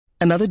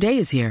Another day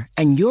is here,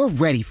 and you're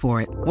ready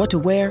for it. What to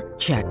wear?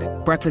 Check.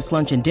 Breakfast,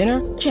 lunch, and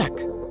dinner? Check.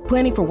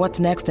 Planning for what's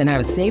next and how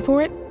to save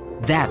for it?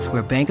 That's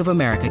where Bank of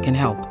America can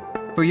help.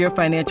 For your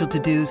financial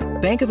to-dos,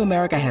 Bank of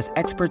America has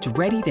experts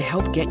ready to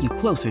help get you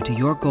closer to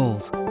your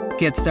goals.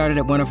 Get started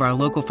at one of our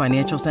local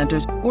financial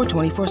centers or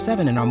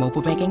 24/7 in our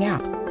mobile banking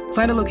app.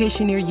 Find a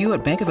location near you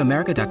at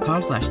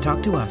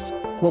bankofamerica.com/talktous.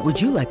 What would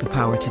you like the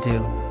power to do?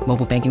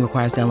 Mobile banking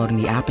requires downloading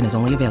the app and is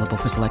only available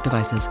for select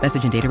devices.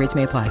 Message and data rates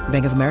may apply.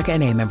 Bank of America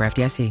N.A., member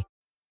FDIC.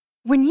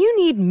 When you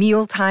need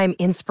mealtime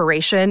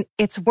inspiration,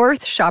 it's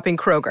worth shopping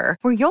Kroger,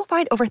 where you'll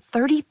find over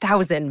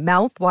 30,000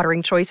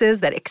 mouth-watering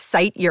choices that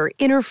excite your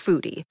inner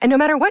foodie. And no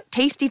matter what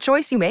tasty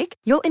choice you make,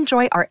 you'll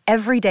enjoy our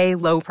everyday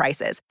low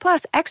prices,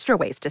 plus extra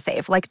ways to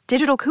save, like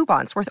digital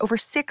coupons worth over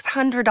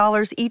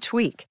 $600 each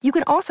week. You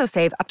can also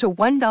save up to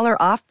 $1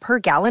 off per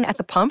gallon at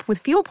the pump with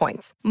fuel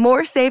points.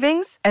 More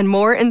savings and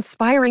more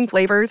inspiring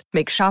flavors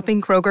make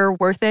shopping Kroger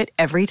worth it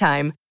every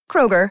time.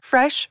 Kroger,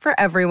 fresh for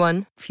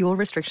everyone. Fuel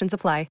restrictions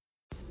apply.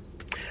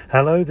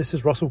 Hello, this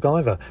is Russell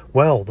Guyver.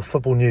 Well, the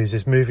football news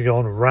is moving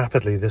on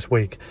rapidly this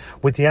week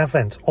with the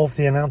advent of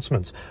the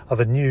announcement of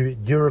a new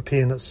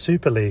European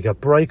Super League, a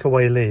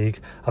breakaway league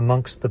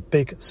amongst the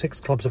big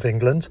 6 clubs of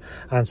England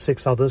and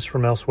 6 others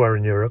from elsewhere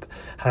in Europe,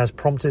 has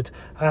prompted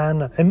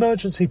an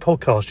emergency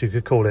podcast, you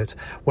could call it,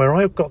 where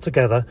I got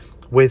together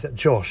with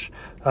Josh,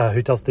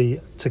 who does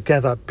the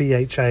Together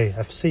BHA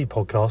FC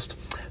podcast,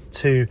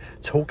 to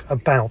talk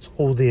about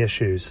all the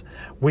issues.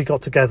 We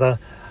got together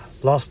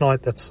last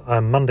night, that's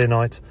Monday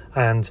night,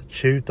 and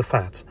chewed the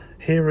fat.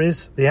 Here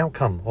is the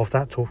outcome of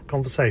that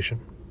conversation.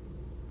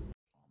 On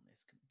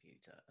this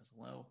computer as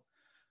well.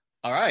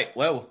 All right,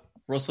 well,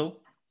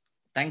 Russell,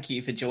 thank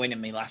you for joining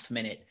me last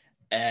minute,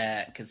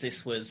 because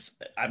this was,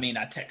 I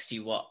texted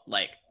you,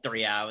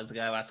 3 hours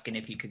ago asking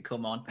if you could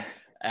come on.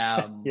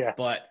 Yeah.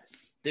 But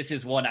this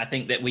is one I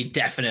think that we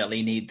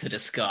definitely need to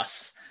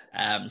discuss.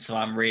 So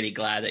I'm really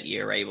glad that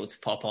you're able to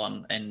pop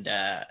on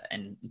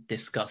and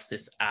discuss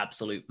this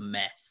absolute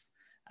mess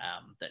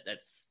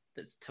that's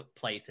took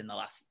place in the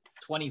last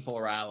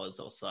 24 hours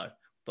or so.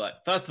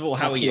 But first of all,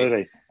 how are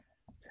you?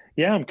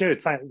 Yeah, I'm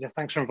good.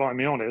 Thanks for inviting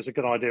me on. It was a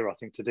good idea, I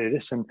think, to do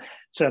this, and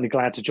certainly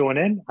glad to join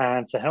in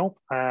and to help.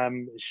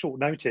 Short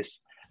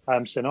notice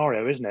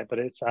scenario, isn't it? But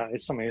it's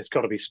something that's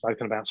got to be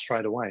spoken about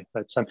straight away.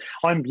 But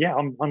I'm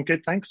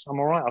good, thanks. I'm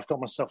all right. I've got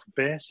myself a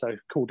beer, so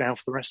cool down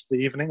for the rest of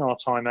the evening. Our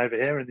time over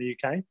here in the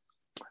UK.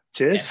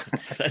 Cheers.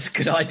 Yeah, that's a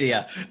good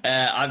idea.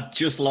 I've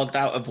just logged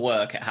out of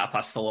work at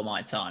 4:30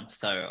 my time,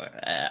 so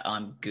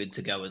I'm good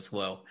to go as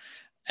well.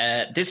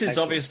 This is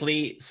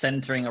obviously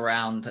centering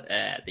around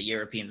the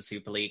European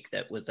Super League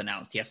that was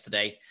announced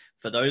yesterday.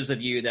 For those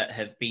of you that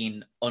have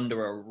been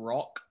under a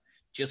rock,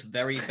 just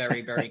very,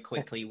 very, very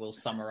quickly, we'll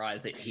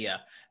summarize it here.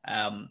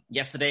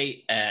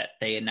 Yesterday,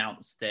 they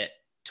announced that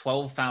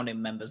 12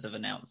 founding members have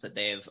announced that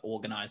they have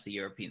organized the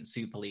European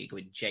Super League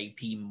with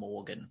JP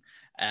Morgan.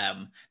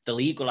 The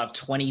league will have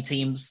 20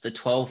 teams, the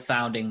 12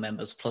 founding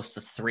members plus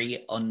the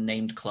 3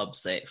 unnamed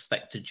clubs they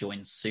expect to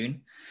join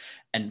soon,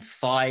 and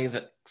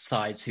 5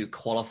 sides who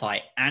qualify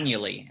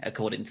annually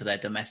according to their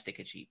domestic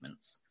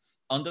achievements.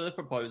 Under the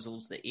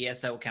proposals, the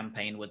ESL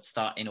campaign would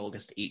start in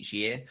August each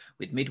year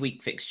with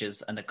midweek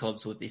fixtures, and the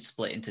clubs would be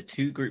split into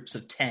 2 groups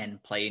of 10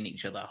 playing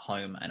each other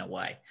home and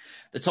away.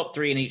 The top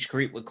 3 in each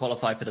group would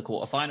qualify for the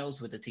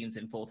quarterfinals, with the teams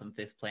in 4th and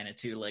 5th playing a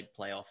 2-leg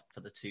playoff for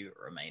the 2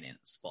 remaining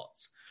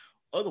spots,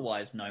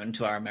 otherwise known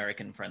to our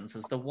American friends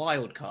as the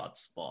wild card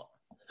spot.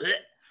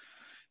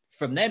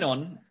 From then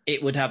on,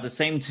 it would have the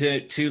same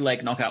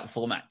 2-leg knockout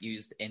format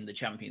used in the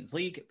Champions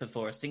League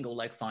before a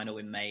single-leg final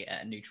in May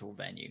at a neutral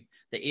venue.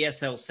 The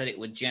ESL said it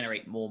would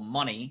generate more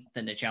money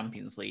than the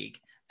Champions League,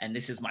 and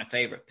this is my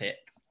favorite bit,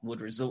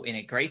 would result in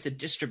a greater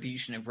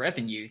distribution of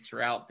revenue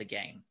throughout the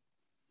game.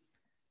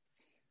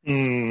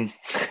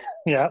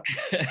 Yeah.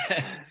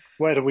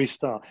 Where do we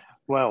start?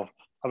 Well,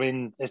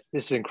 this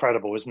is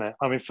incredible, isn't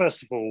it?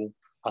 First of all,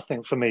 I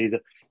think for me,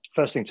 the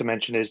first thing to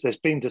mention is there's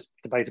been this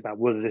debate about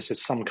whether this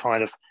is some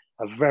kind of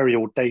a very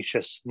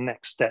audacious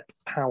next step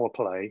power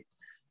play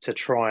to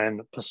try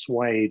and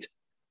persuade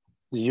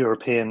the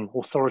European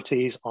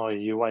authorities,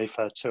 i.e.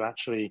 UEFA, to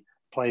actually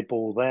play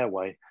ball their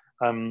way.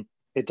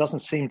 It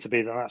doesn't seem to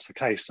be that that's the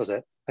case, does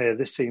it?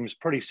 This seems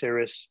pretty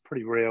serious,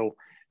 pretty real,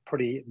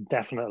 pretty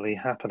definitely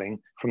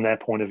happening from their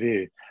point of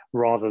view,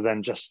 rather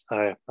than just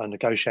a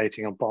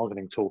negotiating and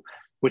bargaining tool,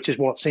 which is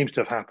what seems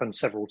to have happened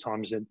several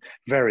times in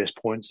various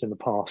points in the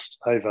past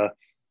over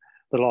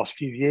the last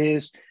few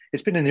years.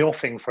 It's been in the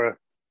offing for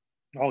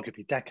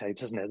arguably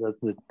decades, hasn't it?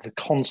 The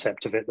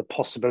concept of it, the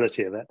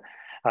possibility of it.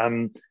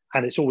 And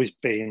it's always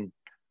been,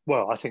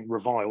 well, I think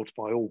reviled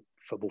by all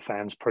football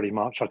fans pretty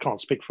much. I can't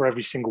speak for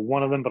every single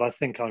one of them, but I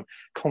think I'm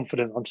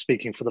confident I'm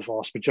speaking for the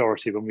vast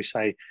majority when we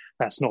say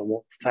that's not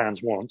what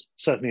fans want,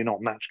 certainly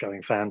not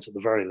match-going fans at the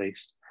very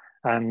least.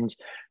 And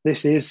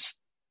this is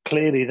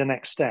clearly the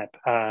next step.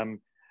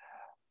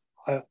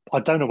 I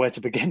don't know where to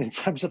begin in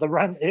terms of the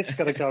rant. It's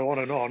going to go on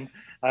and on.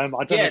 I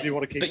don't know if you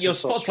want to keep. But you're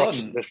spot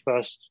on. This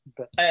first,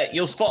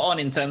 you're spot on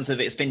in terms of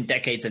it's been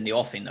decades in the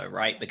offing, though,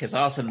 right? Because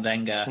Arsene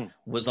Wenger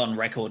was on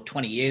record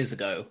 20 years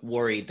ago,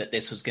 worried that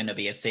this was going to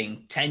be a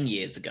thing 10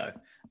 years ago,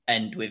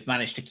 and we've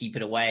managed to keep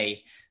it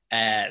away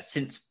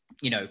since,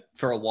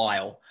 for a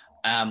while.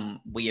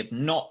 We have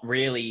not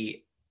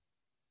really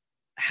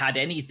had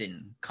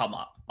anything come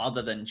up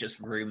other than just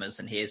rumors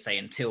and hearsay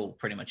until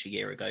pretty much a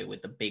year ago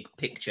with the big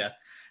picture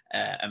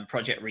and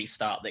Project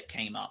Restart that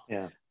came up.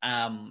 Yeah.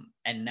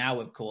 And now,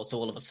 of course,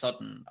 all of a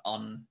sudden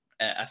on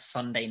a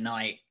Sunday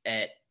night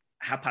at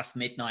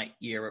midnight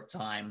Europe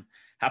time,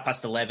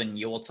 11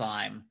 your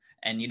time,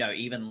 and,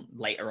 even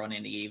later on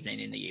in the evening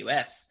in the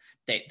US,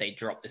 they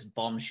dropped this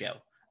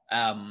bombshell.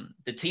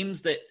 The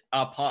teams that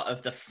are part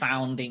of the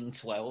founding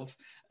 12,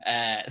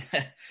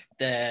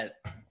 the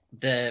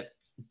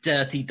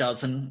Dirty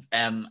Dozen,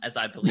 as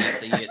I believe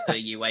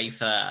the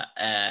UEFA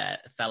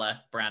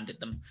fella branded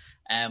them,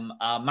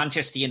 are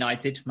Manchester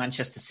United,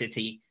 Manchester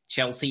City,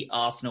 Chelsea,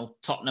 Arsenal,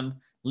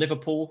 Tottenham,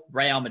 Liverpool,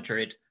 Real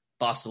Madrid,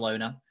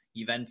 Barcelona,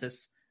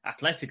 Juventus,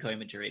 Atletico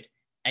Madrid,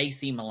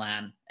 AC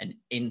Milan, and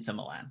Inter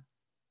Milan.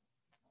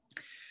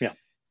 Yeah.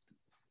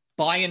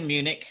 Bayern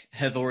Munich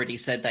have already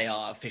said they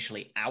are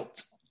officially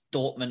out.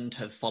 Dortmund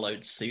have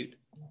followed suit,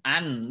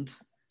 and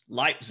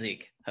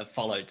Leipzig have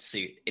followed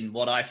suit in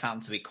what I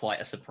found to be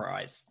quite a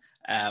surprise.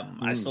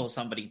 I saw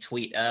somebody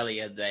tweet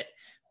earlier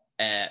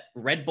that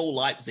Red Bull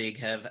Leipzig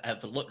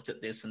have looked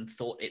at this and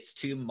thought it's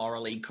too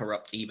morally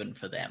corrupt even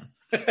for them,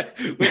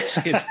 which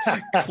is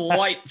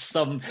quite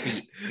some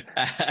feat.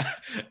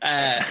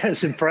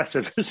 It's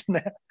impressive, isn't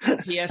it?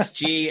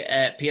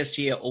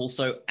 PSG are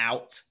also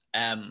out,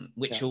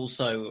 which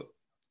also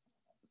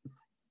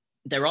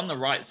they're on the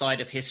right side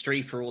of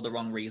history for all the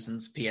wrong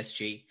reasons.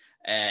 PSG.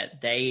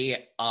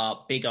 They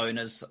are big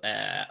owners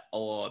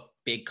or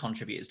big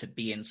contributors to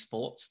beIN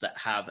Sports that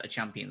have a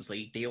Champions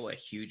League deal, a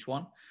huge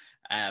one,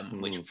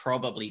 which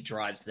probably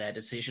drives their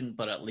decision,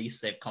 but at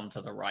least they've come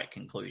to the right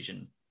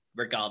conclusion,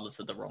 regardless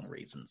of the wrong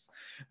reasons.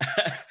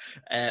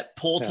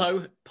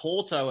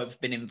 Porto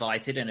have been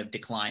invited and have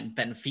declined.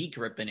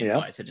 Benfica have been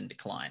invited and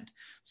declined.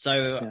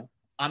 So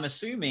I'm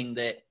assuming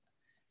that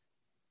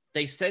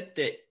they said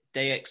that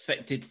they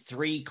expected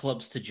 3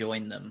 clubs to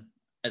join them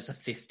as a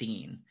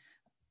 15.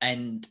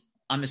 And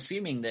I'm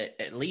assuming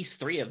that at least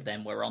 3 of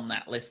them were on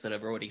that list that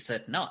have already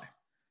said no.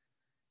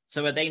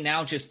 So are they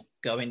now just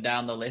going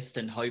down the list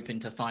and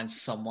hoping to find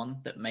someone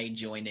that may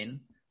join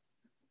in?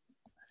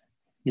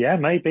 Yeah,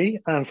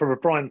 maybe. And from a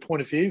Brighton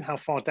point of view, how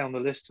far down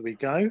the list do we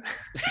go?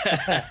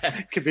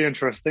 Could be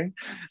interesting.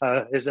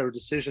 Is there a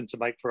decision to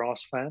make for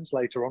us fans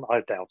later on?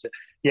 I doubt it.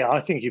 Yeah, I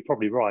think you're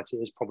probably right. It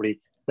is probably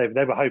they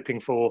were hoping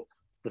for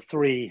the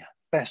 3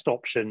 best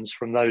options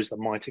from those that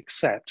might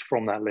accept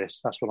from that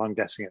list. That's what I'm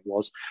guessing it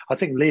was. I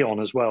think Lyon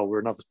as well were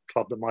another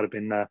club that might have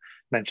been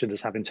mentioned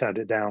as having turned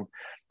it down.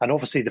 And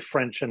obviously the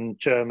French and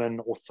German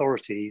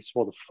authorities,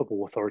 or the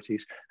football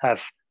authorities,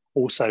 have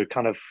also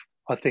kind of,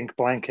 I think,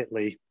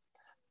 blanketly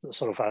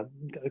sort of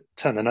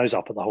turned their nose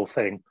up at the whole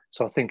thing.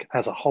 So I think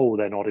as a whole,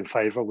 they're not in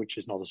favour, which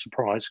is not a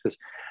surprise because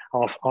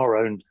our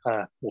own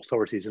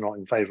authorities are not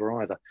in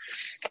favour either.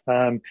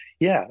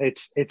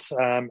 It's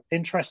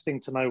interesting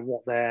to know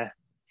what they're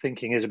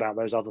thinking is about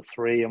those other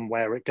 3 and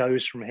where it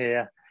goes from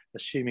here,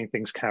 assuming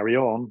things carry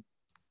on.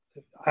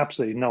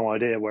 Absolutely no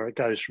idea where it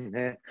goes from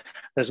here.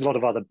 There's a lot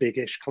of other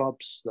big-ish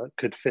clubs that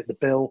could fit the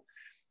bill.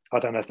 I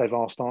don't know if they've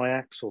asked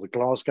Ajax or the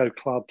Glasgow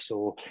clubs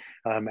or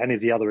any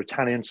of the other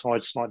Italian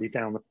sides slightly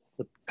down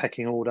the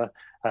pecking order.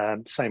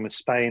 Same with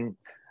Spain.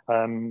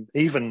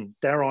 Even,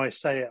 dare I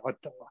say it,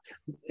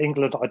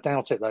 England, I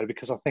doubt it though,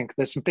 because I think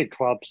there's some big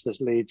clubs.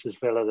 There's Leeds, there's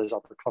Villa, there's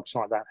other clubs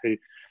like that who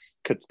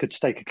could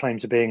stake a claim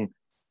to being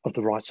of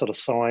the right sort of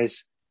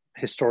size,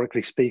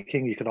 historically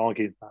speaking. You can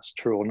argue that's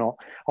true or not.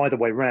 Either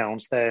way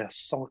round, they're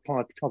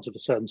clubs of a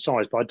certain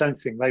size, but I don't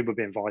think they would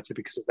be invited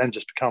because it then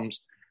just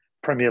becomes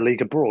Premier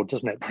League abroad,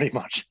 doesn't it, pretty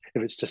much,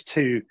 if it's just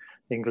too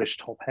English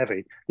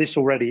top-heavy. This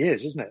already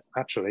is, isn't it,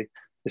 actually?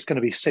 It's going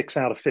to be 6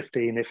 out of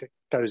 15 if it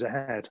goes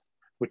ahead,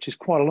 which is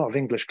quite a lot of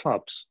English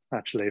clubs,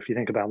 actually, if you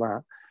think about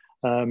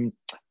that.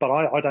 But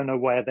I don't know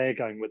where they're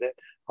going with it.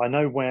 I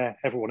know where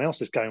everyone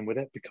else is going with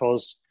it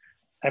because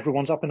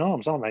everyone's up in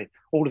arms, aren't they?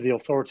 All of the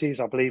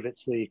authorities, I believe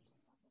it's the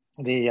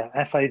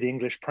FA, the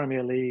English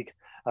Premier League.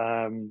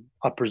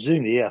 I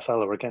presume the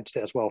EFL are against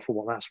it as well, for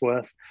what that's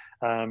worth.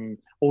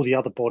 All the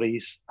other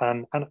bodies.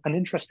 And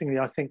interestingly,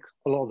 I think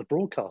a lot of the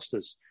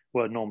broadcasters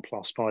were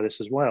nonplussed by this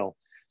as well.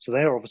 So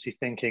they're obviously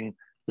thinking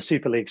the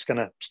Super League's going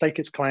to stake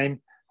its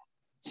claim,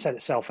 set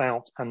itself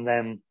out, and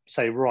then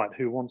say, right,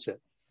 who wants it?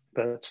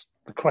 But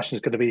the question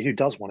is going to be who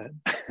does want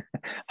it.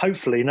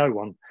 Hopefully no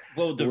one.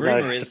 Well, the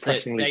rumour is that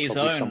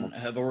DAZN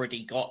have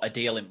already got a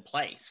deal in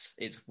place,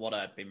 is what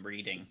I've been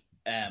reading.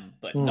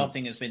 But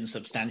nothing has been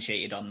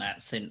substantiated on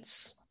that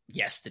since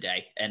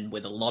yesterday. And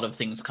with a lot of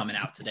things coming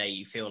out today,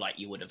 you feel like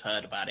you would have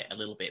heard about it a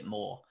little bit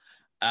more.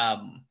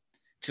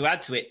 To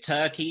add to it,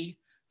 Turkey,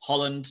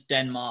 Holland,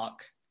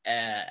 Denmark,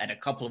 and a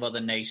couple of other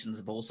nations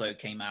have also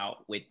came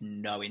out with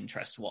no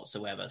interest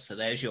whatsoever. So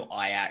there's your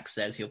Ajax,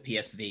 there's your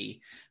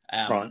PSV,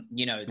 right.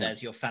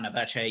 There's your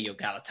Fenerbahce, your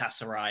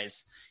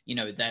Galatasaray,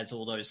 there's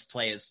all those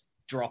players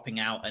dropping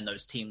out and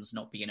those teams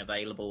not being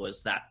available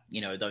as that,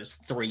 those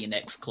three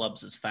next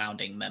clubs as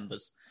founding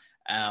members.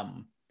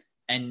 I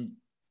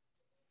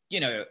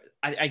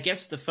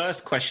guess the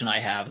first question I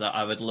have that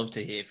I would love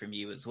to hear from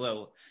you as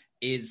well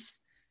is,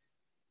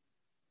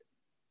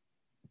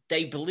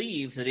 they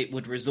believe that it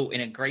would result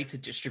in a greater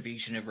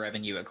distribution of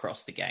revenue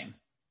across the game.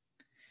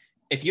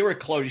 If you're a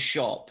closed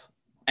shop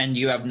and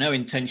you have no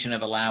intention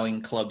of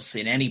allowing clubs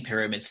in any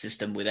pyramid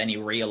system with any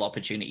real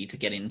opportunity to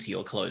get into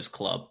your closed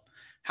club,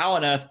 how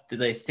on earth do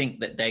they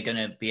think that they're going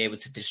to be able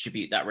to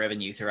distribute that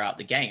revenue throughout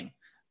the game?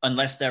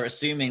 Unless they're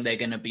assuming they're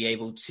going to be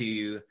able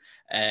to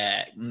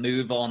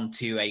move on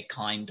to a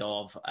kind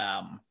of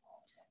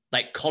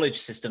like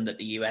college system that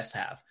the US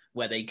have,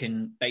 where they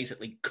can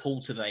basically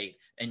cultivate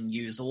and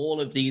use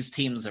all of these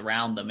teams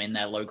around them in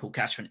their local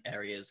catchment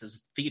areas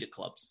as feeder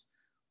clubs,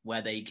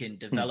 where they can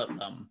develop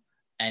them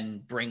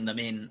and bring them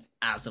in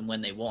as and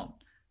when they want,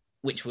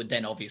 which would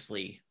then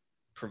obviously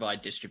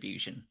provide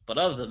distribution. But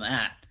other than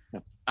that,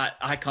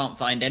 I can't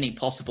find any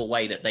possible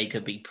way that they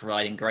could be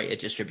providing greater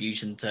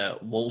distribution to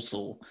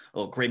Walsall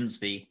or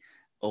Grimsby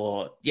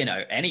or,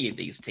 any of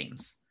these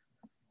teams.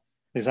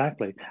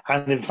 Exactly.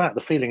 And in fact,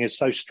 the feeling is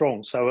so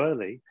strong so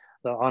early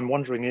that I'm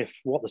wondering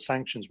what the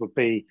sanctions would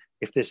be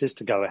if this is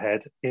to go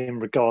ahead in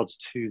regards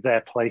to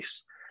their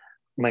place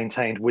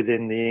maintained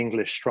within the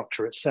English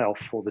structure itself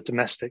for the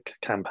domestic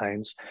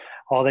campaigns.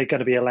 Are they going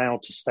to be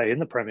allowed to stay in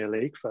the Premier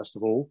League, first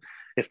of all?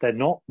 If they're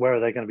not, where are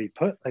they going to be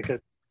put? They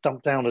could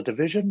dump down a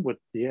division. Would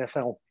the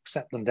EFL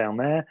accept them down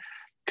there?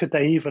 Could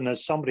they even,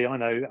 as somebody I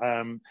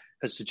know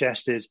has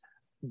suggested,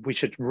 we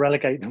should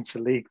relegate them to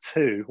League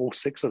Two, all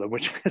six of them,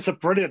 which is a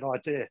brilliant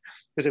idea,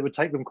 because it would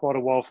take them quite a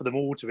while for them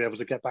all to be able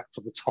to get back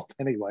to the top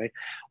anyway,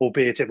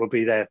 albeit it would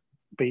be their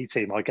B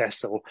team, I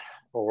guess,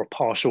 or a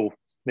partial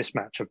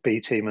mismatch of B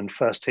team and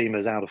first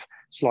teamers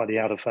slightly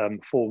out of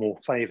form or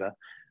favour.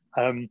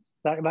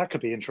 That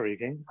could be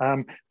intriguing.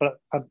 But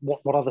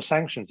what are the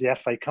sanctions? The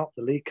FA Cup,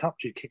 the League Cup,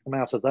 do you kick them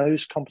out of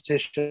those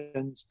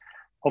competitions?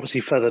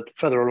 Obviously, further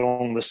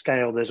along the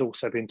scale, there's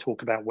also been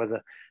talk about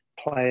whether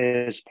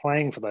players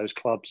playing for those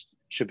clubs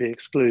should be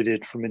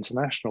excluded from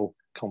international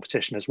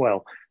competition as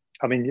well.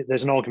 I mean,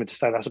 there's an argument to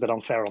say that's a bit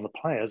unfair on the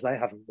players. They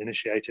haven't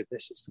initiated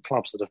this. It's the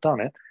clubs that have done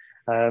it.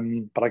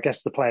 But I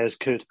guess the players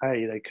could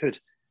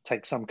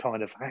take some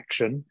kind of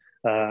action,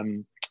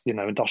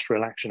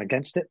 industrial action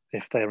against it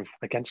if they're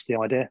against the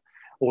idea,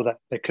 or that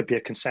there could be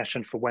a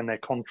concession for when their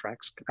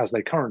contracts, as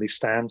they currently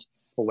stand,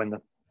 or when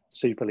the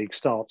Super League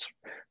starts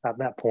at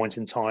that point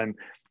in time,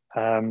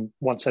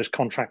 once those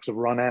contracts have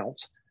run out,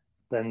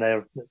 then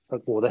they're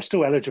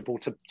still eligible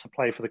to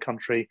play for the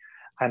country.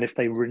 And if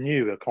they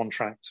renew a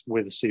contract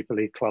with a Super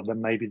League club,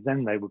 then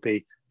they would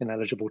be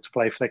ineligible to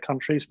play for their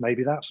countries.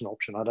 Maybe that's an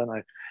option. I don't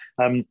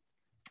know.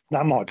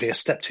 That might be a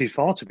step too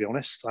far, to be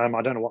honest. I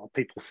don't know what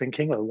people are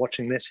thinking or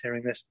watching this,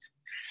 hearing this.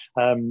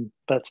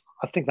 But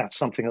I think that's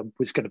something that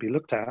was going to be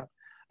looked at.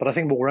 But I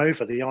think,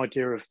 moreover, the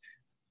idea of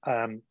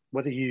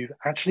whether you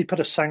actually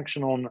put a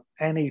sanction on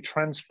any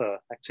transfer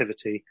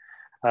activity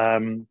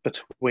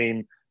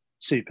between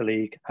Super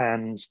League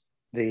and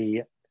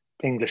the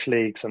English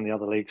leagues and the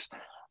other leagues,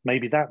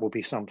 maybe that will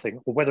be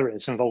something, or whether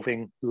it's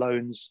involving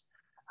loans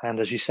and,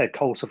 as you said,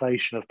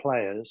 cultivation of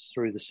players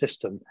through the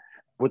system.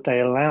 Would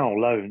they allow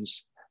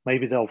loans?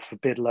 Maybe they'll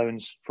forbid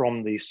loans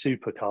from the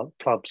super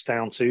clubs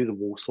down to the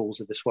Walsalls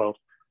of this world.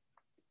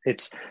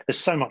 There's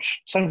so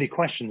many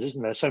questions,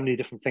 isn't there? So many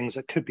different things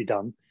that could be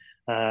done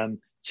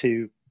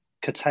to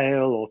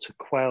curtail or to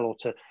quell or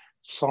to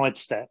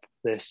sidestep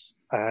this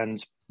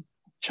and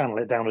channel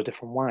it down a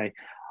different way.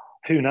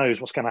 Who knows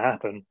what's going to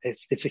happen?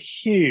 It's a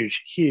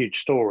huge, huge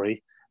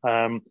story.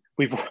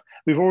 We've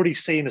already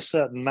seen a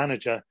certain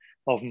manager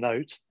of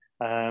note,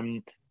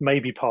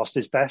 maybe past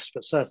his best,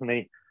 but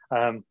certainly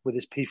with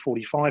his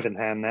P45 in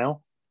hand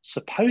now,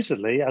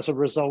 supposedly as a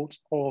result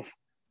of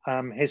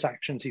his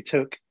actions he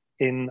took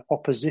in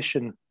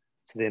opposition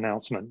to the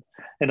announcement.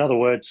 In other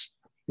words,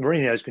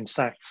 Mourinho's been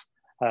sacked.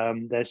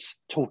 There's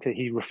talk that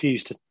he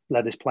refused to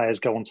let his players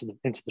go into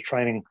the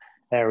training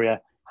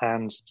area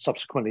and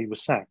subsequently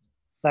was sacked.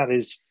 That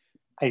is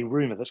a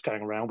rumour that's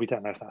going around. We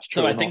don't know if that's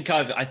true. So I think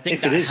that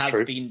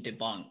has been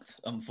debunked,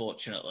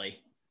 unfortunately.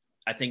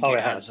 I think it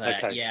has.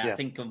 Okay. I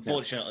think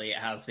unfortunately it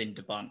has been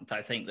debunked.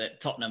 I think that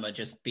Tottenham are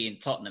just being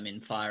Tottenham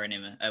in firing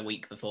him a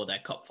week before their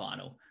cup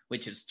final,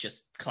 which is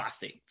just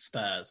classic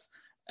Spurs.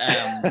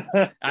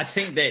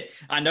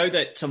 I know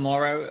that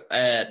tomorrow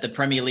the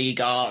Premier League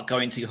are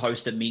going to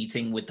host a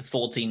meeting with the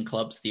 14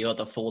 clubs, the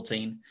other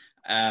 14,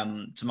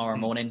 tomorrow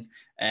morning.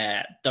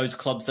 Those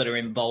clubs that are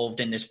involved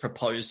in this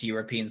proposed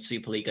European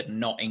Super League are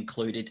not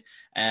included.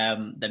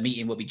 The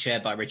meeting will be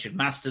chaired by Richard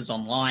Masters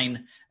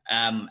online.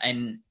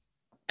 And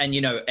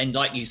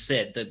like you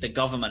said, the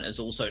government has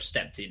also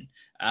stepped in.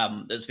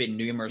 There's been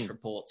numerous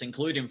reports,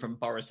 including from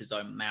Boris's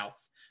own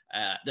mouth,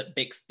 that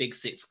Big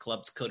Six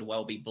clubs could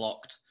well be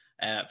blocked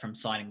from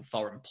signing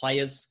foreign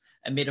players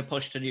amid a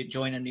push to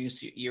join a new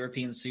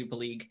European Super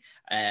League.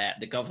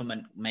 The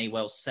government may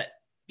well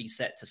be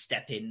set to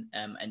step in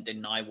and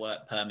deny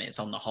work permits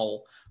on the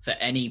whole for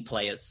any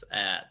players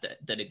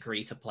that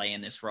agree to play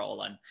in this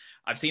role. And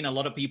I've seen a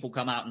lot of people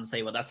come out and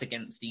say, well, that's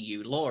against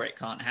EU law. It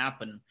can't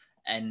happen.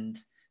 And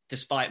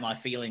despite my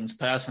feelings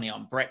personally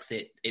on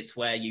Brexit, it's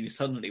where you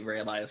suddenly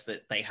realize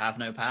that they have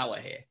no power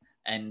here.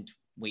 And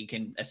we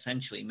can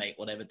essentially make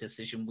whatever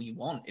decision we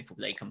want if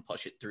they can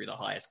push it through the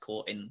highest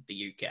court in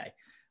the UK.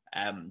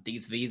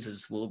 These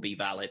visas will be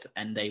valid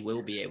and they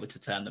will be able to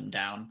turn them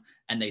down,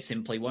 and they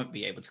simply won't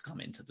be able to come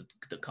into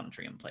the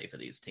country and play for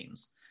these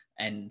teams.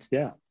 And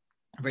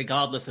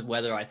regardless of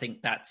whether I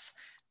think that's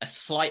a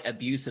slight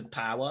abuse of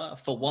power,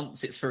 for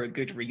once it's for a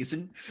good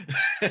reason.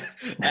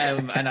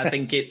 And I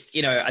think it's,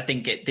 I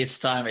think at this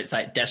time it's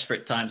like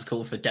desperate times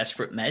call for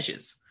desperate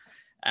measures.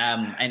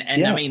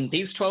 I mean,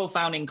 these 12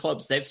 founding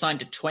clubs, they've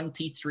signed a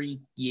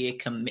 23-year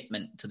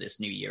commitment to this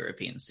new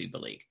European Super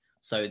League.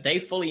 So they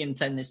fully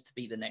intend this to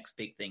be the next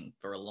big thing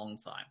for a long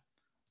time.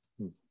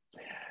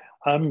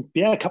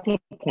 A couple of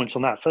points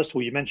on that. First of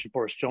all, you mentioned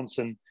Boris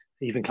Johnson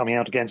even coming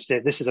out against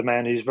it. This is a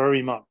man who's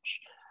very much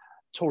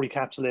Tory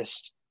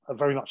capitalist,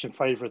 very much in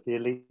favour of the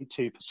elite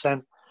 2%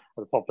 of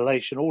the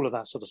population, all of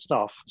that sort of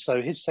stuff.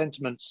 So his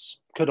sentiments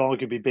could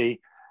arguably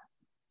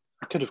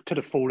could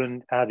have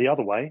fallen the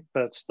other way.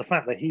 But the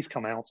fact that he's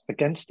come out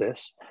against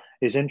this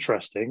is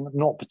interesting,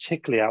 not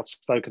particularly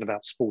outspoken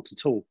about sport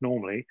at all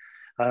normally.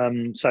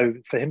 So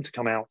for him to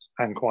come out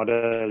and quite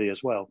early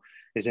as well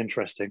is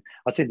interesting.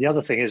 I think the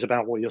other thing is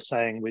about what you're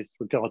saying with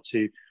regard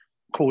to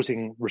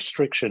causing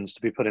restrictions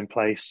to be put in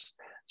place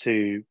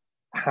to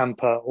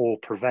hamper or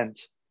prevent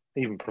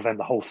the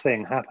whole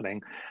thing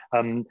happening.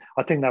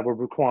 I think that would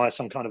require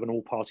some kind of an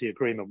all-party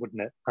agreement,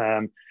 wouldn't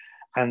it?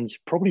 And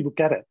probably would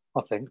get it,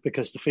 I think,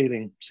 because the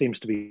feeling seems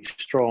to be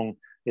strong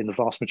in the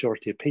vast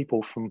majority of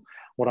people from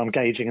what I'm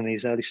gauging in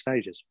these early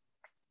stages.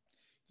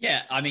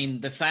 Yeah, I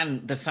mean, the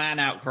fan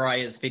outcry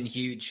has been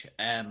huge.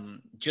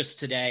 Just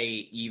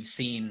today, you've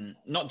seen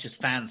not just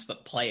fans,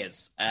 but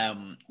players.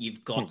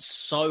 You've got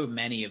so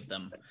many of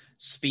them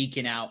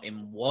speaking out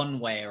in one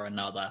way or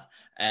another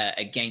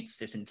against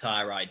this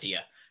entire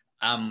idea.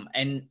 And,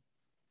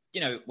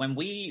 when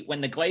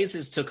the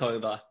Glazers took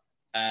over,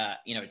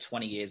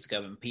 20 years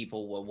ago, and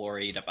people were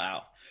worried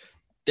about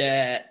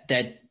their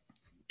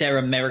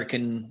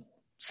American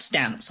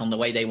stance on the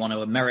way they want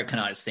to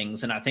Americanize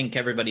things. And I think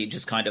everybody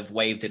just kind of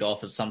waved it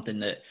off as something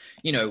that,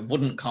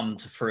 wouldn't come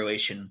to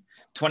fruition.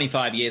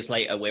 25 years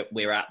later,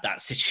 we're at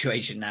that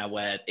situation now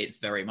where it's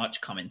very much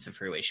coming to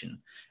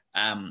fruition.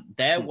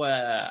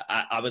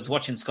 I was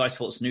watching Sky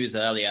Sports News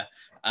earlier,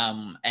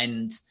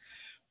 and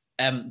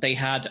they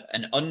had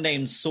an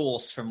unnamed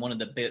source from one of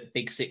the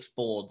Big Six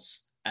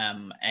boards,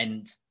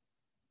 and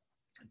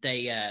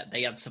they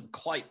had some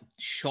quite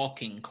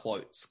shocking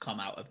quotes come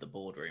out of the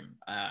boardroom.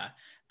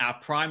 Our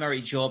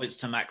primary job is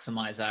to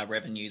maximize our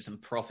revenues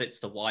and profits.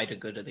 The wider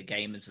good of the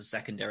game is a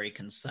secondary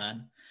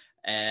concern.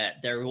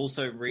 There are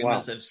also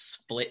rumors of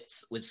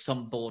splits with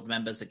some board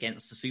members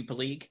against the Super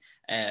League,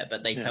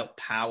 but they felt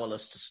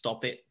powerless to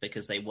stop it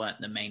because they weren't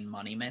the main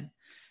money men.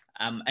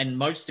 And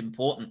most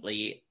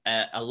importantly,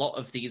 a lot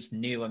of these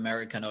new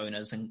American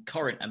owners and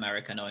current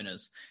American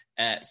owners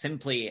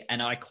simply,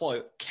 and I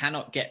quote,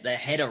 cannot get their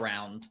head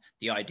around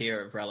the idea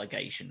of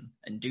relegation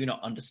and do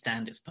not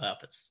understand its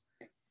purpose.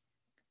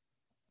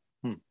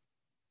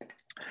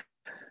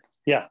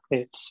 Yeah,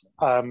 it's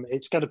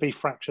going to be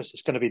fractious.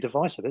 It's going to be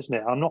divisive, isn't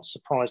it? I'm not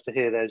surprised to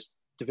hear there's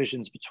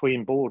divisions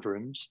between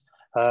boardrooms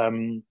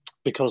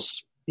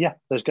because,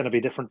 there's going to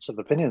be difference of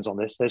opinions on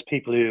this. There's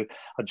people who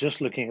are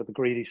just looking at the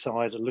greedy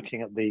side and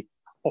looking at the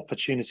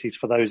opportunities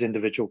for those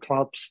individual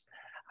clubs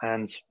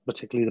and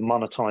particularly the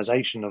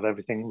monetization of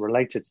everything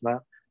related to that.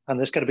 And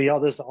there's going to be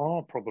others that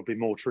are probably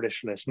more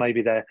traditionalist.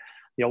 Maybe they're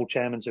the old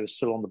chairmen who are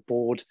still on the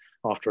board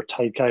after a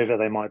takeover.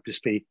 They might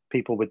just be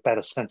people with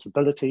better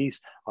sensibilities.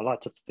 I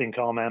like to think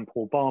our man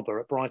Paul Barber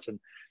at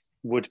Brighton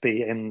would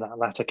be in that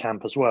latter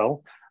camp as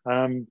well.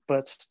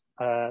 But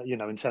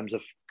in terms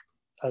of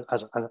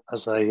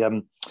as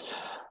a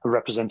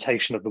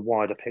representation of the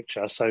wider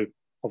picture. So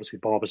obviously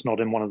Barber's not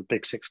in one of the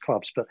Big Six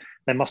clubs, but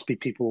there must be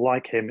people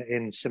like him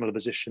in similar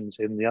positions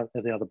in the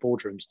other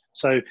boardrooms.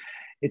 So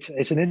it's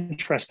an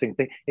interesting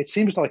thing. It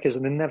seems like there's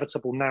an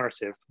inevitable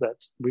narrative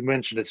that we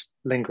mentioned it's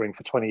lingering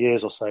for 20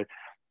 years or so.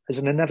 There's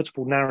an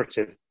inevitable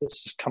narrative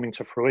that's coming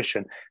to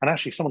fruition. And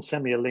actually someone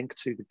sent me a link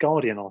to the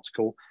Guardian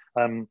article.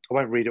 I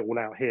won't read it all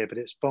out here, but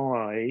it's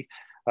by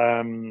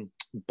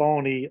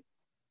Barney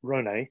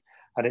Ronay,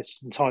 and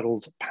it's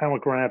entitled Power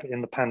Grab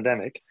in the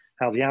Pandemic,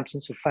 How the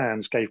Absence of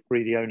Fans Gave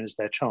Greedy Owners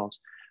Their Chance.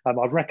 I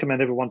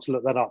recommend everyone to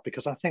look that up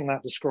because I think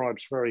that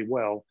describes very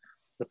well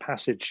the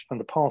passage and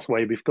the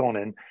pathway we've gone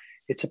in.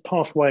 It's a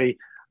pathway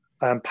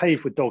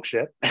paved with dog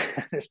shit.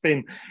 It's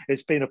been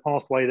a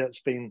pathway that's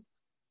been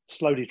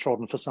slowly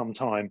trodden for some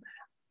time,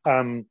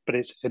 but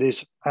it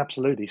is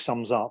absolutely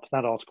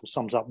that article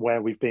sums up where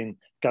we've been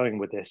going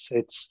with this.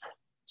 It's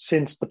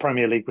since the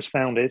Premier League was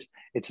founded.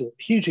 It's a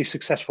hugely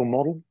successful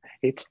model.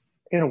 It's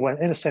in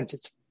a sense,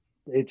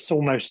 it's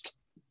almost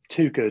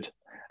too good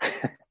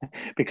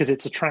because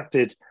it's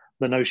attracted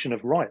the notion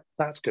of, right,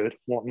 that's good,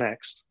 what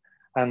next?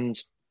 And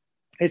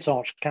it's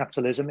arch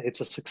capitalism.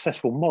 It's a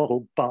successful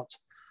model, but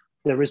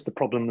there is the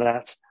problem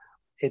that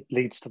it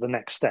leads to the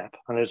next step,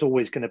 and there's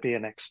always going to be a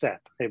next step.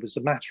 It was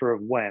a matter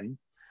of when.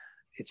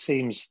 It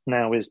seems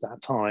now is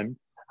that time.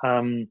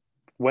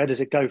 Where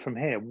does it go from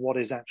here? What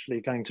is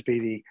actually going to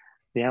be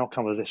the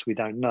outcome of this? We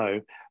don't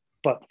know.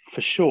 But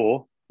for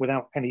sure,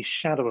 without any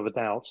shadow of a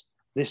doubt,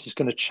 this is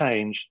going to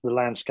change the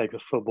landscape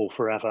of football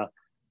forever.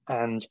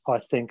 And I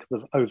think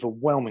the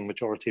overwhelming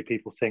majority of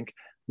people think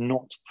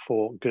not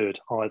for good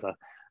either.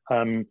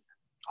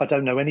 I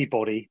don't know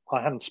anybody,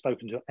 I haven't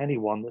spoken to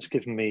anyone that's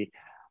given me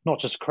not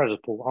just a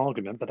credible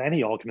argument, but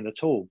any argument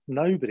at all.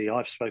 Nobody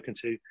I've spoken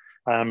to,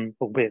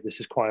 albeit this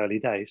is quite early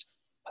days,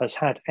 has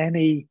had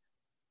any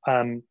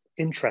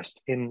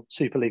interest in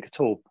Super League at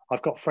all.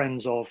 I've got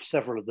friends of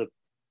several of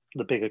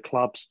the bigger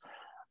clubs.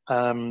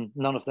 None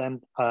of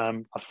them.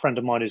 A friend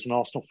of mine who's an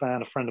Arsenal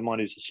fan, a friend of mine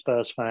who's a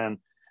Spurs fan,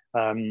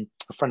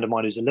 a friend of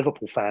mine who's a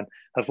Liverpool fan,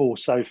 have all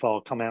so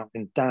far come out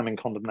in damning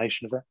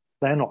condemnation of it.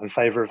 They're not in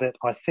favour of it.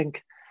 I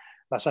think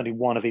that's only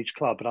one of each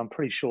club, but I'm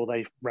pretty sure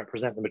they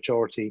represent the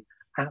majority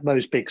at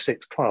those big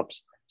six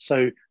clubs.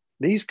 So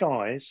these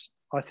guys,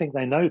 I think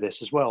they know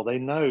this as well. They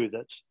know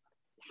that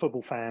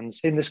football fans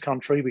in this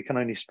country, we can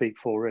only speak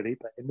for really,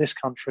 but in this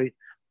country,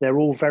 they're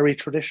all very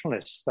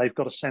traditionalists. They've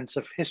got a sense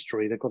of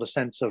history. They've got a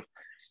sense of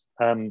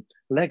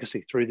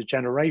legacy through the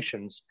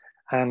generations.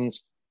 And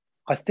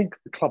I think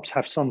the clubs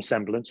have some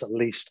semblance, at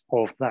least,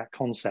 of that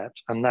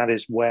concept. And that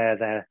is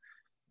where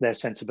their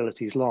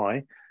sensibilities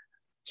lie.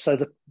 So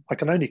that I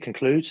can only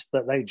conclude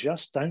that they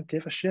just don't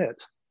give a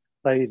shit.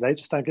 They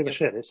just don't give a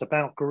shit. It's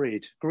about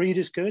greed. Greed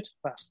is good.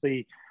 That's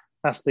the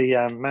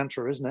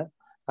mantra, isn't it?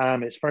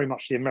 It's very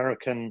much the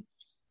American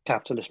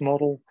capitalist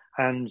model.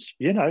 And,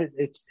 you know,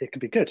 it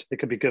could be good. It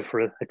could be good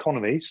for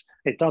economies.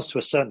 It does, to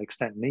a certain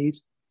extent, need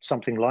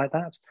something like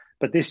that.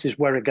 But this is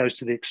where it goes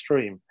to the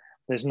extreme.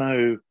 There's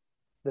no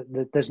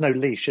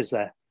leash, is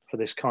there, for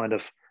this kind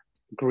of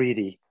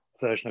greedy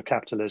version of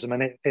capitalism?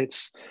 And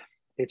it's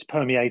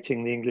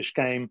permeating the English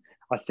game.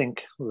 I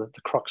think the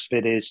crux of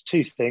it is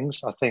two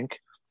things, I think.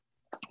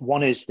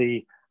 One is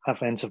the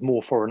advent of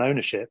more foreign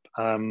ownership.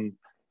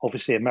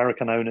 Obviously,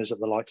 American owners at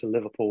the likes of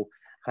Liverpool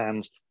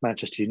and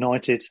Manchester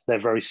United, they're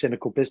very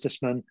cynical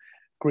businessmen.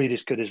 Greed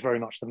is good is very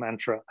much the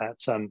mantra at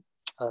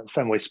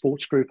Fenway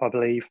Sports Group, I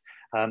believe.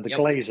 The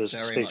Glazers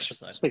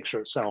speaks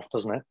for itself,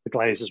 doesn't it? The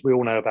Glazers, we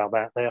all know about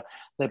that.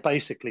 They're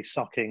basically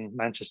sucking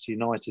Manchester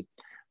United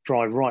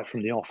dry right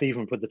from the off,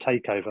 even with the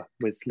takeover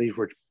with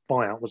leverage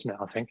buyout, wasn't it,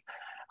 I think?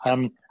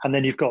 And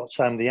then you've got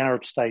the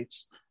Arab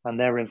states and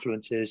their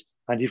influences,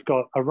 and you've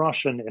got a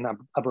Russian in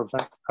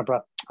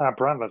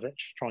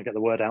Abramovich, trying to get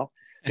the word out,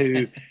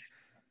 who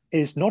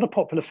is not a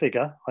popular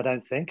figure, I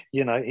don't think.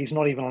 You know, he's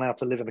not even allowed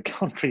to live in the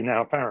country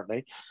now,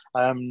 apparently.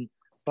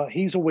 But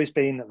he's always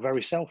been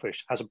very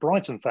selfish. As a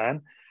Brighton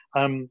fan,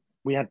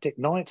 we had Dick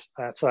Knight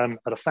at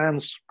a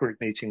fans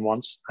group meeting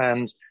once,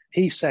 and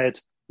he said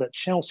that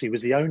Chelsea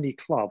was the only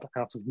club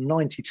out of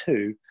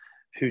 92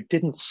 who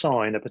didn't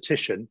sign a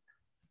petition.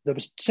 There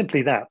was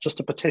simply that, just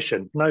a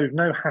petition,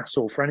 no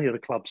hassle for any of the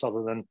clubs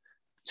other than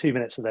 2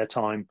 minutes of their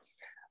time,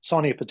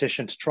 signing a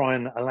petition to try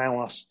and allow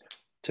us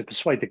to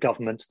persuade the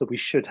government that we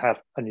should have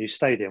a new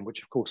stadium,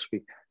 which of course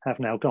we have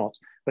now got.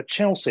 But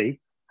Chelsea,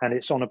 and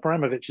it's on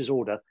Abramovich's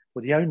order,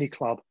 were the only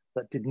club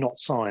that did not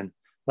sign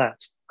that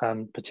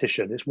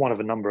petition. It's one of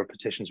a number of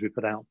petitions we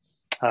put out.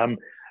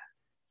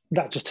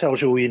 That just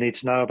tells you all you need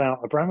to know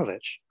about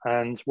Abramovich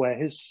and where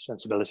his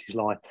sensibilities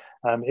lie.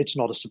 It's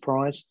not a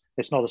surprise.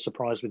 It's not a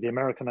surprise with the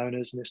American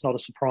owners, and it's not a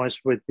surprise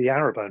with the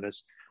Arab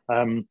owners.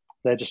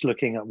 They're just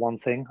looking at one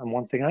thing and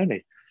one thing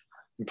only: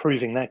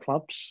 improving their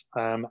clubs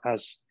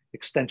as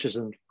extensions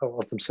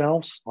of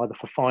themselves, either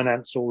for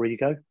finance or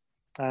ego,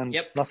 and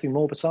nothing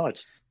more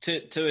besides.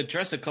 To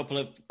address a couple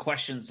of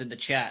questions in the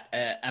chat,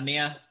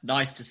 Amir,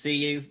 nice to see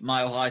you.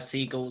 Mile High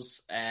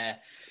Seagulls.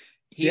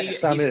 He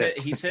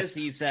says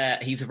he's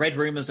read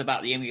rumours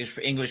about the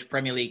English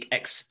Premier League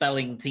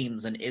expelling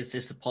teams, and is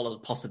this a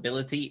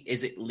possibility?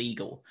 Is it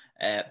legal?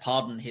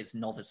 Pardon his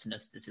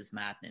noviceness. This is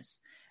madness.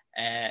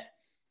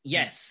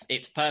 Yes,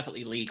 it's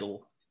perfectly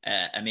legal,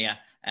 Amir.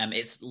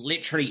 It's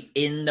literally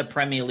in the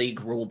Premier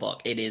League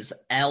rulebook. It is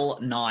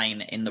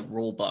L9 in the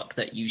rulebook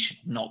that you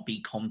should not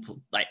be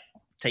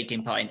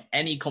taking part in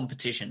any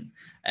competition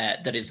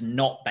that is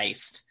not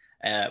based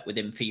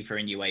within FIFA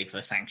and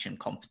UEFA sanctioned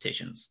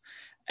competitions.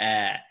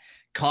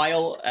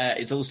 Kyle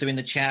is also in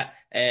the chat.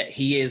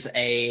 He is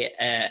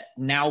a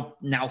now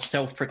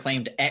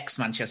self-proclaimed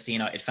ex-Manchester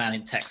United fan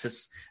in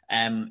Texas.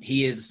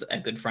 He is a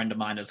good friend of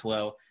mine as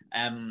well.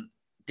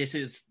 This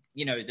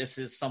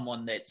is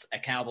someone that's a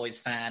Cowboys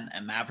fan,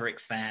 a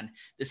Mavericks fan.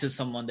 This is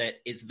someone that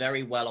is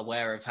very well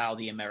aware of how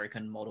the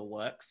American model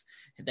works.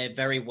 They're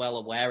very well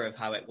aware of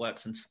how it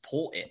works and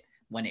support it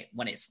when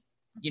it's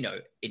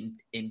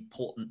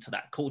important to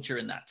that culture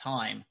in that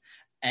time.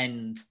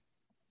 And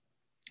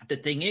the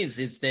thing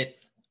is that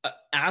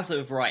as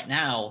of right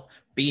now,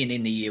 being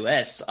in the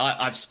US,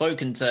 I've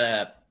spoken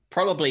to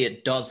probably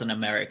a dozen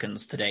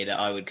Americans today that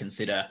I would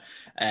consider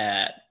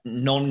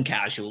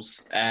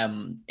non-casuals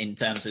in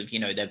terms of,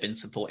 they've been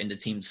supporting the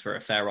teams for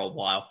a fair old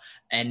while,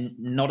 and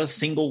not a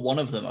single one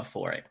of them are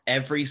for it.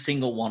 Every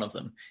single one of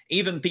them,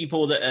 even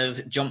people that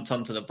have jumped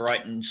onto the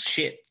Brighton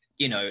ship,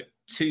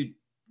 2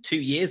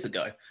 years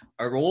ago,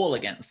 are all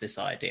against this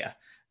idea.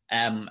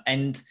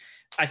 And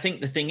I think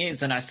the thing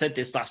is, and I said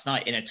this last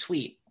night in a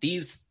tweet,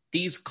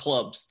 these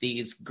clubs,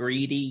 these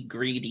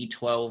greedy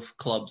 12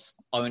 clubs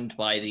owned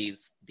by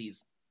these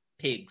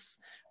pigs,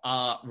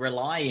 are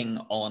relying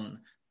on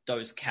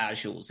those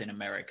casuals in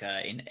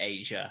America, in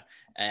Asia,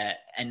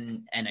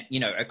 and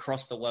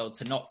across the world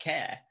to not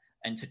care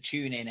and to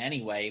tune in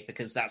anyway,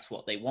 because that's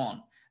what they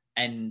want.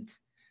 And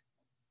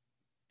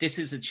this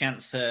is a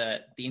chance for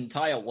the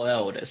entire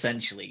world,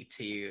 essentially,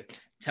 to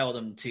tell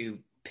them to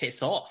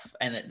piss off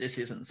and that this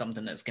isn't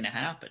something that's going to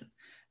happen.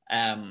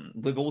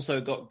 We've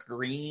also got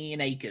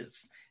Green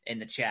Acres in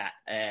the chat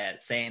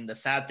saying the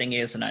sad thing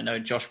is, and I know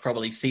Josh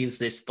probably sees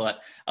this,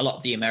 but a lot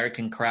of the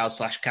American crowd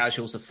 /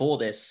 casuals are for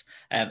this.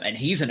 And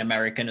he's an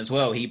American as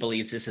well. He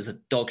believes this is a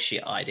dog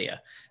shit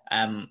idea.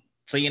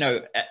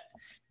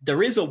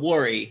 There is a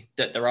worry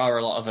that there are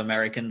a lot of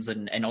Americans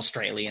and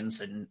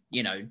Australians and,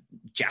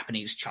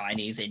 Japanese,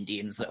 Chinese,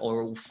 Indians that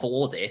are all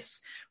for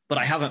this, but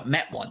I haven't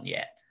met one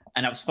yet.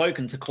 And I've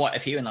spoken to quite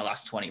a few in the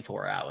last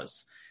 24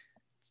 hours.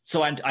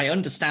 So I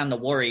understand the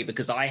worry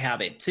because I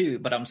have it too,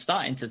 but I'm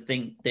starting to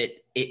think that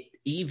it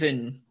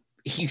even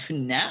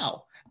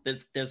now,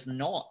 there's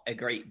not a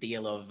great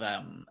deal of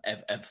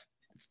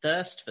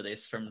thirst for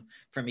this from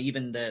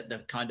even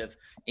the kind of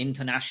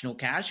international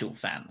casual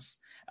fans.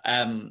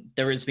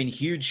 There has been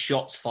huge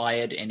shots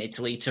fired in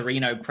Italy.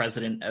 Torino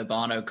president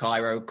Urbano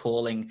Cairo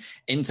calling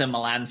Inter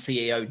Milan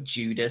CEO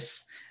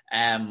Judas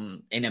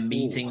in a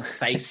meeting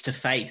face to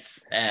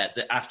face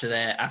after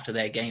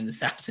their game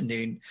this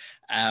afternoon.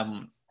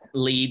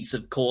 Leeds,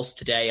 of course,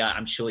 today,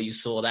 I'm sure you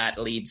saw that.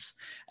 Leeds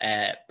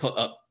put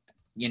up,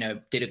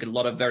 did a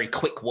lot of very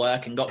quick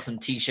work and got some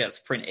T-shirts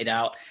printed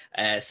out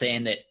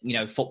saying that,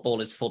 football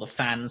is for the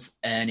fans,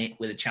 earn it,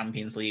 with a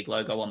Champions League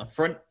logo on the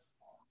front.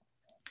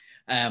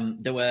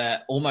 There were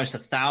almost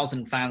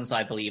 1,000 fans,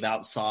 I believe,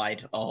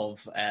 outside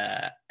of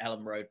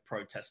Ellen Road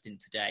protesting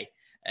today,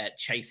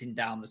 chasing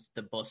down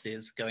the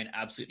buses, going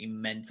absolutely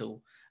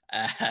mental.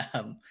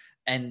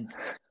 And,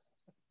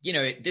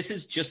 this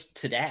is just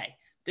today.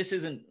 This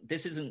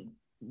isn't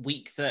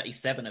week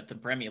 37 of the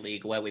Premier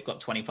League where we've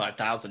got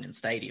 25,000 in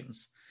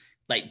stadiums.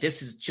 Like,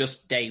 this is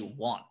just day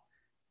one.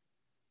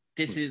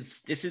 This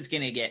is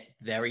going to get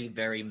very,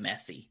 very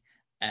messy.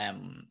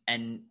 And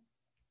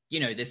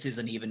this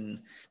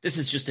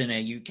is just in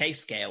a UK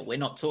scale. We're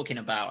not talking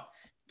about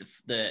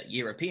the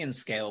European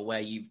scale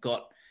where you've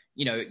got,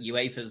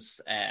 UEFA's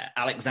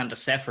Alexander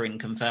Ceferin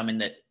confirming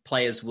that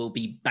players will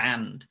be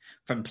banned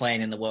from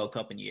playing in the World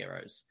Cup and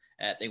Euros.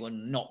 They will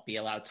not be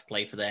allowed to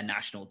play for their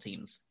national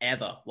teams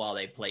ever while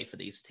they play for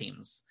these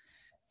teams.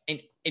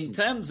 In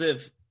terms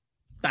of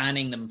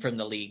banning them from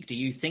the league, do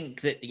you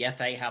think that the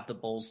FA have the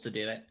balls to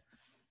do it?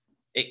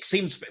 It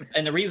seems,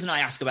 and the reason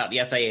I ask about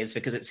the FA is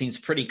because it seems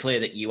pretty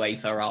clear that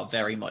UEFA are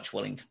very much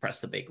willing to press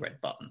the big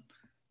red button.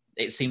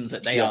 It seems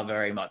that they are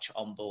very much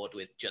on board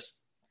with just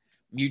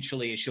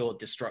mutually assured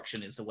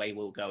destruction is the way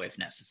we'll go if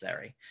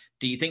necessary.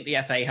 Do you think the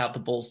FA have the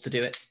balls to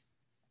do it?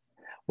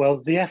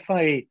 Well, the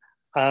FA...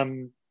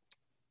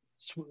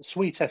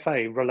 Sweet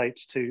FA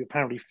relates to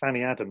apparently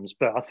Fanny Adams,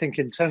 but I think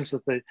in terms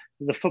of the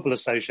Football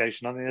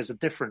Association, I think there's a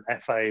different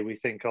FA we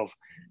think of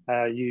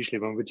usually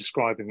when we're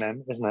describing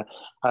them, isn't it?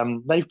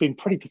 They've been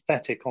pretty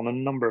pathetic on a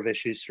number of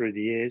issues through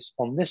the years.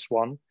 On this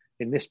one,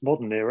 in this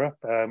modern era,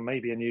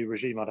 maybe a new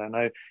regime, I don't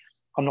know.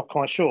 I'm not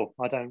quite sure.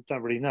 I don't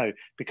really know.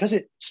 Because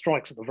it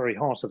strikes at the very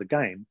heart of the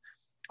game,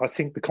 I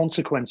think the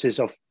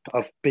consequences of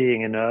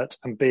being inert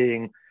and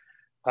being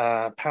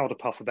powder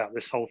puff about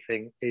this whole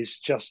thing is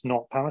just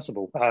not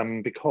palatable,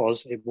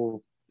 because it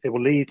will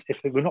lead,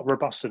 if we're not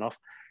robust enough,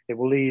 it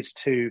will lead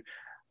to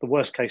the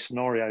worst case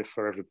scenario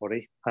for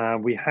everybody.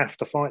 We have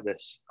to fight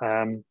this,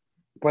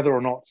 whether or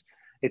not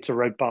it's a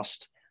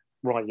robust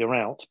right, you're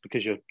out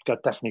because you're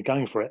definitely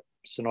going for it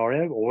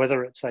scenario, or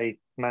whether it's a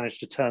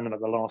manage to turn them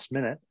at the last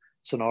minute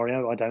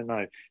scenario, I don't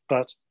know.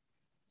 But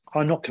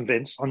I'm not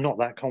convinced. I'm not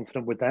that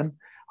confident with them.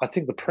 I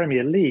think the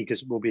Premier League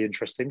will be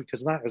interesting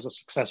because that is a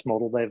success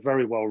model. They're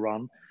very well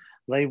run.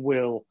 They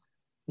will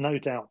no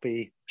doubt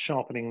be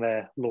sharpening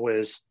their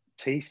lawyers'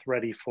 teeth,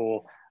 ready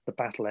for the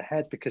battle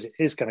ahead, because it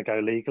is going to go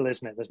legal,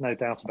 isn't it? There's no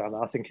doubt about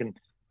that. I think in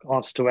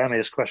answer to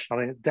Emirs' question,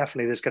 I mean,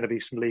 definitely there's going to be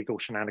some legal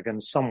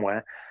shenanigans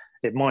somewhere.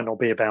 It might not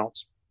be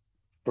about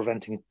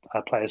preventing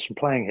players from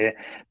playing here,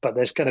 but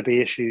there's going to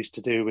be issues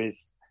to do with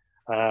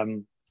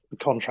the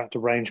contract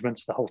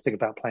arrangements, the whole thing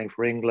about playing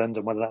for England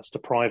and whether that's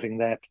depriving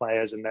their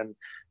players and then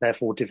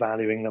therefore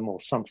devaluing them or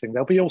something.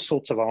 There'll be all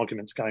sorts of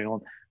arguments going on.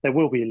 There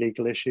will be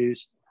legal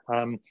issues.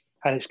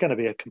 and it's going to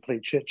be a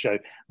complete shit show.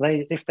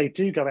 If they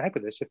do go ahead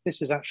with this, if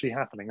this is actually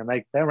happening,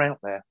 and they're out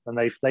there and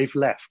they've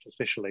left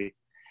officially,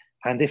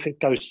 and if it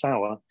goes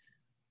sour,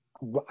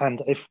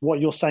 and if what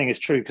you're saying is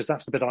true, because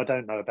that's the bit I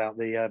don't know about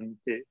the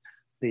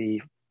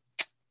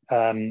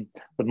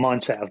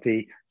mindset of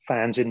the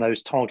fans in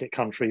those target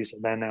countries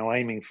that they're now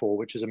aiming for,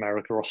 which is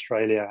America,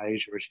 Australia,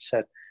 Asia, as you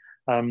said.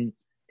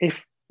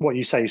 If what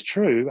you say is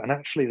true, and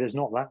actually there's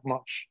not that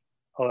much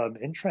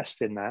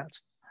interest in that,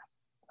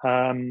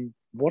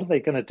 what are they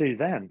going to do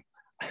then?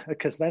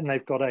 Because then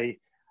they've got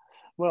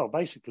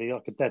basically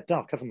like a dead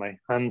duck, haven't they?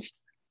 And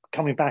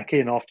coming back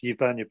in after you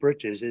burn your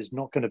bridges is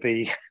not going to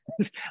be,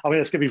 I mean,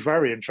 it's going to be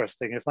very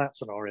interesting if that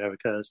scenario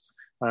occurs.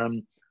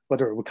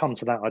 Whether it will come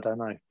to that, I don't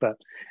know. But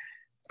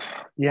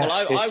yeah.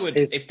 Well, I would,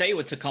 if they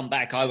were to come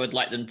back, I would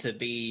like them to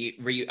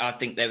be, I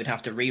think they would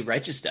have to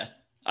re-register.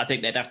 I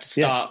think they'd have to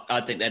start,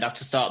 I think they'd have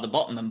to start at the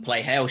bottom and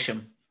play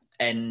Hailsham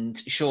and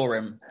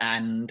Shoreham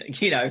and,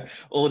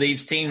 all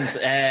these teams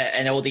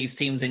and all these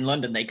teams in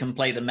London. They can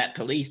play the Met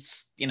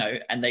Police,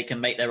 and they can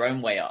make their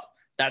own way up.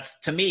 That's,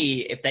 to me,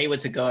 if they were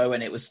to go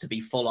and it was to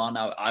be full on,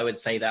 I would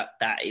say that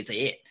is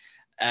it.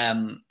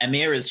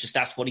 Amir has just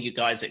asked, what do you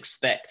guys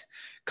expect?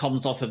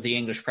 Comes off of the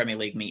English Premier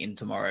League meeting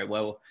tomorrow.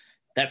 Well,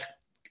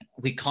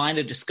 we kind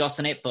of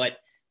discussing it, but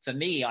for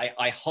me,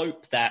 I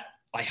hope that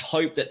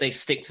they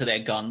stick to their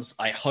guns.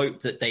 I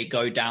hope that they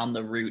go down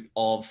the route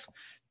of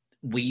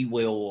we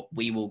will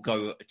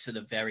go to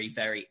the very,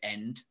 very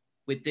end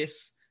with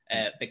this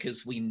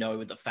because we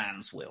know the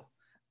fans will.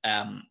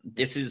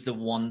 This is the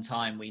one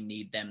time we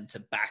need them to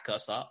back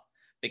us up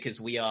because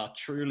we are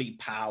truly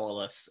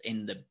powerless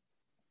in the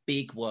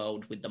big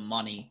world with the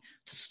money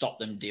to stop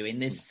them doing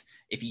this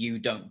if you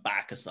don't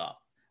back us up.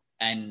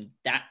 And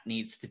that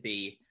needs to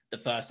be the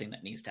first thing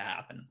that needs to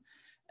happen.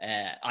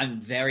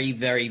 I'm very,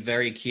 very,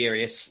 very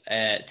curious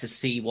to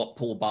see what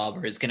Paul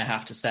Barber is going to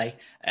have to say.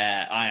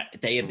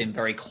 They have been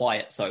very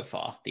quiet so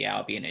far, the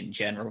Albion in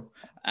general.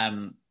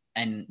 And,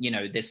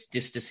 this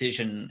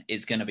decision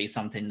is going to be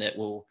something that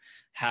will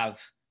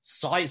have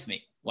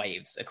seismic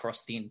waves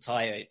across the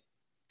entire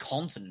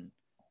continent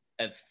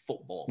of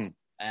football.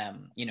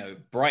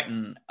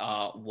 Brighton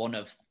are one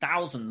of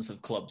thousands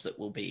of clubs that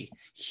will be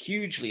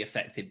hugely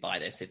affected by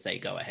this if they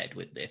go ahead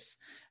with this.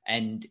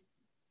 And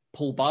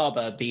Paul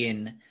Barber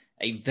being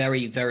a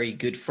very, very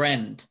good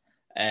friend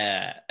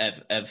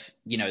of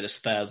the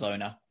Spurs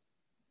owner,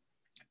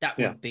 that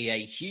would be a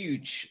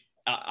huge...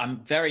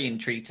 I'm very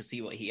intrigued to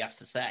see what he has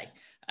to say.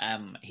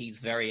 He's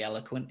very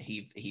eloquent.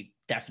 He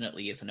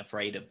definitely isn't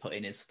afraid of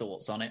putting his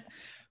thoughts on it.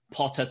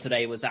 Potter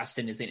today was asked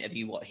in his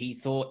interview what he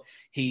thought.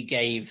 He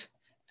gave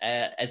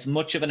as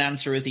much of an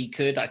answer as he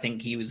could. I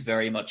think he was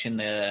very much in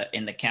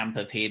the camp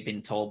of he had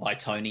been told by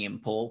Tony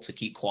and Paul to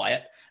keep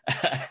quiet.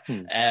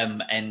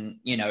 And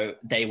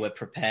they were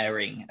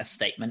preparing a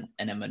statement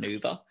and a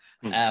maneuver.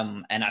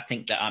 And I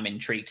think that I'm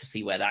intrigued to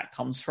see where that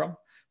comes from.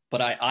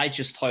 But I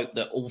just hope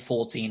that all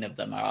 14 of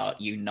them are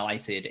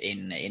united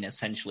in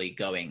essentially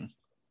going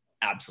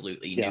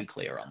absolutely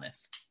nuclear on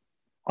this.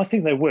 I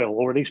think they will,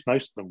 or at least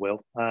most of them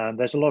will.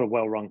 There's a lot of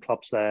well-run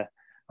clubs there.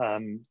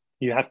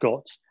 You have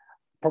got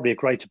probably a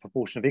greater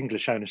proportion of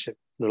English ownership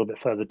a little bit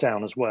further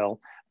down as well.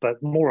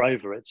 But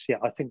moreover,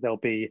 I think they'll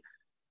be,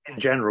 in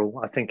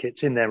general, I think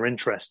it's in their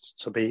interests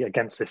to be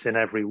against this in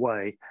every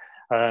way.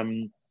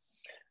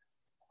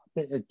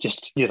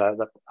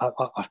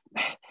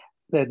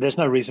 There's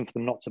no reason for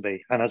them not to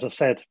be. And as I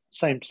said,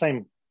 same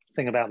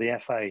thing about the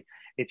FA.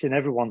 It's in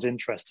everyone's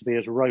interest to be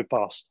as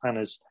robust and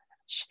as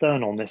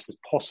stern on this as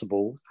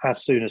possible,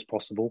 as soon as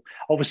possible.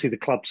 Obviously, the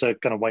clubs are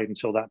going to wait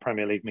until that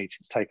Premier League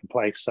meeting's taken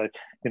place, so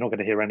you're not going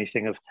to hear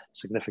anything of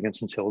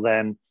significance until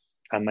then,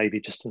 and maybe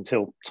just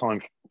until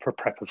time for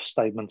prep of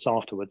statements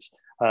afterwards.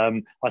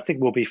 I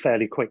think we'll be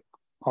fairly quick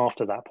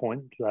after that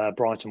point,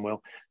 Brighton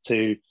will,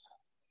 to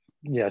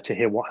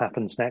hear what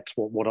happens next,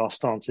 what our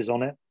stance is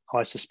on it.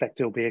 I suspect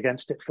he'll be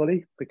against it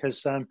fully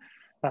because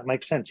that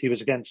makes sense. He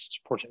was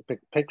against Project Big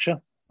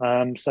Picture,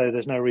 so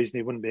there's no reason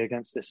he wouldn't be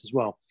against this as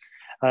well.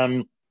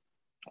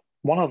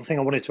 One other thing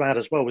I wanted to add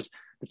as well was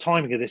the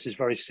timing of this is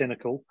very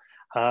cynical.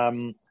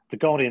 The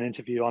Guardian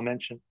interview I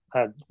mentioned,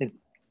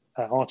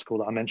 article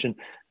that I mentioned,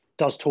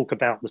 does talk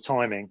about the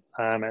timing.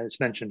 It's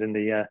mentioned in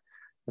the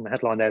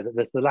headline there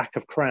that the lack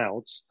of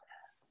crowds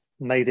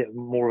made it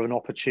more of an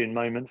opportune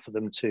moment for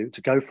them to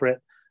go for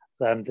it.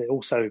 It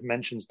also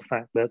mentions the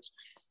fact that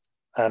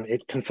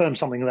it confirms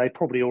something they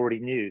probably already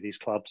knew, these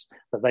clubs,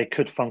 that they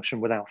could function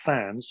without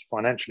fans,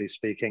 financially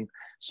speaking.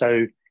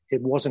 So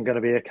it wasn't going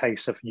to be a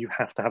case of you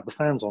have to have the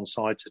fans on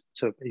side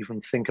to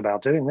even think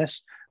about doing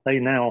this. They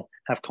now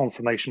have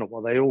confirmation of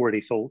what they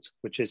already thought,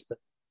 which is that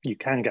you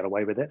can get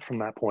away with it from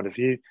that point of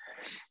view.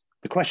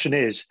 The question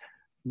is,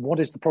 what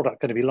is the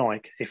product going to be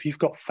like if you've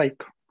got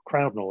fake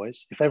crowd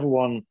noise, if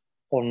everyone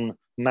en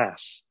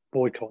masse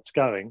boycotts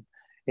going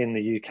in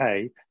the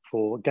UK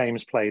for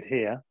games played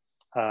here,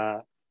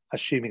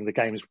 assuming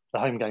the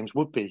home games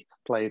would be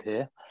played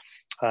here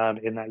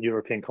in that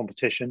European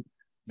competition,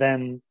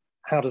 then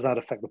how does that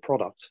affect the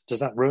product?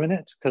 Does that ruin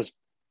it? Because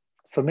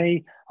for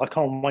me, I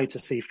can't wait to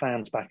see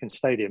fans back in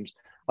stadiums.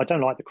 I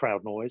don't like the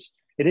crowd noise.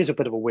 It is a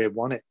bit of a weird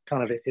one.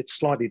 It's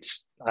slightly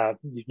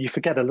you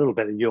forget a little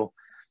bit that you're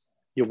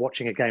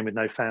watching a game with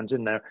no fans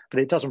in there, but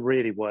it doesn't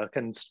really work.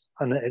 And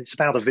it's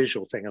about a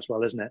visual thing as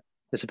well, isn't it?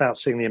 It's about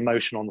seeing the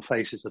emotion on the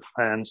faces of the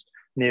fans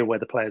near where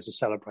the players are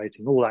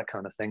celebrating, all that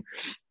kind of thing.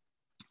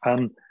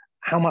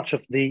 How much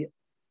of the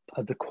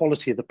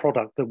quality of the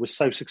product that was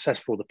so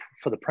successful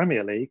for the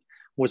Premier League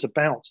was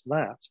about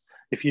that?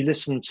 If you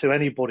listen to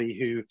anybody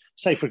who,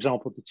 say, for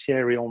example, the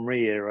Thierry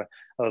Henry era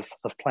of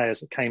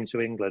players that came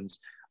to England,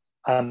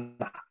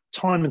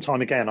 time and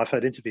time again, I've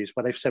heard interviews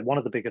where they've said one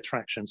of the big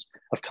attractions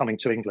of coming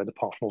to England,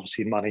 apart from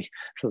obviously money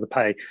for the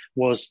pay,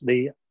 was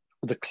the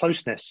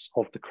closeness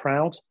of the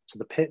crowd to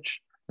the pitch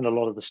in a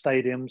lot of the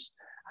stadiums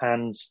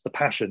and the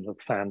passion of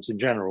fans in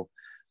general.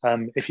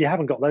 If you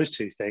haven't got those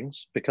two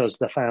things, because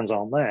the fans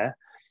aren't there,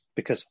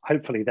 because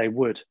hopefully they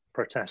would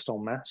protest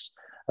en masse,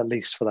 at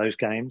least for those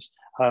games,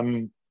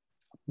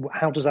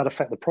 how does that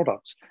affect the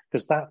product?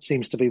 Because that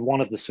seems to be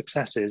one of the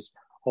successes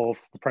of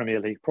the Premier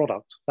League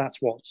product. That's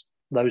what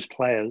those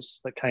players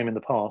that came in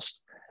the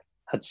past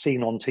had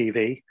seen on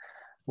TV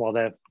while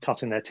they're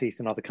cutting their teeth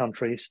in other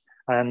countries.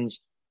 And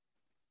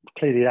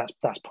clearly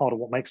that's part of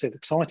what makes it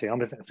exciting.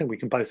 I think we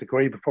can both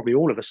agree, but probably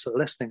all of us that are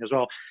listening as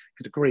well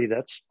could agree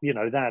that,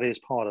 that is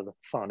part of the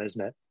fun,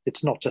 isn't it?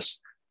 It's not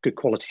just good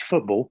quality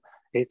football.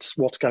 It's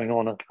what's going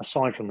on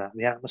aside from that,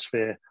 the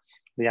atmosphere,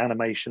 the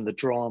animation, the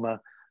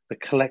drama, the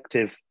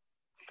collective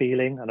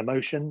feeling and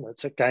emotion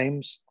that's at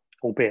games,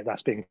 albeit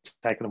that's being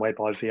taken away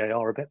by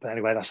VAR a bit. But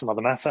anyway, that's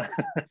another matter.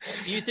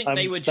 Do you think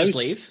they would just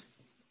leave?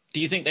 Do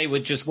you think they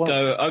would just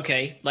go,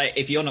 okay, like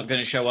if you're not going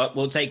to show up,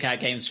 we'll take our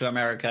games to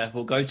America,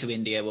 we'll go to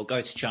India, we'll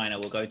go to China,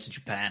 we'll go to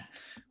Japan,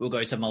 we'll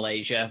go to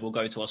Malaysia, we'll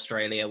go to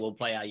Australia, we'll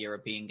play our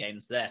European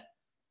games there?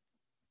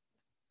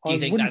 Do you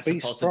think that's a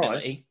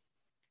possibility?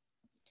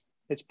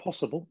 It's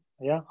possible,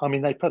 yeah. I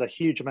mean, they put a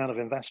huge amount of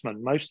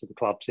investment, most of the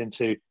clubs,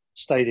 into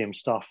stadium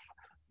stuff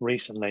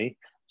recently.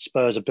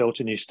 Spurs have built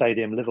a new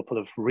stadium. Liverpool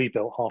have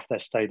rebuilt half their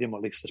stadium, or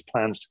at least there's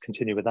plans to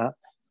continue with that at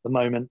the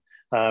moment.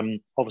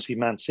 Obviously,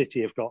 Man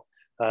City have got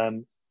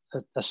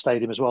a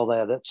stadium as well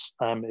there that's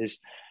is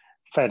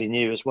fairly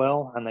new as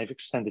well, and they've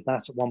extended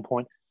that at one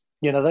point.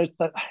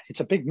 It's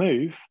a big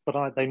move,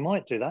 but they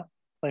might do that.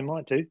 They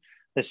might do.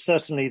 There's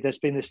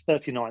been this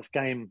 39th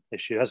game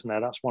issue, hasn't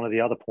there? That's one of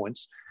the other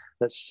points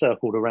that's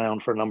circled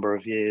around for a number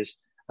of years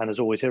and has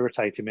always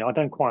irritated me. I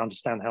don't quite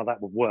understand how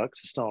that would work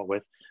to start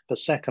with. But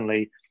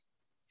secondly,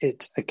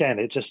 it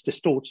just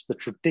distorts the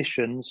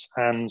traditions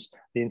and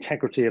the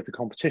integrity of the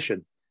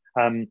competition.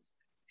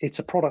 It's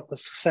a product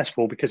that's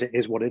successful because it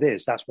is what it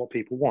is. That's what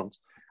people want.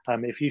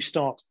 If you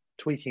start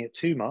tweaking it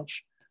too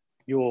much,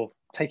 you're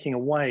taking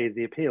away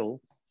the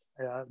appeal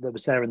that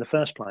was there in the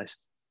first place.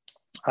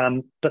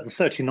 But the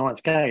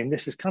 39th game,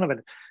 this is kind of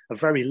a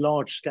very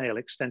large-scale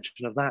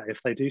extension of that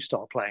if they do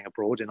start playing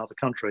abroad in other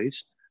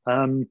countries.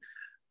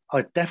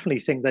 I definitely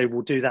think they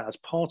will do that as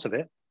part of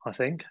it, I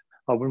think.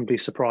 I wouldn't be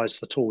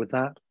surprised at all with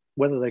that.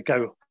 Whether they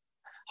go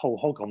whole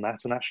hog on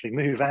that and actually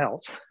move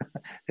out,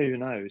 who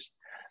knows?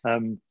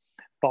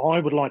 But I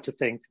would like to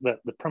think that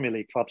the Premier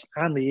League clubs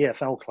and the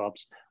EFL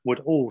clubs would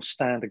all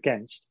stand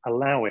against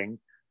allowing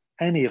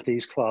any of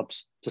these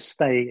clubs to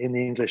stay in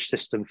the English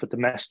system for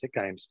domestic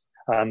games.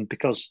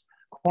 Because,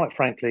 quite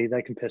frankly,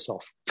 they can piss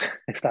off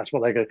if that's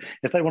what they go.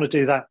 If they want to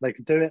do that, they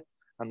can do it,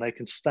 and they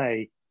can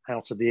stay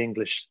out of the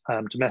English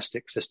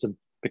domestic system,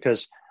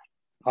 because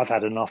I've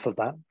had enough of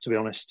that, to be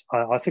honest.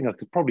 I think I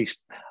could probably,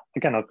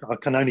 again, I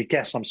can only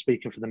guess I'm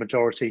speaking for the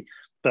majority,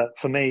 but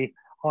for me,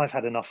 I've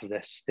had enough of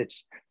this.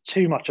 It's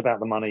too much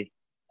about the money.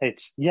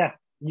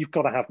 You've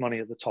got to have money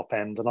at the top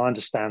end, and I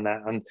understand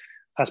that. And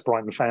as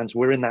Brighton fans,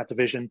 we're in that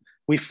division.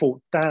 We've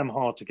fought damn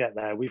hard to get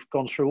there. We've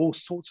gone through all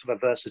sorts of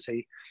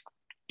adversity.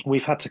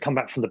 We've had to come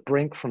back from the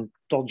brink from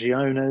dodgy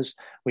owners.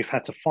 We've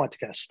had to fight to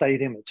get a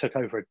stadium. It took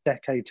over a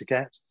decade to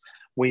get.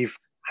 We've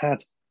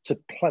had to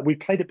play. We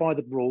played it by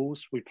the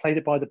rules. We played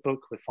it by the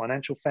book with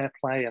financial fair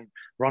play and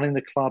running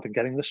the club and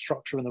getting the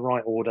structure in the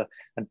right order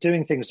and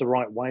doing things the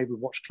right way. We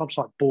watched clubs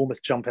like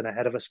Bournemouth jump in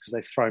ahead of us because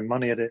they've thrown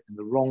money at it in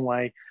the wrong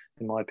way,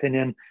 in my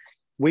opinion.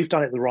 We've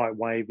done it the right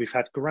way. We've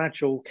had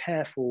gradual,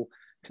 careful,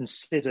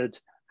 considered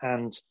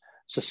and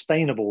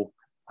sustainable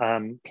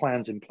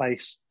plans in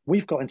place.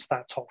 We've got into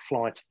that top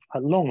flight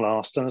at long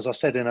last. And as I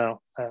said in I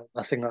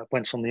think that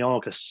went on the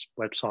Argus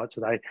website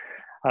today,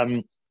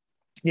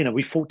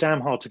 we fought damn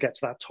hard to get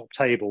to that top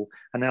table.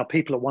 And now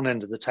people at one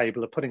end of the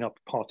table are putting up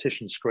a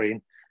partition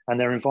screen and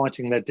they're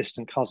inviting their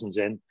distant cousins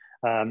in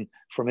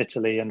from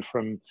Italy and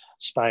from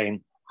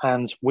Spain.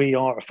 And we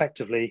are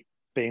effectively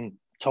being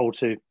told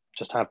to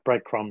just have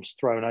breadcrumbs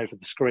thrown over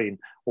the screen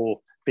or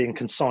being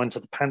consigned to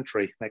the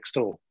pantry next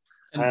door.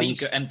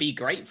 And be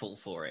grateful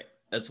for it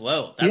as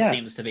well. That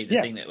seems to be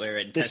the thing that we're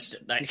in.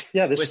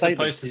 We're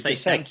supposed to say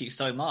thank you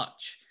so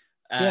much.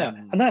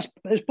 And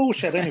it's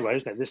bullshit anyway,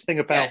 isn't it? This thing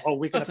about,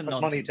 we're going to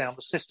put money down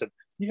the system.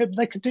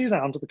 They could do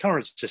that under the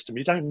current system.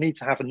 You don't need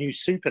to have a new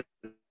super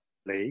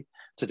League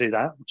to do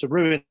that, to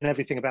ruin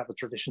everything about the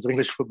traditions of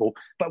English football,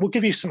 but we'll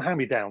give you some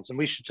hand-me-downs and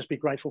we should just be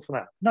grateful for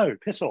that. No,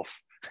 piss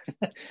off.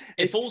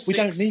 We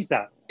don't need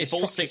that. If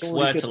all six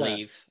were to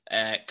leave,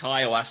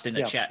 Kyle asked in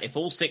the chat, if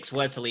all six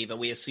were to leave, are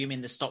we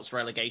assuming this stops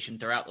relegation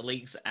throughout the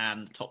leagues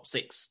and the top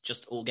six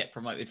just all get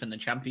promoted from the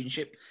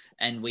championship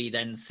and we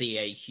then see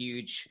a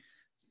huge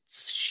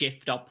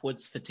shift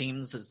upwards for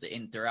teams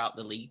throughout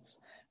the leagues?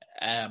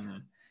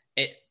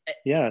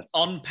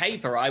 On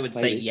paper, I would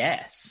say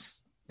yes.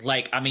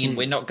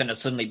 We're not going to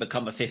suddenly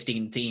become a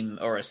 15-team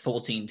or a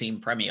 14-team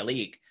Premier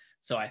League.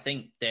 So I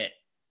think that,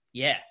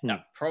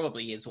 that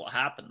probably is what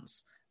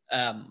happens.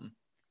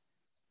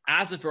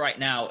 As of right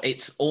now,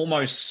 it's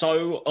almost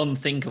so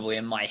unthinkable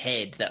in my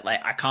head that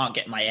I can't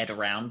get my head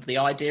around the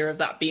idea of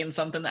that being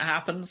something that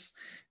happens,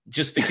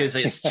 just because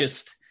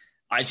it's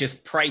I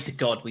just pray to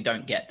God we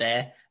don't get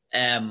there.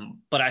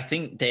 But I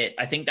think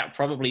that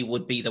probably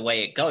would be the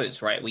way it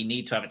goes, right? We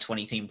need to have a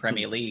 20-team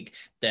Premier League.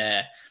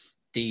 The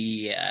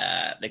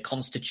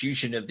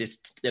constitution of this,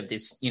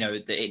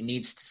 it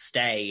needs to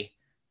stay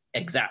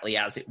exactly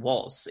as it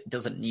was. It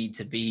doesn't need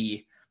to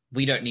be.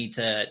 We don't need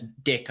to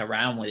dick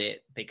around with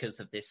it because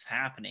of this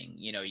happening.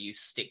 You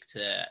stick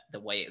to the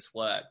way it's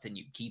worked and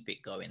you keep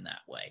it going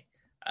that way.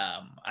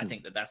 I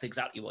think that's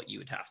exactly what you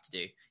would have to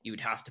do. You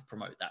would have to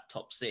promote that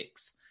top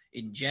six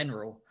in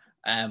general,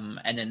 and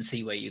then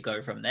see where you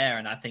go from there.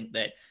 And I think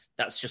that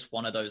that's just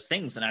one of those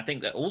things. And I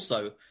think that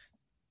also,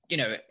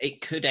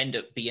 it could end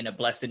up being a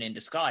blessing in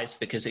disguise,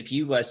 because if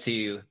you were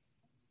to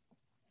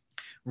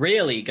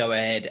really go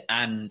ahead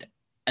and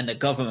the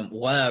government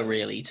were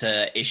really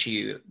to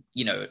issue,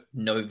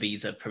 no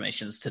visa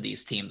permissions to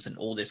these teams and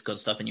all this good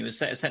stuff, and you would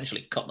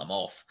essentially cut them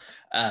off.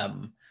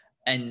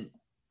 The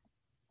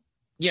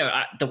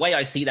way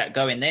I see that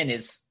going then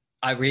is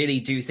I really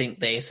do think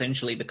they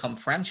essentially become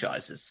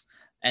franchises.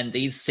 And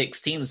these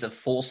six teams are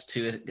forced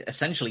to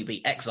essentially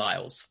be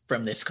exiles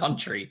from this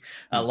country,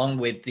 along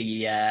with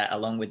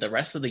the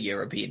rest of the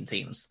European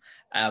teams.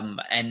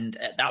 And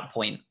at that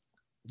point,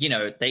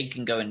 they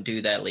can go and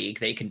do their league,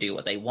 they can do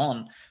what they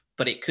want,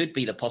 but it could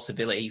be the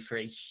possibility for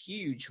a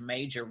huge,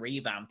 major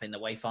revamp in the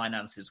way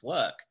finances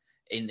work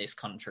in this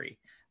country.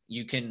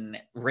 You can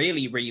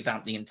really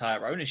revamp the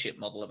entire ownership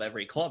model of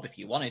every club if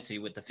you wanted to,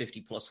 with the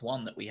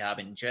 50+1 that we have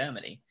in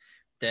Germany.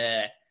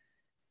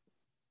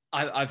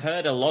 I've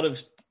heard a lot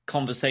of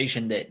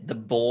conversation that the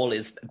ball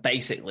is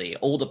basically,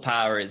 all the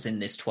power is in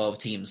this 12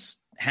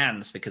 teams'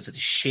 hands because of the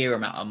sheer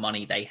amount of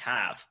money they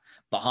have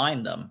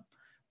behind them.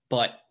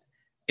 But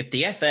if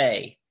the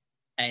FA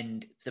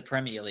and the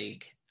Premier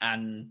League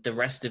and the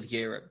rest of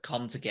Europe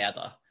come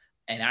together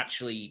and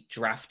actually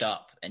draft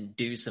up and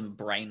do some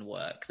brain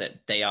work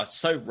that they are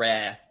so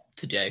rare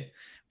to do,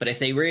 but if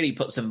they really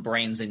put some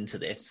brains into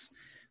this,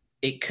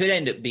 it could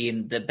end up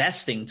being the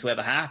best thing to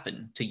ever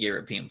happen to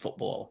European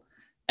football,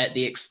 at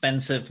the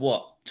expense of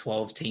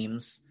 12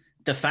 teams.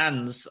 The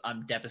fans,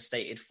 I'm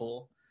devastated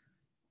for.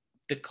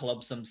 The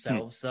clubs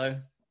themselves,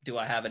 though, do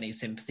I have any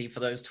sympathy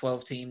for those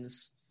 12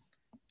 teams?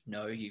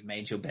 No, you've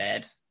made your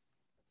bed.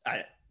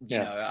 I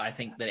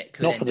think that it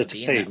could end up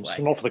being that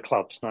way. Not for the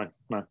clubs, no.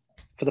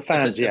 For the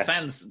fans,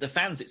 yes. The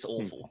fans, it's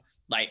awful.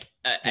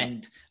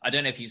 And I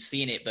don't know if you've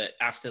seen it, but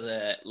after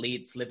the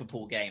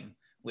Leeds-Liverpool game,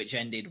 which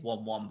ended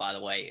 1-1, by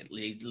the way,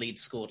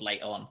 Leeds scored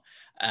late on,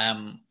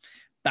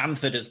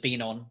 Bamford has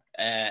been on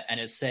and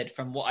has said,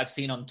 from what I've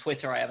seen on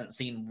Twitter, I haven't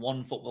seen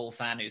one football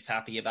fan who's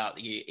happy about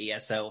the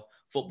ESL.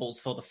 Football's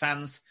for the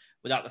fans.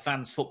 Without the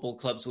fans, football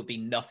clubs would be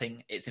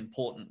nothing. It's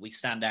important we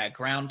stand our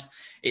ground.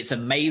 It's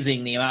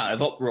amazing the amount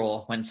of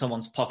uproar when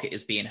someone's pocket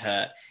is being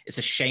hurt. It's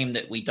a shame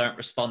that we don't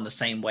respond the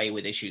same way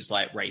with issues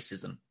like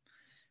racism.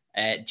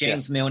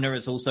 James Milner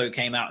has also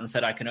came out and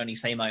said, I can only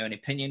say my own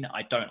opinion.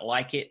 I don't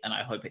like it, and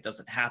I hope it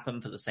doesn't happen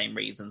for the same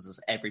reasons as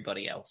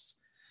everybody else.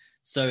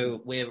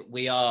 So we're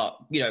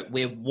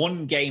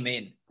one game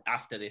in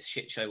after this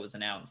shit show was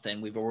announced,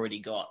 and we've already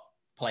got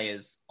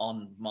players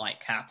on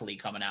mic happily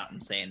coming out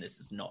and saying this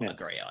is not a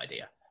great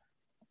idea.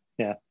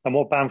 Yeah, and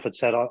what Bamford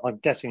said, I'm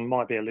guessing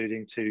might be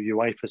alluding to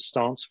UEFA's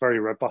stance, very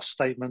robust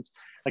statement.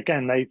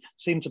 Again, they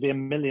seem to be a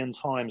million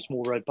times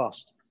more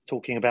robust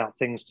talking about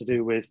things to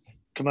do with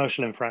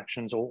commercial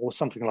infractions or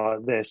something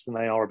like this than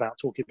they are about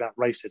talking about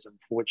racism,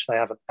 for which they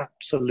have an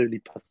absolutely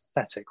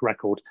pathetic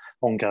record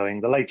ongoing.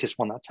 The latest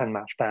one, that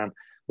 10-match ban,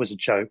 was a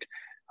joke.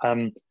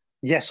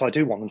 Yes, I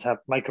do want them to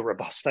make a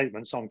robust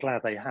statement, so I'm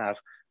glad they have,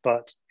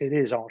 but it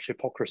is arch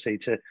hypocrisy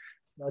to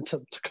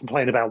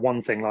complain about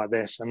one thing like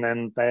this and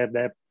then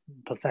they're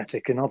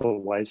pathetic in other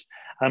ways.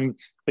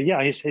 But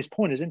yeah, his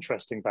point is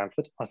interesting,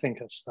 Bamford. I think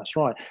that's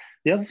right.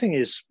 The other thing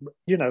is,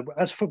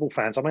 as football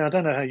fans, I mean, I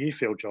don't know how you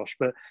feel, Josh,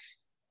 but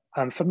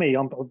for me,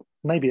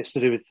 maybe it's to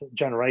do with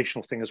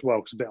generational thing as well,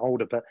 because I'm a bit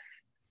older, but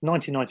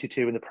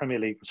 1992 when the Premier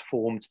League was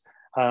formed,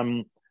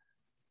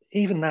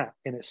 even that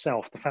in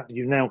itself, the fact that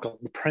you've now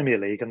got the Premier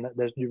League and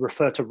that you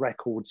refer to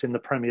records in the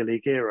Premier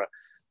League era,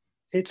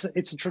 it's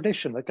a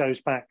tradition that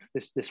goes back,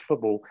 this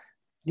football,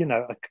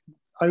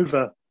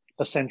 over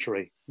a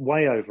century,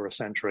 way over a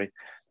century.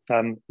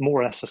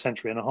 more or less a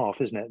century and a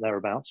half, isn't it?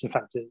 Thereabouts. In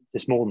fact,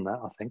 it's more than that,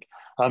 I think.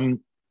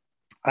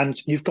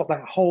 And you've got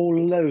that whole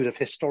load of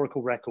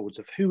historical records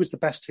of who was the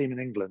best team in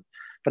England.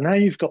 But now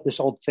you've got this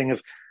odd thing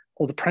of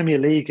all the Premier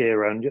League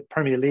era and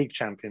Premier League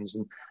champions.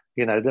 And,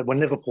 that when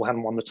Liverpool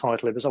hadn't won the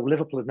title, it was,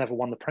 Liverpool had never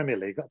won the Premier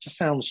League. That just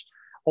sounds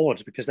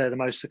odd because they're the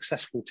most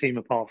successful team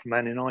apart from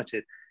Man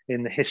United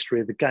in the history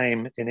of the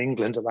game in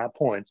England at that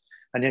point.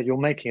 And yet you're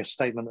making a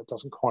statement that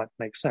doesn't quite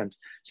make sense.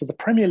 So the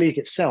Premier League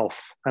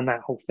itself and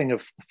that whole thing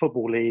of the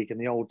Football League in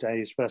the old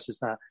days versus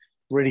that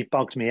really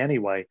bugged me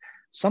anyway.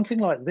 Something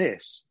like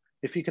this,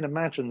 if you can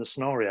imagine the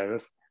scenario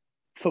of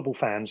football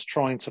fans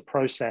trying to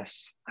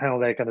process how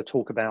they're going to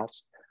talk about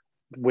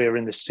we're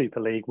in this Super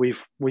League,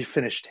 we've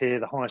finished here,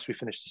 the highest we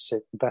finished is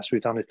sixth, the best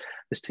we've done is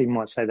this team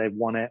might say they've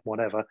won it,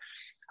 whatever.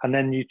 And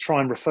then you try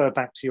and refer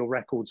back to your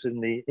records in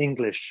the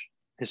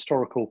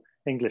historical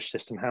English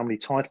system, how many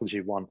titles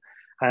you won.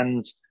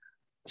 And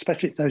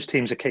especially if those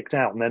teams are kicked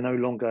out and they're no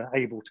longer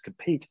able to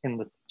compete in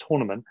the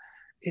tournament,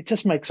 it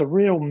just makes a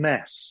real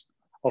mess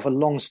of a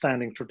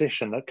long-standing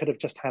tradition that could have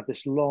just had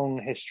this long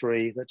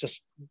history that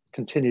just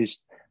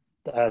continues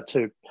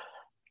to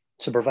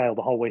prevail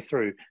the whole way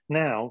through.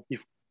 Now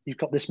you've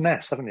got this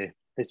mess, haven't you?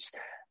 It's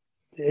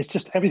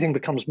just everything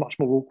becomes much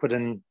more awkward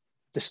and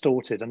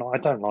distorted, and I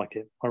don't like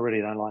it. I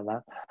really don't like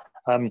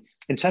that.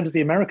 In terms of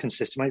the American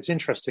system, it's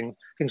interesting.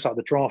 Things like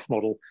the draft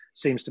model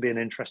seems to be an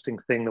interesting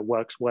thing that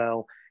works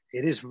well.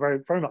 It is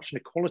very, very much an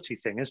equality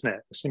thing, isn't it?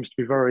 It seems to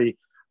be very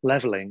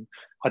leveling.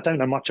 I don't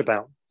know much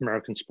about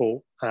American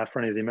sport. For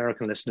any of the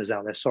American listeners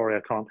out there, sorry,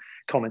 I can't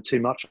comment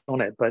too much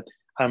on it. But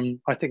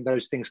I think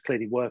those things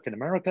clearly work in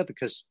America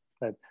because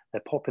they're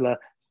popular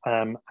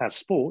as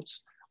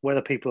sports.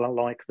 Whether people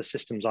like the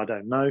systems, I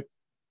don't know.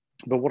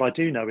 But what I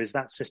do know is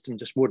that system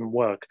just wouldn't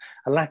work.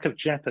 A lack of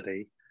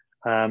jeopardy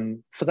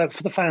for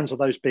the fans of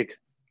those big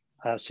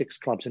 6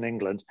 clubs in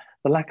England.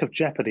 The lack of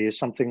jeopardy is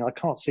something I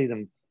can't see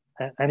them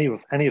any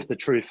of the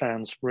true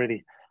fans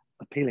really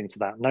appealing to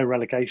that. No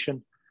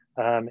relegation.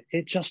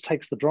 It just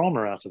takes the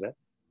drama out of it.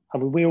 I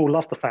mean, we all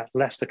love the fact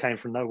Leicester came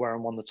from nowhere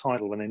and won the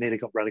title when they nearly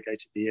got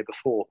relegated the year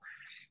before.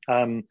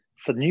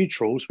 For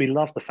neutrals, we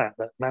love the fact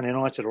that Man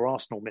United or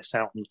Arsenal miss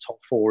out on the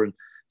top 4 and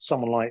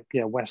someone like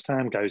West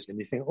Ham goes in.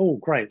 You think, oh,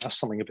 great, that's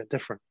something a bit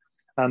different.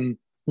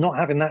 Not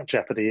having that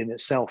jeopardy in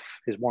itself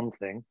is one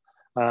thing,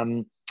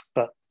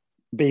 but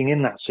being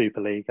in that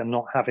Super League and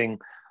not having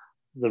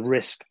the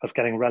risk of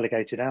getting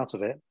relegated out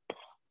of it,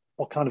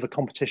 what kind of a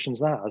competition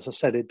is that? As I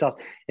said, it does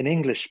in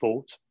English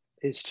sport.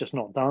 It's just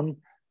not done.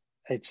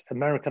 It's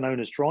American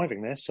owners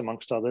driving this,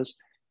 amongst others,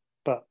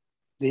 but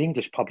the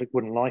English public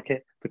wouldn't like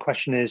it. The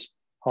question is,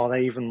 are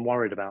they even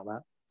worried about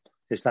that?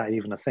 Is that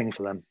even a thing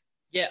for them?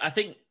 Yeah, I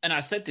think, and I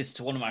said this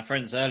to one of my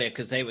friends earlier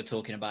because they were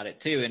talking about it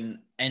too,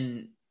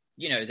 and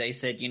they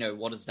said,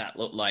 what does that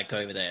look like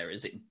over there?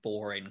 Is it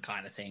boring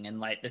kind of thing? And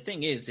like the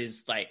thing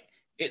is like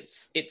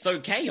it's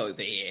okay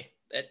over here.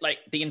 Like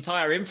the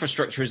entire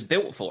infrastructure is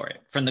built for it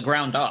from the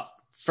ground up,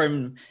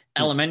 from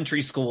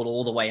elementary school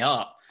all the way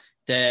up.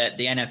 The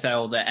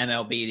NFL, the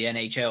MLB, the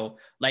NHL,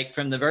 like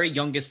from the very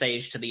youngest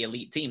age to the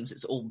elite teams,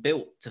 it's all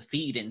built to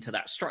feed into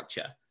that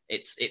structure.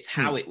 It's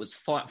how it was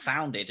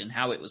founded and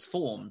how it was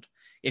formed.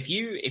 If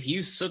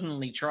you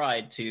suddenly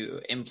tried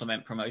to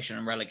implement promotion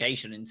and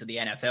relegation into the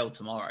NFL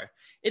tomorrow,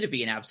 it'd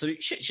be an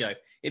absolute shit show.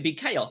 It'd be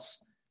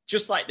chaos,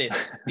 just like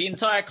this. The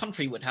entire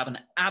country would have an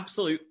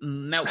absolute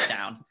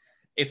meltdown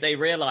if they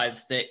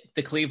realized that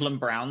the Cleveland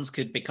Browns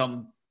could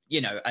become,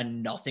 a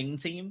nothing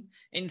team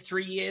in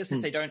 3 years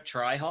if they don't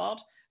try hard.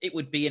 It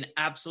would be an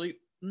absolute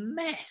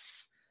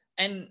mess.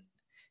 And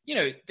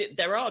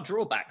there are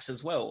drawbacks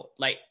as well.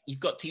 Like you've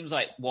got teams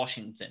like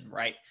Washington,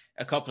 right?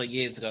 A couple of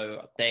years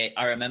ago,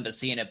 I remember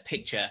seeing a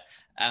picture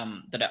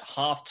that at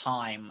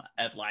halftime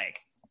of like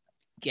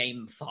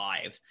game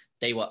 5,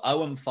 they were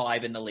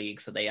 0-5 in the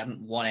league, so they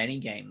hadn't won any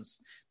games.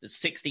 The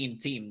 16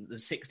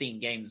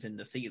 games in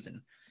the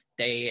season,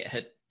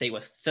 they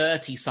were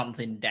 30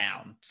 something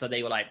down. So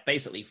they were like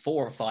basically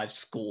 4 or 5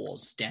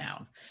 scores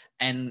down,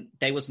 and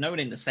there was no one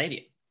in the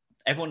stadium.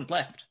 Everyone had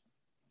left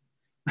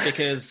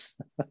because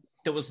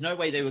there was no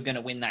way they were going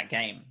to win that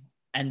game.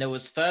 And there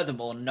was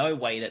furthermore no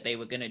way that they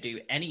were going to do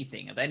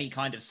anything of any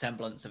kind of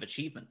semblance of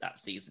achievement that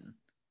season.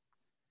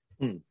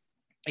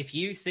 If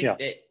you think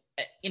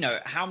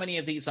that, how many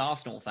of these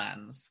Arsenal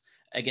fans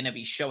are going to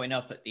be showing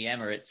up at the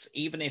Emirates,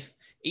 even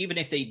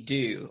if they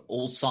do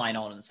all sign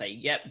on and say,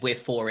 yep, we're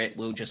for it,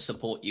 we'll just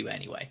support you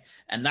anyway.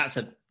 And that's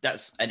an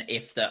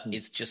if that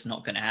is just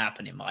not going to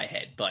happen in my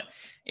head. But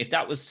if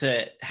that was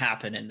to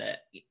happen and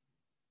that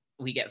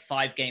we get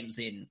 5 games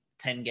in,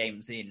 10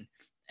 games in,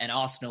 and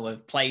Arsenal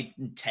have played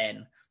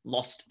 10,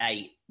 lost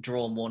 8,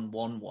 drawn 1,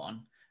 won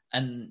 1,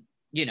 and,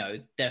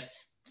 they're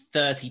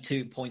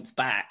 32 points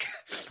back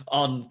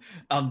on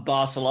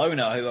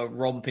Barcelona, who are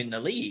romping the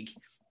league.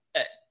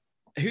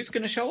 Who's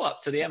going to show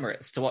up to the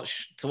Emirates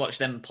to watch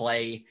them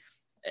play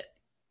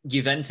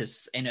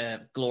Juventus in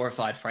a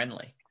glorified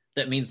friendly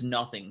that means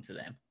nothing to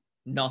them?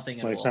 Nothing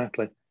at all.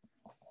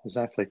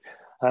 Exactly.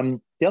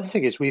 The other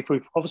thing is we've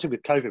obviously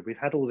with COVID, we've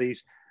had all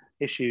these,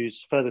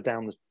 issues further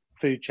down the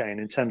food chain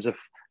in terms of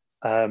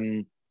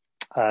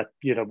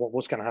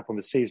what's going to happen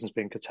with seasons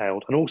being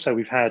curtailed. And also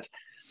we've had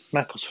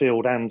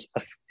Macclesfield and,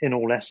 in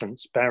all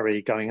essence,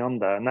 Bury going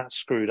under, and that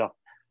screwed up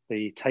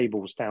the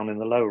tables down in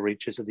the lower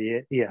reaches of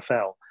the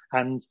EFL.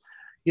 And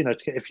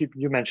if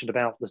you mentioned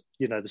about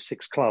the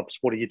 6 clubs,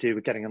 what do you do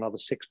with getting another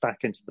 6 back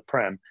into the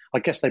Prem? I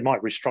guess they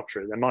might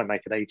restructure it. They might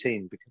make it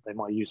 18 because they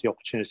might use the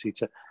opportunity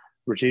to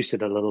reduce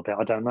it a little bit.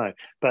 I don't know.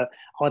 But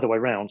either way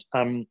round,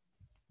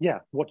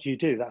 what do you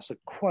do? That's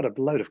quite a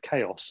load of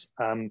chaos.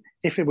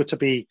 If it were to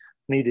be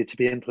needed to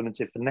be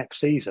implemented for next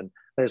season,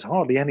 there's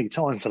hardly any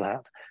time for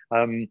that.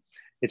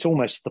 It's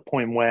almost the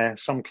point where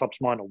some clubs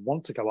might not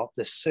want to go up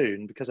this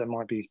soon because there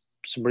might be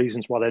some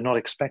reasons why they're not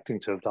expecting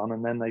to have done,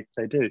 and then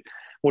they do.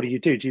 What do you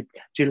do? Do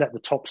you let the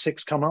top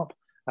 6 come up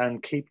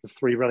and keep the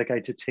 3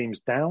 relegated teams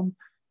down?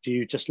 Do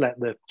you just let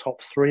the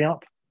top 3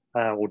 up,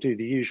 or do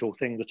the usual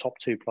thing, the top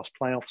 2 plus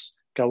playoffs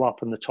go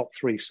up and the top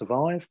 3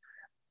 survive?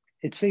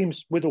 It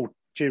seems, with all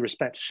due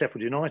respect to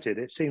Sheffield United,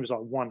 it seems like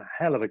one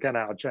hell of a get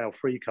out of jail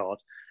free card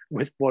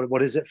with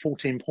what is it,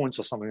 14 points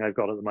or something they've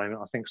got at the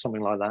moment, I think,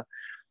 something like that.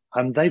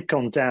 And they've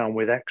gone down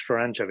with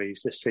extra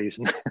anchovies this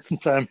season.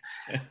 And,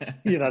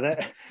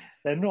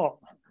 they're not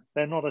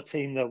a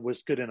team that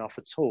was good enough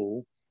at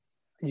all.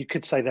 You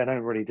could say they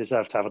don't really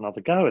deserve to have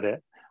another go at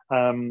it.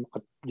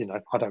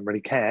 I don't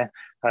really care.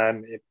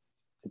 It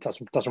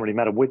doesn't really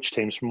matter which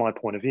teams from my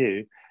point of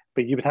view.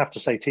 But you would have to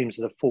say teams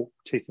that have fought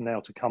tooth and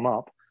nail to come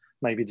up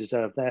maybe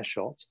deserve their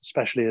shot,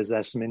 especially as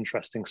there's some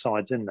interesting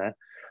sides in there,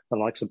 the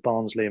likes of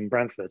Barnsley and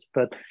Brentford.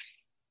 But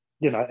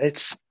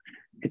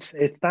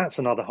that's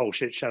another whole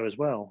shit show as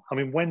well. I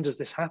mean, when does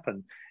this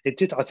happen? I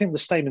think the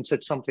statement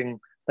said something,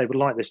 they would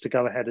like this to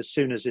go ahead as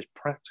soon as it's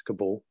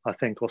practicable, I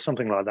think, or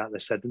something like that they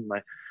said, didn't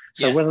they?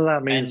 So whether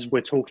that means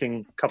we're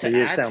talking a couple of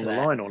years down the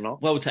line or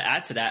not. Well, to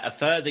add to that, a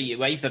further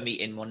UEFA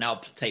meeting will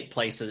now take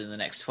place within the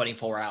next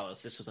 24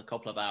 hours. This was a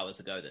couple of hours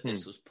ago that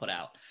this was put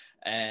out.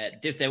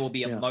 There will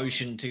be a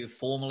motion to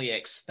formally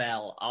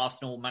expel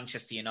Arsenal,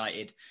 Manchester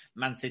United,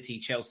 Man City,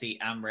 Chelsea,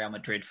 and Real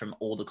Madrid from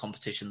all the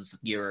competitions,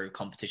 Euro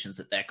competitions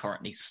that they're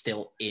currently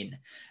still in.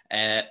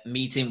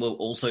 Meeting will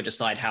also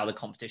decide how the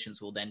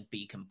competitions will then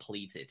be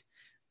completed.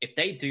 If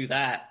they do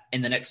that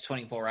in the next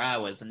 24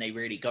 hours and they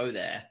really go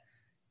there,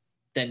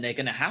 then they're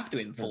going to have to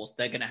enforce,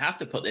 they're going to have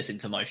to put this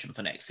into motion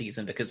for next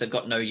season because they've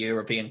got no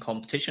European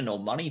competition or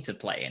money to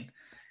play in.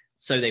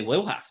 So they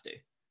will have to.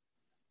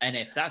 And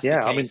if that's the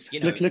case, I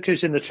mean, look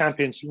who's in the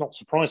Champions, not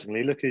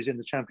surprisingly, look who's in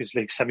the Champions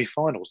League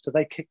semi-finals. Do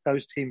they kick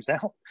those teams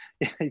out?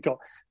 You've got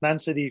Man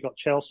City, you've got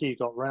Chelsea, you've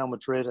got Real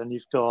Madrid, and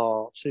you've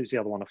got, who's the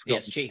other one? I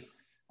forgot.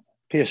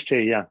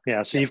 PSG,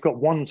 yeah. So you've got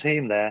one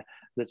team there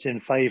that's in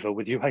favour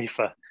with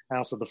UEFA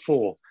out of the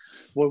 4.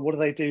 What do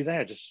they do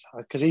there? Just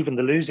because even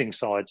the losing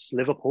sides,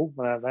 Liverpool,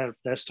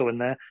 they're still in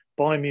there.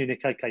 Bayern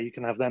Munich, okay, you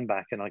can have them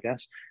back in, I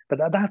guess. But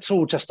that's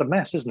all just a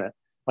mess, isn't it?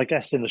 I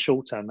guess in the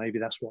short term, maybe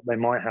that's what they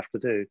might have to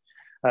do.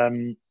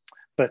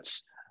 But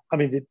I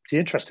mean, the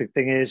interesting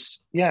thing is,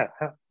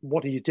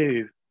 what do you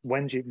do?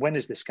 When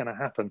is this going to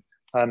happen?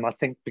 I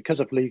think because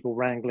of legal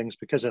wranglings,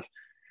 because of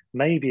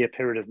maybe a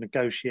period of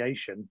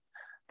negotiation,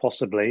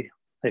 possibly,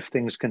 if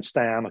things can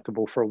stay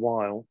amicable for a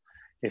while,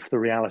 if the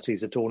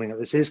realities are dawning that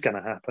this is going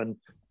to happen,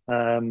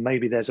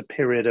 maybe there's a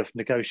period of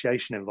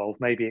negotiation involved.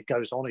 Maybe it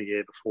goes on a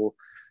year before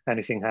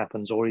anything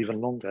happens, or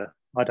even longer.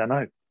 I don't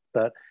know.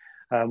 But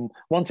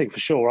one thing for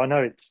sure, I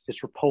know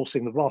it's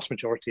repulsing the vast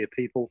majority of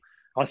people.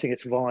 I think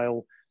it's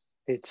vile.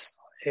 It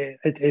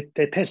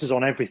pisses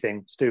on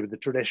everything to do with the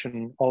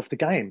tradition of the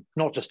game,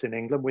 not just in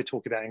England. We're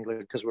talking about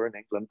England because we're in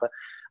England, but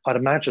I'd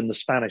imagine the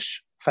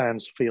Spanish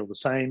fans feel the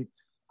same.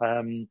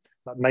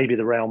 Maybe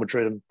the Real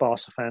Madrid and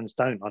Barca fans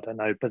don't, I don't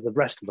know, but the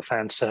rest of the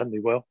fans certainly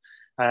will.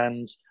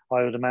 And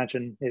I would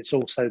imagine it's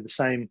also the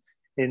same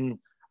in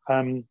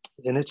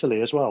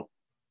Italy as well.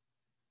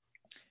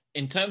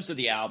 In terms of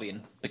the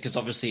Albion, because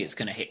obviously it's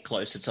going to hit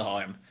closer to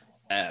home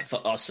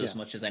for us as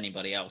much as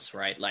anybody else,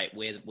 right? Like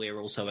we're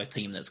also a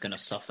team that's going to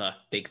suffer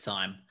big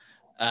time.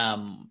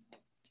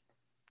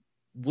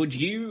 Would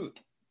you?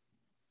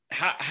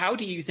 How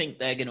do you think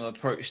they're going to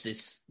approach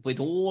this with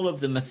all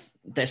of the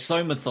they're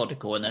so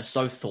methodical and they're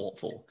so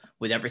thoughtful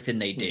with everything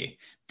they do.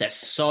 They're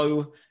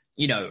so,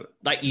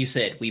 like you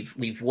said,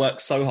 we've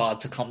worked so hard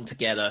to come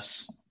together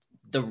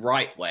the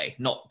right way,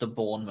 not the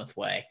Bournemouth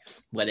way,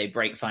 where they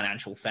break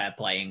financial fair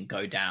play and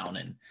go down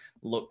and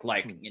look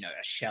like, a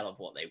shell of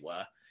what they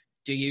were.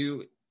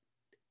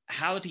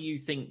 How do you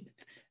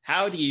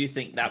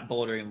think that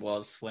boardroom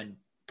was when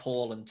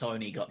Paul and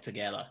Tony got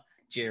together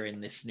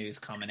during this news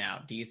coming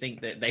out? Do you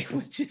think that they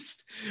were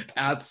just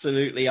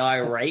absolutely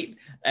irate?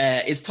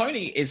 Is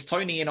Tony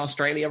in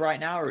Australia right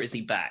now, or is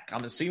he back?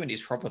 I'm assuming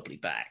he's probably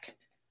back.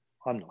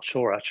 I'm not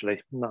sure,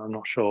 actually. No, I'm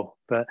not sure.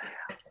 But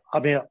I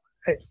mean,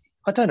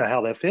 I don't know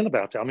how they feel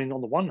about it. I mean,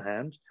 on the one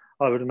hand,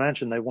 I would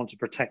imagine they want to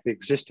protect the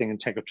existing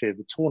integrity of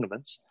the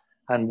tournaments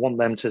and want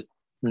them to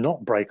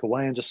not break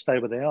away and just stay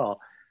where they are.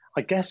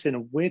 I guess in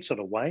a weird sort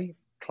of way,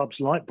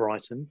 clubs like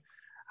Brighton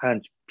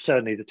and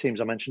certainly the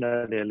teams I mentioned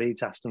earlier,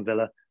 Leeds, Aston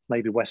Villa,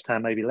 maybe West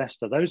Ham, maybe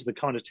Leicester. Those are the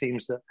kind of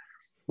teams that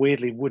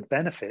weirdly would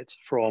benefit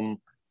from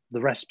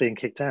the rest being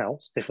kicked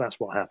out, if that's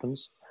what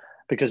happens,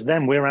 because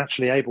then we're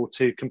actually able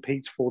to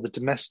compete for the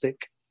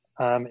domestic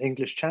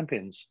English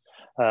champions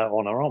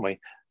honour, aren't we?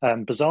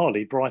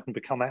 Bizarrely, Brighton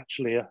become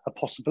actually a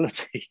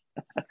possibility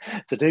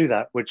to do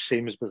that, which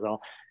seems bizarre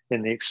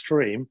in the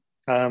extreme.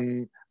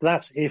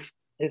 That's if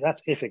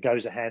it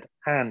goes ahead,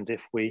 and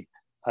if we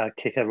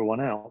kick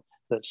everyone out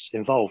that's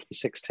involved, the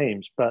 6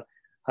 teams. But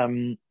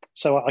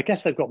so I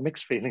guess they've got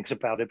mixed feelings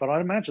about it. But I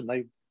imagine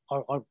I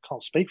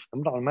can't speak for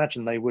them, but I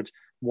imagine they would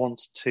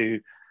want to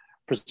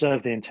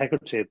preserve the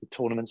integrity of the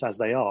tournaments as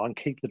they are and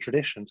keep the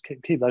traditions,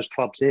 keep those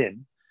clubs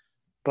in.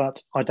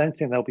 But I don't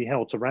think they'll be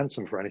held to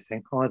ransom for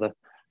anything either,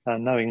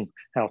 knowing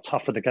how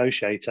tough a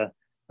negotiator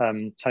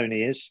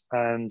Tony is,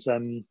 and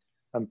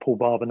Paul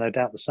Barber no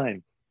doubt the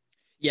same.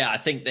 Yeah, I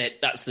think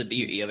that's the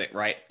beauty of it,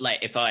 right? Like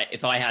if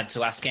I had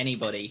to ask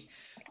anybody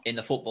in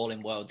the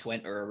footballing world to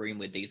enter a room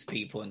with these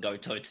people and go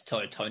toe to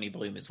toe, Tony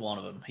Bloom is one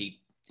of them.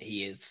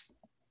 He's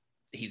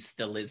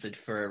the lizard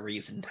for a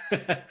reason.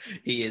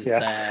 He is,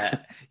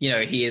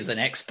 he is an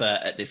expert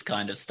at this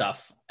kind of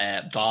stuff.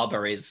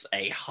 Barber is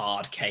a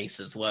hard case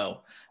as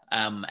well.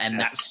 And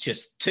that's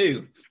just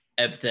 2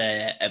 of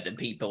the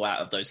people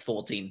out of those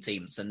 14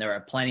 teams. And there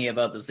are plenty of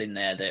others in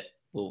there that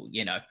will,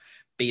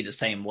 be the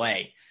same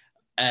way.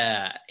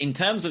 In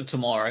terms of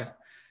tomorrow,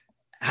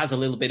 has a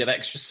little bit of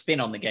extra spin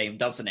on the game,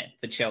 doesn't it,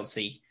 for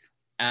Chelsea?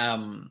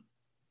 What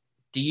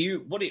do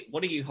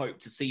you hope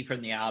to see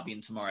from the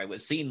Albion tomorrow?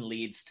 We've seen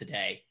Leeds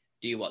today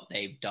do what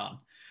they've done.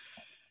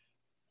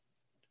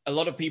 A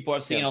lot of people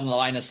I've seen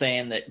online are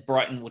saying that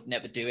Brighton would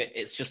never do it.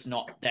 It's just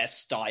not their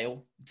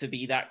style to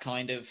be that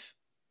kind of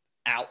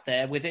out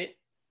there with it.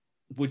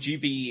 Would you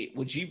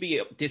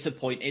be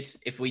disappointed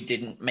if we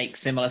didn't make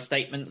similar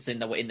statements in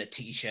the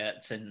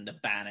t-shirts and the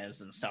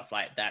banners and stuff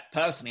like that?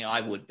 Personally,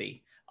 I would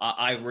be.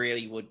 I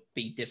really would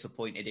be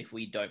disappointed if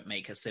we don't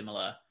make a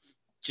similar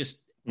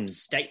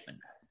statement.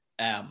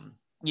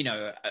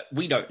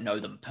 We don't know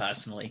them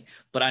personally,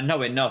 but I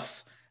know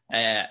enough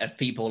of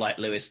people like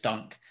Lewis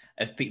Dunk,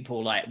 of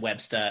people like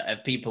Webster,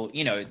 of people,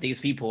 these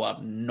people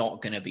are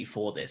not going to be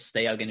for this.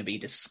 They are going to be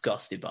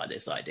disgusted by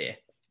this idea.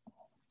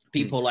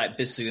 People like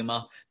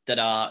Bissouma that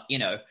are,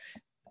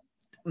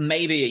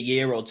 maybe a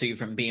year or 2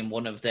 from being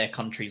one of their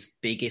country's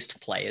biggest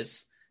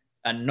players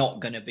are not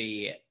going to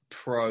be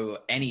pro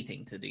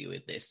anything to do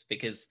with this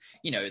because,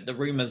 the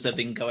rumors have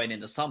been going in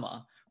the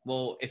summer.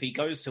 Well, if he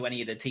goes to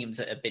any of the teams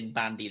that have been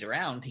bandied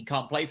around, he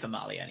can't play for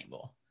Mali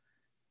anymore.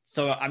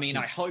 So, I mean,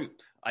 I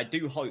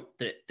do hope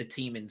that the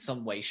team in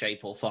some way,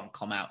 shape or form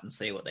come out and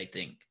say what they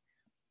think.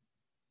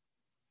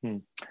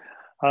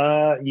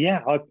 I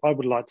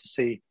would like to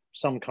see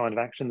some kind of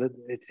action. That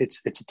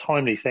it's a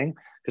timely thing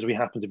because we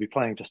happen to be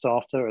playing just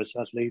after as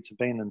Leeds have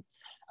been.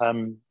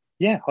 And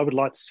I would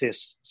like to see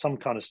some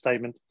kind of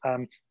statement.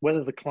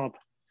 Whether the club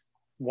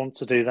want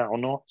to do that or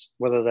not,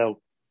 whether they'll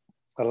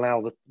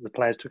allow the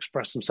players to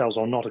express themselves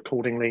or not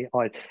accordingly,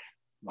 I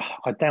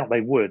doubt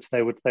they would.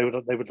 They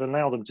would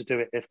allow them to do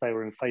it if they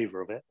were in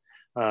favour of it,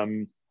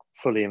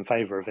 fully in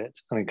favour of it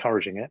and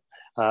encouraging it.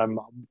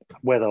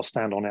 Where they'll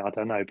stand on it, I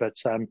don't know. But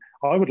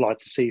I would like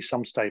to see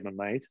some statement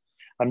made.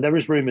 There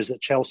is rumours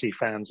that Chelsea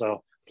fans are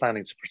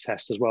planning to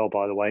protest as well,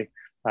 by the way,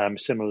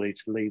 similarly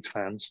to Leeds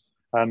fans.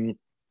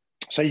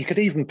 So you could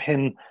even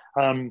pin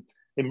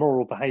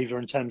immoral behaviour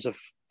in terms of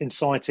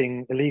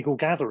inciting illegal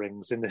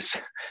gatherings in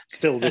this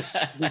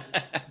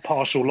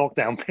partial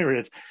lockdown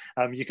period.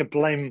 You could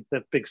blame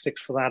the Big Six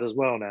for that as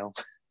well now.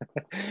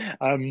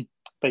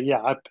 But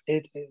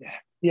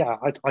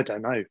I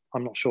don't know.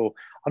 I'm not sure.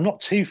 I'm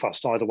not too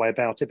fussed either way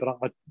about it, but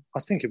I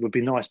think it would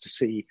be nice to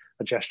see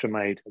a gesture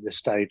made at this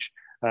stage,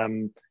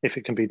 if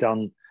it can be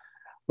done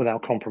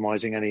without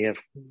compromising any of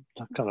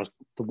kind of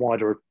the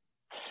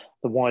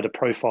wider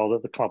profile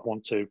that the club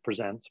want to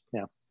present.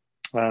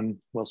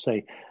 We'll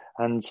see,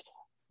 and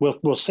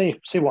we'll see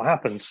what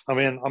happens. I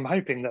mean, I'm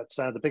hoping that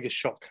the biggest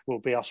shock will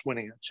be us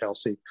winning at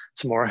Chelsea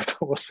tomorrow,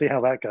 but we'll see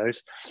how that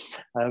goes.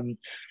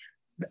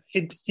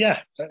 In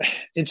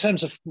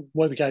terms of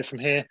where we go from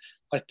here,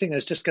 I think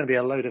there's just going to be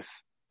a load of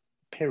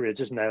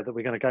periods, isn't there, that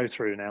we're going to go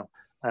through now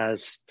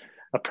as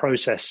a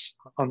process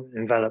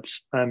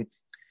envelops.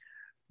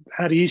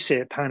 How do you see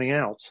it panning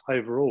out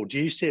overall? Do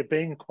you see it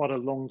being quite a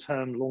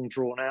long-term, long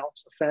drawn-out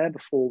affair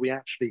before we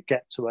actually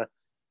get to a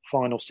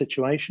final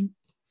situation?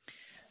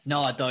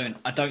 No, I don't.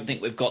 I don't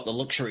think we've got the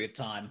luxury of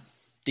time.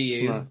 Do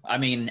you? No. I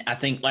mean, I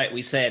think, like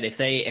we said, if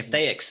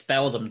they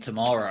expel them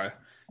tomorrow,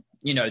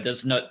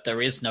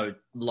 there is no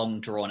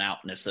long drawn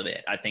outness of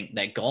it. I think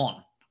they're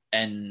gone.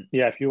 And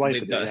if you wait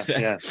for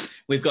that,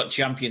 we've got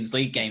Champions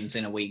League games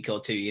in a week or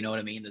 2. You know what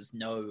I mean?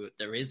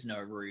 There is no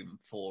room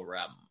for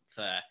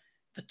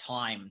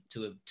time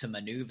to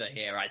maneuver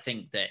here. I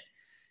think that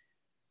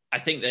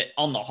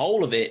on the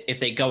whole of it, if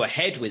they go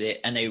ahead with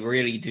it, and they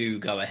really do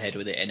go ahead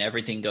with it, and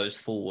everything goes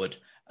forward,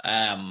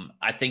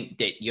 I think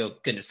that you're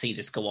going to see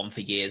this go on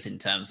for years in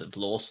terms of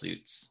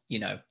lawsuits.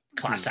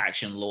 Class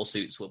action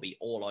lawsuits will be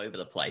all over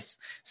the place.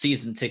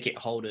 Season ticket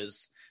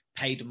holders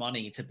paid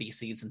money to be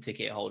season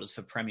ticket holders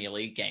for Premier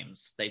League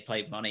games. They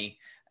paid money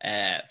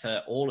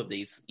for all of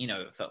these,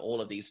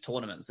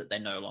 tournaments that they're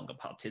no longer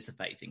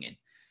participating in.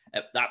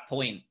 At that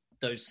point,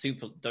 those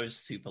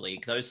Super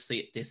League,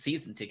 the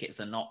season tickets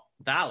are not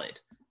valid.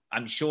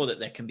 I'm sure that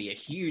there can be a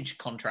huge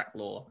contract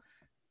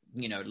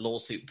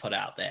lawsuit put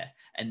out there,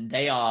 and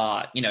they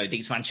are,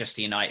 these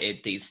Manchester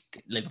United, these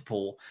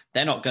Liverpool,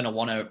 they're not going to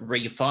want to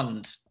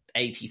refund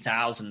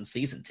 80,000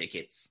 season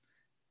tickets.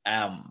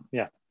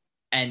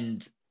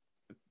 And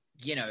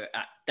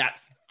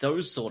that's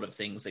those sort of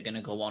things are going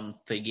to go on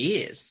for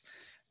years.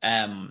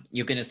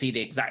 You're going to see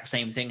the exact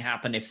same thing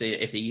happen if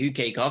the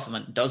UK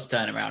government does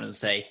turn around and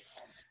say,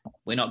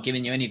 we're not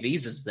giving you any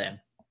visas then.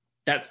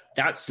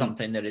 That's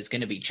something that is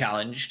going to be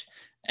challenged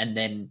and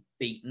then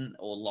beaten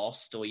or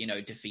lost or,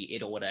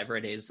 defeated or whatever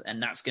it is.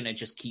 And that's going to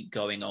just keep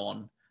going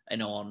on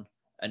and on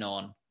and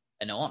on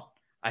and on.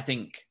 I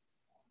think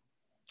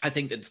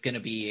it's going to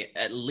be,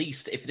 at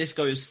least if this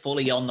goes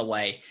fully on the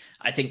way,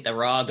 I think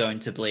there are going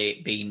to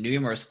be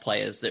numerous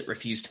players that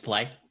refuse to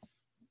play.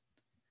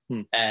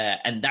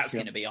 And that's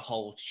going to be a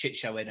whole shit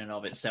show in and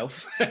of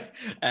itself.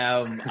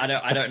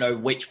 I don't know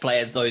which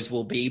players those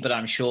will be, but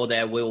I'm sure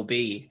there will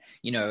be,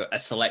 a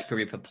select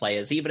group of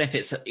players, even if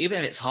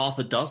it's half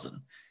a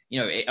dozen.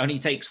 It only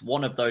takes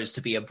one of those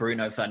to be a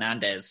Bruno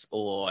Fernandes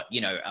or,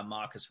 a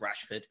Marcus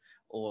Rashford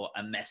or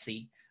a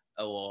Messi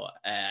or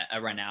a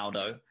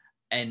Ronaldo.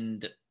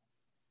 And,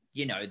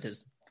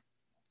 there's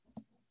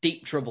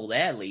deep trouble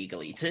there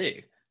legally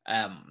too.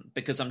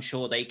 Because I'm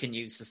sure they can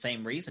use the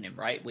same reasoning,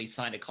 right? We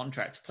signed a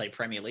contract to play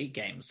Premier League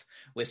games.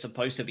 We're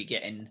supposed to be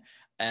getting,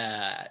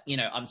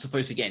 I'm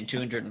supposed to be getting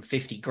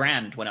 250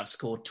 grand when I've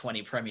scored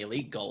 20 Premier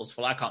League goals.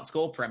 Well, I can't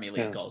score Premier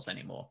League goals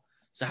anymore.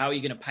 So how are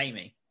you going to pay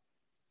me?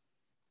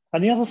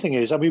 And the other thing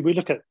is, we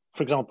look at,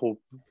 for example,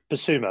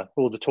 Bissouma.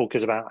 All the talk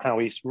is about how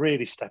he's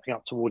really stepping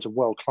up towards a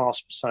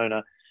world-class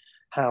persona,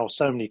 how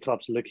so many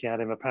clubs are looking at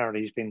him.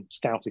 Apparently he's been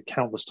scouted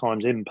countless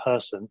times in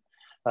person.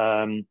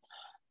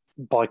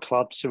 By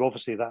clubs, so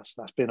obviously that's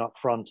been up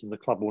front and the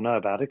club will know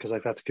about it because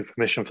they've had to give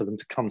permission for them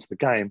to come to the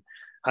game.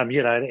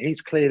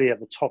 He's clearly at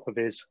the top of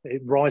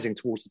rising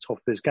towards the top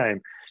of his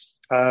game.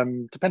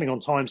 Depending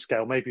on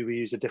timescale, maybe we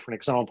use a different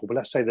example, but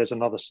let's say there's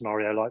another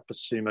scenario like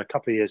Bissouma a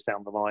couple of years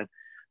down the line.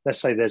 Let's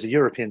say there's a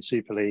European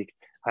Super League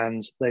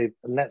and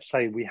let's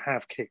say we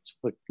have kicked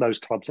those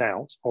clubs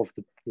out of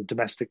the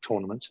domestic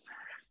tournaments.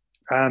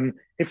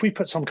 If we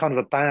put some kind of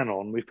a ban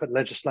on, we've put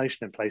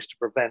legislation in place to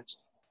prevent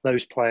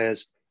those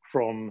players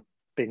from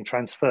being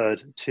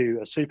transferred to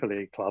a Super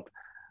League club,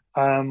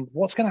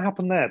 what's going to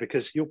happen there?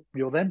 Because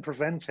you're then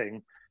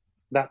preventing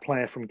that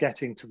player from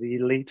getting to the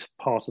elite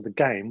part of the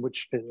game,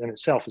 which in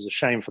itself is a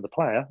shame for the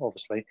player,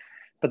 obviously.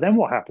 But then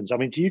what happens?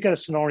 Do you get a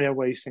scenario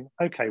where you think,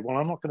 okay, well,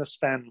 I'm not going to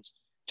spend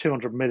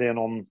 200 million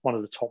on one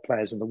of the top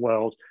players in the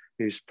world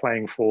who's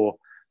playing for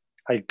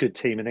a good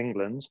team in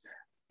England.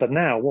 But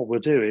now what we'll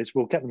do is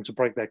we'll get them to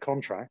break their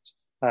contract,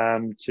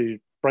 to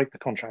break the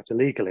contract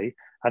illegally,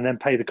 and then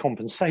pay the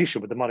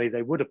compensation with the money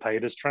they would have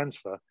paid as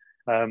transfer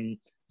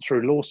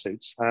through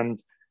lawsuits.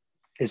 And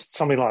is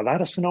something like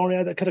that a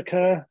scenario that could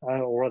occur?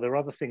 Or are there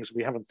other things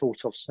we haven't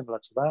thought of similar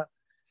to that?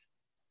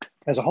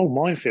 There's a whole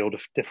minefield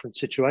of different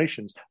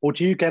situations. Or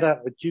do you get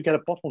a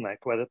bottleneck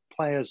where the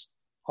players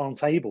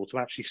aren't able to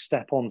actually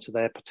step onto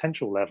their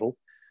potential level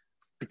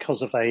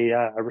because of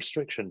a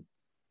restriction?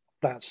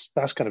 That's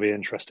going to be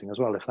interesting as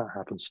well if that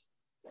happens.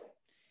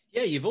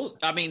 Yeah,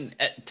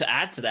 to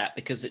add to that,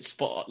 because it's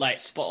spot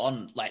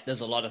on, like there's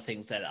a lot of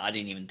things that I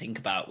didn't even think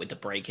about with the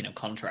breaking of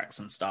contracts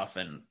and stuff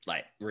and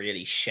like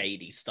really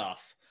shady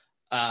stuff.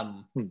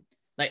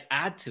 Like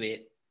add to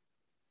it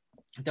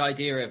the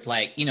idea of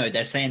like,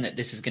 they're saying that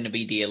this is going to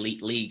be the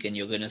elite league and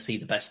you're going to see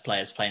the best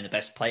players playing the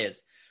best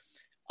players.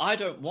 I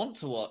don't want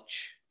to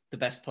watch the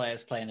best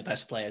players playing the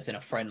best players in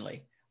a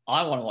friendly.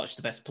 I want to watch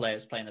the best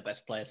players playing the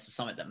best players for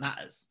something that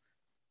matters.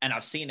 And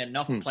I've seen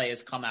enough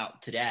players come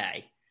out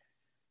today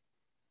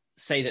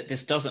say that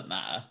this doesn't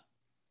matter.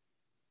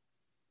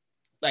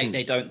 Like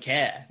they don't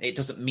care. It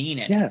doesn't mean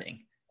anything.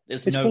 Yeah.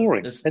 It's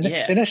boring.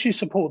 Unless you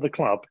support the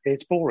club,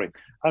 it's boring.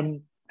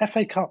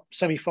 FA Cup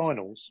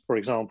semi-finals, for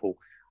example.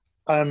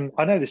 I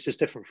know this is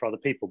different for other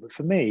people, but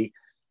for me,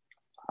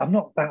 I'm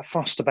not that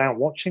fussed about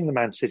watching the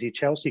Man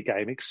City-Chelsea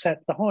game,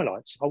 except the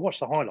highlights. I watch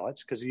the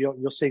highlights because you're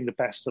seeing the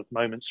best of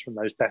moments from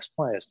those best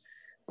players.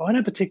 But I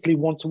don't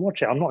particularly want to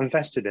watch it. I'm not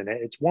invested in it.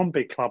 It's one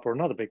big club or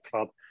another big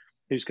club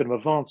who's going to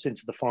advance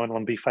into the final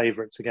and be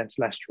favourites against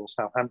Leicester or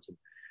Southampton.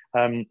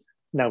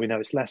 Now we know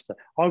it's Leicester.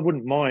 I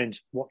wouldn't mind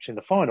watching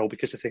the final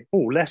because I think,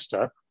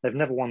 Leicester, they've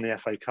never won the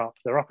FA Cup.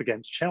 They're up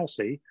against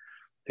Chelsea,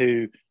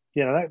 who,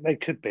 they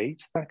could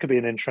beat. That could be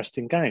an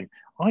interesting game.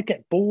 I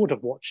get bored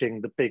of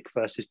watching the big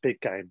versus big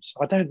games.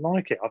 I don't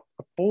like it. I'm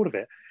bored of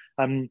it.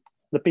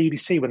 The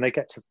BBC, when they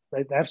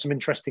have some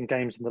interesting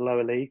games in the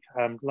lower league,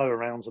 lower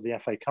rounds of the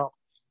FA Cup.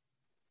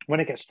 When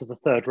it gets to the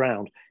third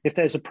round, if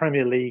there's a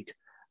Premier League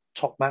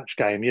top match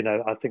game,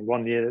 I think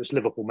one year it was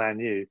Liverpool Man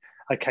U.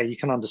 Okay, you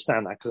can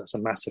understand that because that's a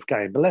massive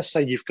game. But let's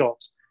say you've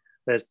got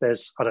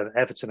there's I don't know,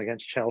 Everton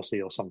against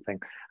Chelsea or something,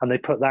 and they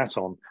put that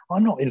on.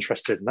 I'm not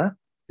interested in that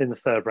in the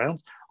third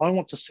round. I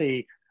want to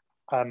see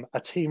a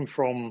team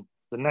from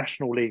the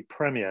National League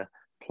Premier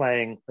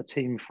playing a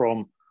team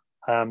from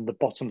the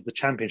bottom of the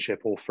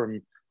Championship or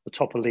from the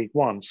top of League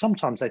One.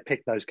 Sometimes they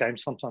pick those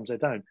games, sometimes they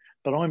don't.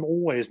 But I'm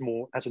always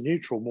more, as a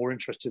neutral, more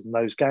interested in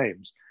those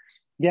games.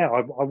 Yeah,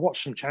 I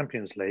watch some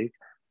Champions League,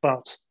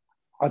 but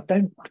I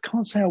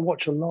can't say I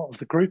watch a lot of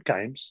the group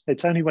games.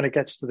 It's only when it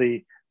gets to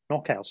the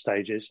knockout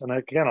stages. And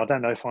again, I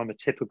don't know if I'm a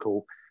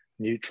typical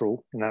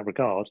neutral in that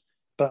regard,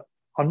 but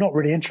I'm not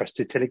really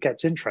interested till it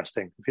gets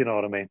interesting, if you know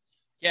what I mean.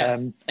 Yeah,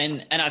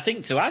 and I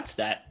think to add to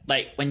that,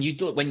 like when you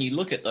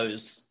look at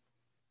those,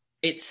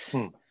 it's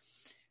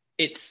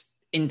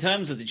in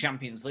terms of the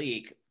Champions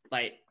League,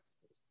 like,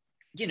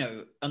 you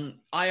know, and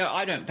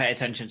I don't pay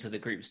attention to the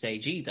group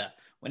stage either.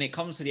 When it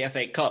comes to the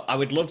FA Cup, I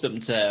would love them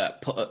to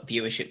put up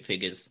viewership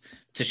figures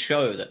to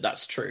show that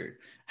that's true.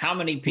 How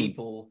many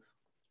people,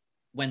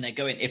 when they're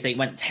going, if they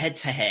went head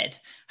to head,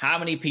 how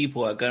many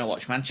people are going to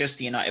watch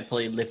Manchester United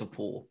play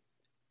Liverpool?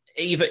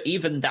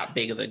 Even that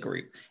big of a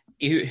group.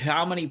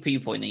 How many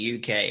people in the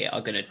UK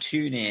are going to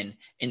tune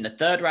in the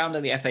third round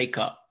of the FA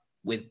Cup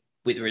with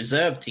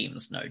reserve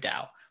teams, no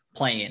doubt,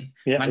 playing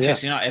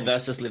Manchester United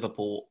versus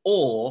Liverpool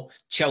or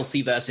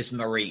Chelsea versus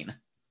Marine?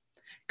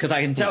 Because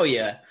I can tell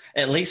you,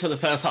 at least for the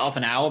first half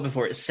an hour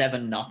before it's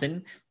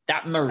 7-0,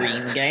 that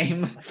Marine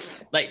game,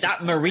 like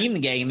that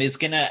Marine game is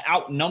going to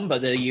outnumber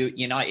the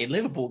United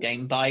Liverpool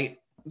game by,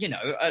 you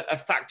know, a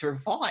factor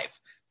of 5.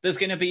 There's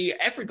going to be,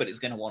 everybody's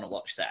going to want to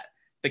watch that,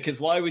 because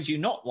why would you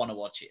not want to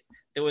watch it?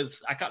 There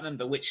was, I can't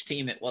remember which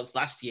team it was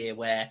last year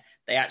where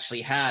they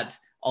actually had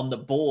on the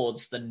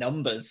boards the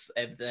numbers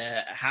of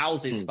the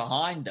houses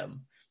behind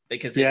them,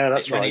 because it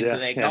went into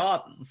their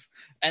gardens.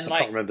 And I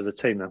can't remember the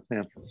team now.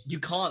 Yeah. You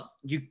can't,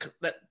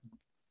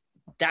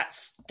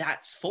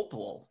 that's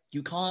football.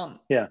 You can't.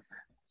 Yeah.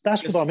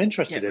 That's what I'm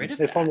interested in.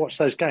 If I watch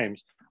those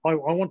games, I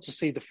want to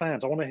see the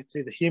fans. I want to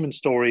see the human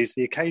stories,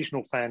 the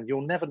occasional fan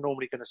you're never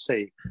normally going to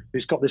see,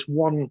 who's got this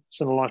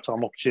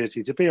once-in-a-lifetime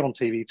opportunity to be on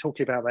TV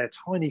talking about their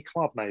tiny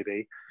club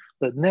maybe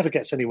that never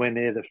gets anywhere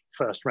near the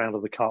first round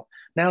of the Cup.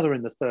 Now they're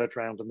in the third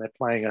round and they're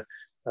playing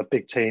a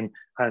big team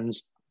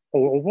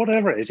or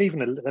whatever it is.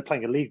 Even they're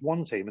playing a League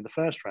One team in the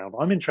first round.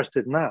 I'm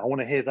interested in that. I want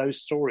to hear those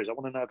stories. I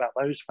want to know about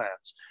those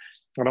fans.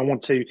 And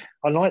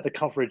I like the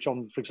coverage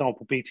on, for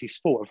example, BT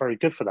Sport are very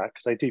good for that,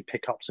 because they do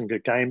pick up some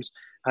good games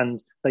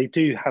and they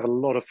do have a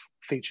lot of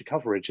feature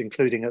coverage,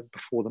 including it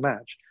before the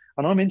match.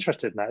 And I'm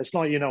interested in that. It's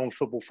like, you know, on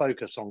Football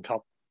Focus on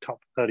Cup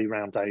early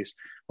round days,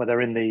 where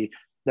they're in the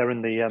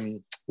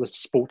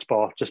sports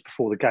bar just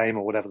before the game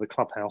or whatever, the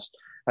clubhouse,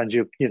 and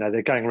you know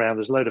they're going around.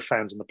 There's a load of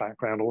fans in the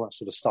background, all that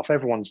sort of stuff.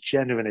 Everyone's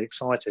genuinely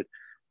excited.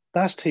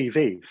 That's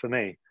TV for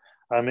me.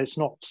 It's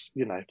not,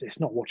 you know, it's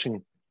not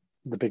watching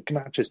the big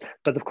matches.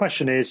 But the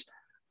question is,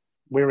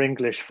 we're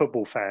English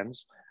football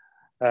fans.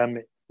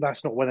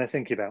 That's not what they're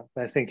thinking about.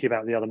 They're thinking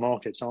about the other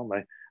markets, aren't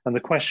they? And the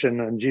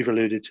question, and you've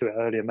alluded to it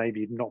earlier,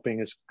 maybe not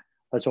being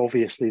as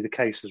obviously the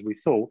case as we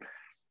thought.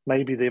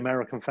 Maybe the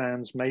American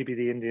fans, maybe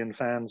the Indian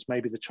fans,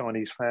 maybe the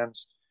Chinese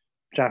fans,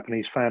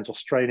 Japanese fans,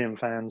 Australian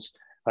fans,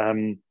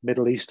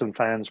 Middle Eastern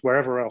fans,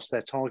 wherever else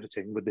they're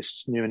targeting with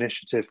this new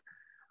initiative.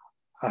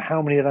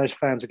 How many of those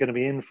fans are going to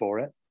be in for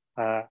it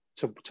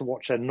to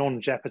watch a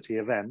non-Jeopardy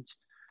event?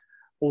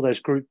 All those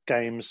group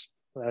games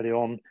early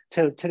on,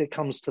 till it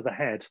comes to the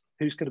head,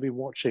 who's going to be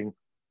watching?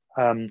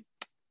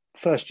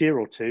 First year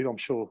or two, I'm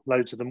sure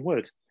loads of them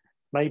would.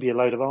 Maybe a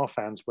load of our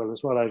fans will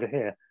as well over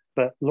here.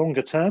 But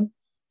longer term,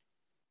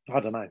 I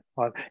don't know.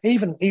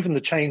 Even the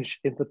change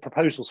in the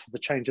proposals for the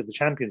change of the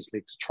Champions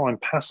League to try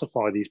and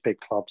pacify these big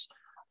clubs,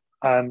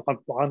 I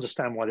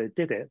understand why they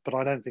did it, but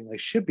I don't think they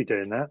should be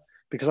doing that,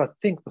 because I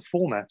think the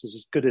format is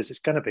as good as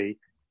it's going to be,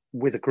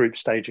 with a group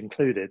stage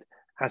included,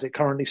 as it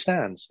currently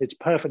stands. It's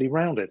perfectly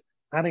rounded.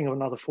 Adding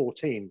another 4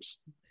 teams,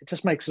 it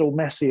just makes it all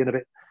messy and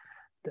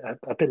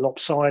a bit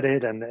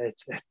lopsided, and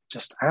it's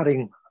just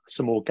adding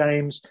some more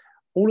games.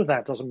 All of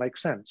that doesn't make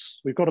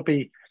sense. We've got to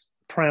be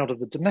proud of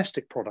the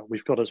domestic product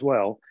we've got as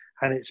well,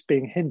 and it's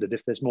being hindered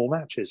if there's more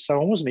matches.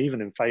 So I wasn't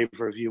even in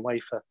favour of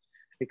UEFA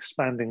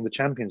expanding the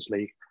Champions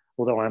League,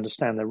 although I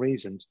understand their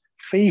reasons.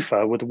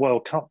 FIFA, with the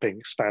World Cup being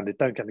expanded,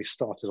 don't get me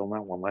started on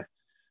that one, though.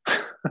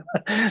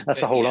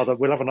 That's a whole other...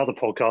 We'll have another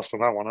podcast on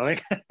that one, I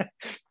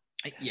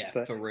think. Yeah,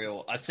 but for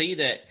real. I see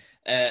that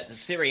the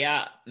Serie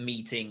A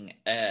meeting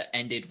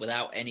ended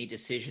without any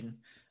decision.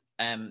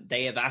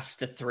 They have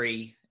asked the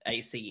 3,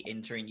 AC,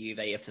 Inter and Juve,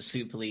 if the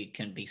Super League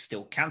can be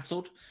still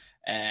cancelled,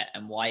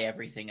 and why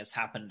everything has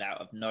happened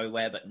out of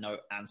nowhere, but no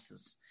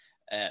answers.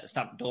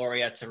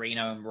 Sampdoria,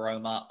 Torino and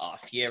Roma are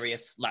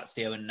furious.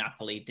 Lazio and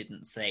Napoli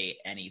didn't say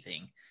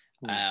anything.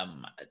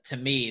 To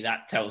me,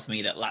 that tells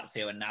me that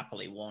Lazio and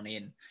Napoli won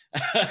in.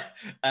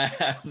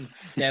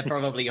 They're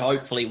probably,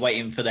 hopefully,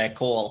 waiting for their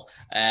call.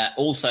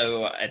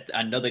 Also,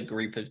 another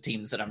group of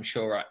teams that I'm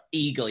sure are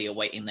eagerly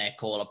awaiting their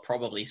call are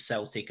probably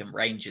Celtic and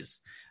Rangers.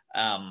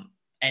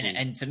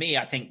 And to me,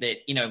 I think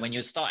that, you know, when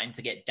you're starting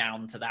to get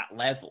down to that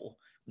level,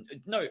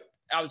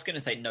 I was going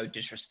to say no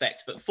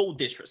disrespect, but full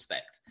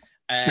disrespect.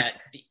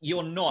 You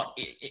are not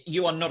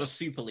a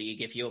Super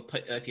League if you're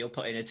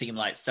putting a team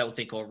like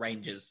Celtic or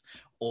Rangers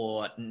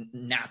or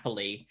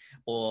Napoli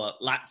or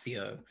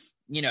Lazio,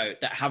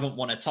 that haven't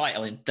won a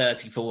title in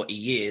 30, 40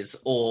 years,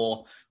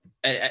 or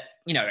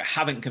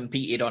haven't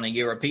competed on a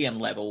European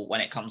level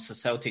when it comes to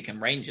Celtic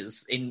and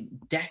Rangers in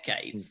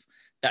decades.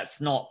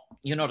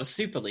 You're not a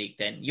Super League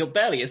then. You're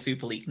barely a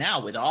Super League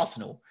now with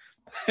Arsenal.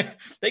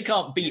 They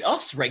can't beat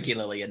us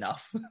regularly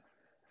enough.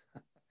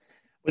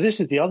 Well, this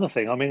is the other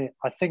thing. I mean,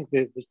 I think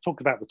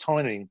talk about the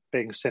timing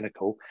being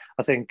cynical.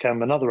 I think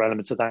another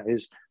element of that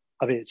is,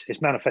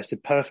 it's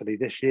manifested perfectly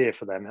this year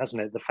for them,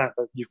 hasn't it? The fact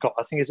that you've got,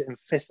 I think, is it in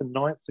 5th and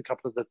 9th, a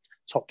couple of the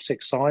top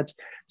 6 sides.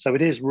 So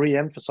it is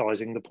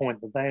re-emphasising the point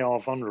that they are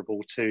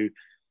vulnerable to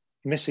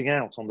missing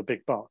out on the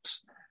big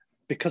bucks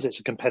because it's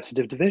a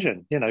competitive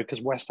division,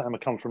 because West Ham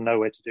have come from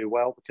nowhere to do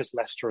well, because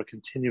Leicester are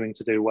continuing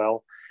to do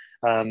well,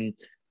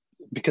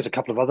 because a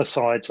couple of other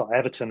sides like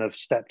Everton have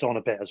stepped on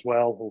a bit as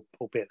well,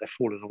 albeit they've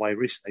fallen away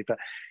recently. But,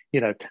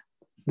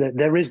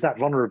 there is that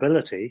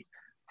vulnerability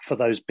for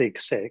those big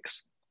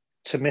 6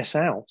 to miss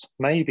out,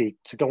 maybe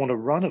to go on a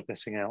run of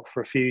missing out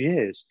for a few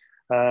years.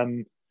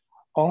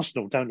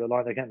 Arsenal don't look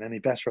like they're getting any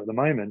better at the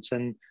moment.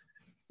 And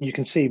you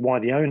can see why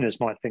the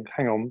owners might think,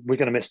 hang on, we're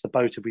going to miss the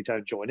boat if we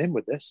don't join in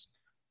with this.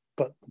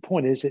 But the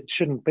point is, it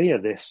shouldn't be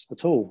this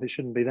at all. It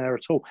shouldn't be there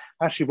at all.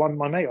 Actually,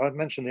 my mate, I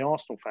mentioned the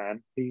Arsenal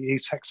fan, he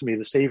texted me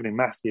this evening,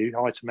 Matthew.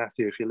 Hi to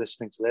Matthew if you're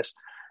listening to this.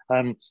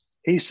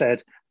 He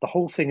said the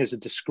whole thing is a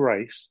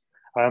disgrace.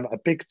 A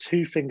big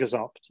 2 fingers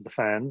up to the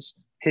fans,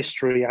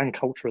 history and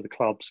culture of the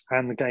clubs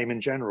and the game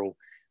in general.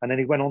 And then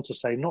he went on to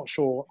say, not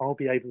sure I'll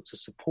be able to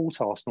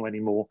support Arsenal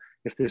anymore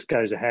if this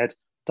goes ahead.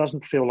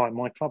 Doesn't feel like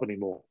my club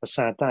anymore. A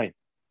sad day.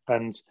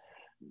 And,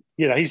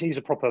 he's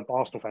a proper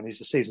Arsenal fan.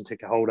 He's a season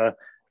ticket holder,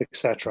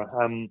 etc.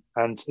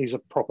 And he's a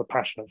proper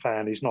passionate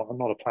fan. He's not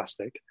a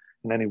plastic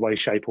in any way,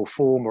 shape or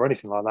form or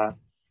anything like that.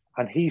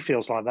 And he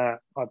feels like that.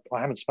 I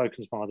haven't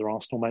spoken to my other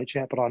Arsenal mates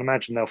yet, but I'd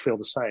imagine they'll feel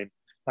the same.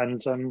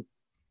 And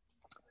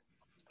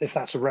if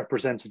that's a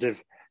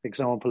representative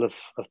example of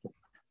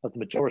the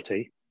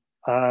majority,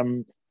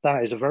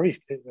 that is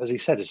as he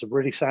said, it's a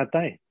really sad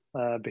day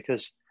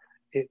because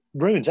it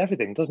ruins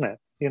everything, doesn't it?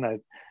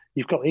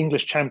 You've got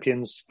English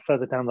champions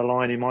further down the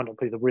line who might not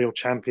be the real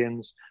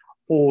champions,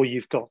 or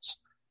you've got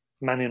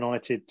Man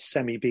United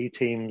semi-B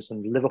teams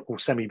and Liverpool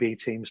semi-B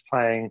teams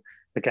playing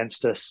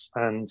against us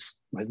and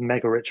with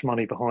mega rich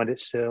money behind it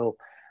still.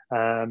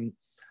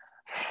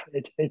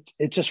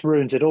 It just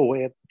ruins it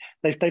all.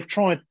 They've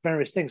tried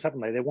various things,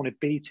 haven't they? They wanted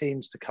B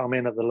teams to come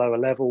in at the lower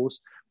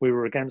levels. We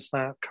were against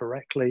that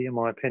correctly, in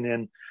my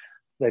opinion.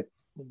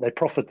 They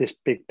proffered this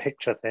big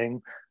picture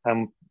thing,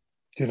 and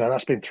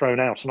that's been thrown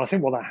out. And I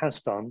think what that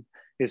has done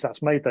is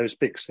that's made those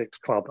big 6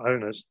 club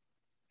owners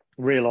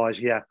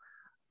realise,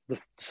 the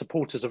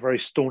supporters are very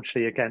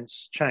staunchly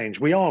against change.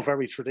 We are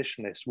very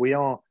traditionalist. We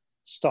are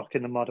stuck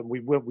in the mud, and we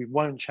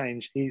won't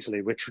change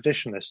easily. We're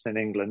traditionalists in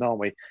England, aren't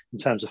we, in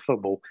terms of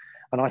football?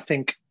 And I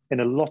think in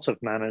a lot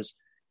of manners,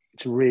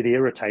 it's really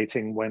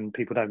irritating when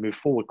people don't move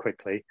forward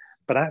quickly.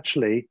 But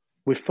actually,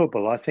 with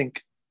football, I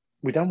think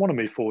we don't want to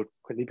move forward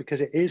quickly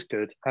because it is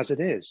good as it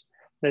is.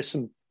 There's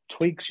some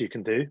tweaks you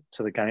can do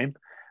to the game,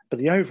 but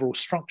the overall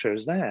structure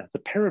is there. The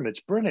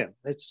pyramid's brilliant.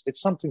 It's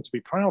something to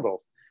be proud of,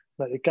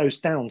 that it goes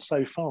down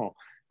so far.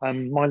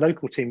 My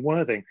local team,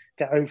 Worthing,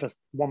 get over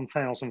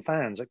 1,000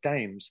 fans at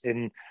games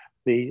in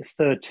the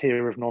 3rd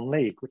tier of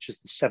non-league, which is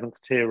the 7th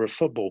tier of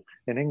football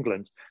in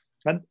England.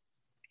 And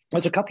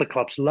there's a couple of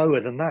clubs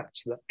lower than that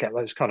get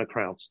those kind of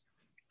crowds.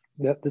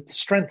 The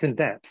strength in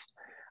depth,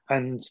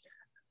 and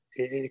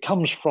it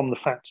comes from the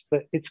fact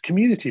that it's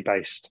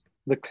community-based.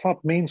 The club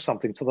means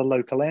something to the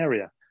local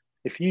area.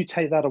 If you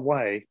take that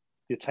away,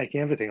 you're taking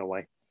everything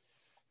away.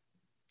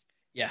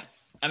 Yeah,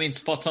 I mean,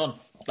 spot on.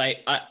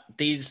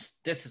 This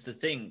is the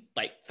thing.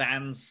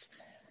 Fans,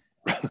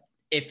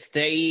 if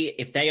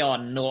they are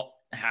not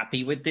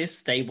happy with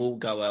this, they will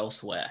go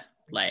elsewhere.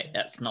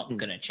 That's not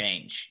going to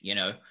change.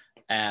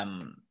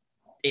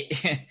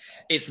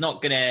 It's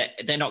not gonna.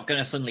 They're not going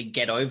to suddenly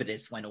get over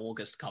this when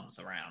August comes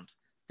around.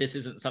 This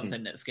isn't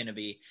something that's going to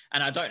be,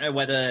 and I don't know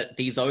whether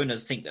these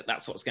owners think that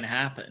that's what's going to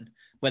happen,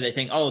 where they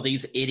think, oh,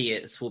 these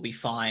idiots will be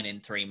fine in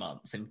 3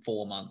 months, in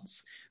 4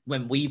 months.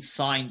 When we've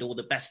signed all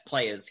the best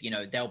players,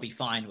 they'll be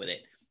fine with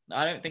it.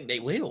 I don't think they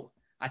will.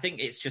 I think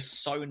it's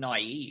just so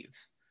naive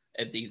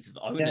of these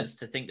owners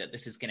to think that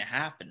this is going to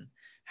happen.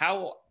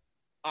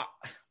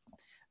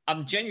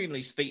 I'm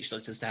genuinely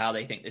speechless as to how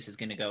they think this is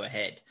going to go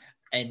ahead.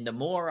 And the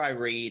more I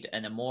read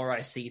and the more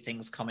I see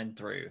things coming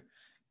through,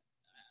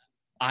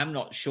 I'm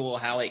not sure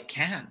how it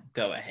can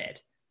go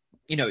ahead.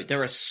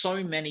 There are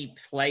so many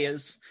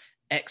players,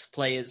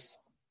 ex-players,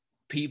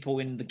 people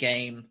in the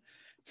game,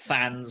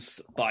 fans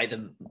by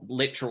the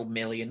literal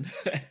million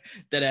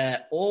that are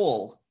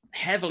all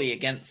heavily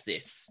against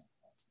this.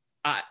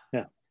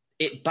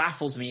 It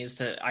baffles me as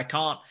to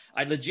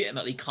I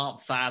legitimately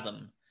can't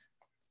fathom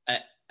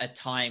a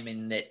time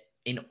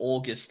in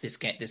August this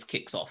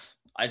kicks off.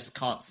 I just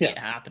can't see it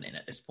happening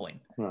at this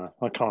point. No,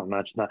 I can't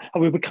imagine that.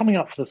 And we're coming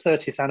up for the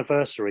 30th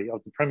anniversary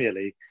of the Premier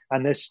League,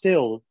 and there's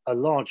still a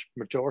large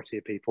majority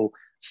of people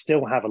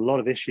still have a lot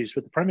of issues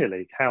with the Premier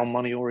League, how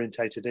money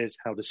orientated it is,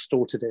 how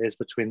distorted it is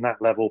between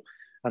that level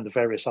and the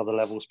various other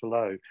levels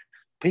below.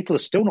 People are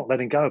still not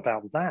letting go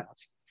about that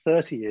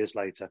 30 years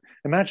later.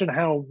 Imagine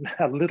how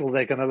little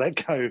they're going to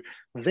let go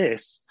of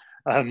this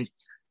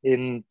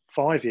in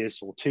 5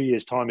 years or 2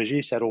 years' time, as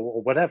you said,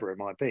 or whatever it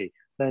might be.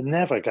 They're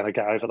never going to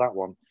get over that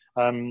one.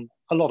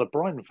 A lot of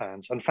Brighton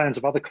fans and fans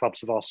of other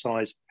clubs of our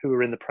size who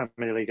are in the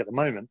Premier League at the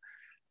moment,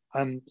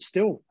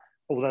 still,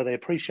 although they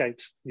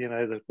appreciate,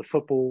 the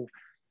football,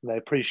 they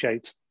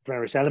appreciate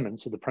various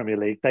elements of the Premier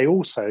League, they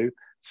also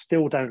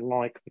still don't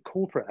like the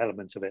corporate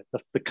element of it,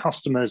 the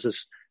customers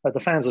as the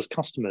fans as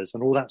customers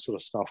and all that sort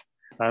of stuff.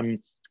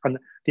 And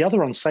the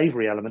other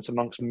unsavoury element,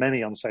 amongst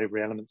many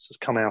unsavoury elements, has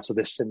come out of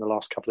this in the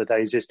last couple of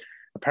days is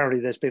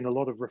apparently there's been a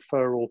lot of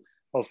referral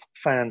of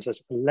fans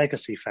as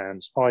legacy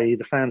fans, i.e.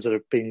 the fans that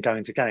have been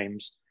going to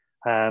games.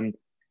 The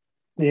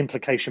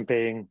implication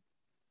being,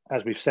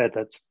 as we've said,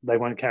 that they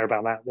won't care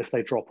about that. If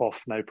they drop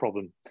off, no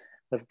problem.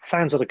 The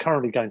fans that are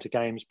currently going to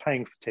games,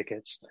 paying for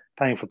tickets,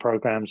 paying for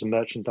programmes and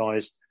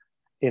merchandise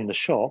in the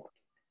shop,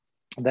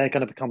 they're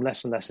going to become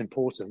less and less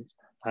important.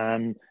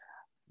 And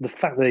the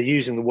fact that they're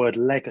using the word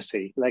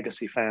legacy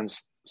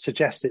fans,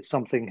 suggests it's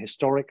something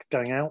historic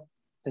going out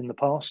in the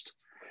past.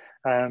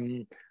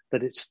 And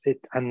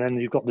then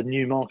you've got the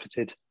new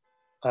marketed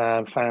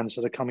fans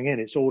that are coming in.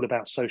 It's all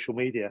about social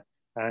media,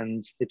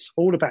 and it's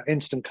all about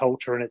instant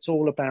culture, and it's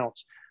all about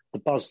the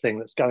buzz thing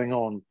that's going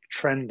on,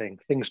 trending.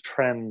 Things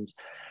trend.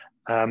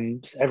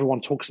 Everyone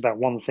talks about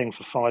one thing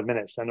for 5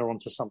 minutes, then they're on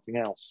to something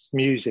else.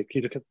 Music,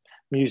 you look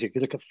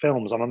at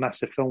films. I'm a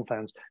massive film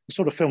fan. The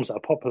sort of films that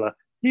are popular,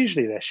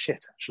 usually they're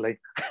shit, actually.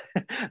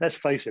 Let's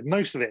face it,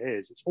 most of it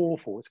is. It's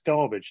awful, it's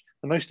garbage.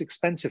 The most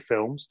expensive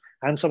films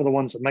and some of the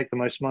ones that make the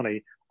most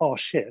money are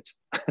shit.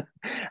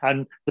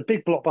 And the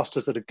big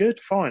blockbusters that are good,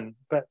 fine.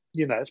 But,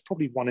 it's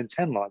probably 1 in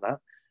 10 like that.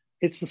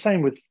 It's the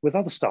same with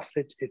other stuff.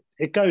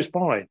 It goes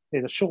by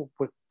in a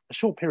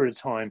short period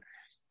of time.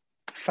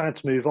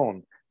 Fads move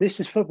on. This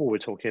is football we're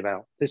talking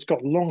about. It's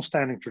got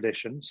long-standing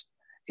traditions.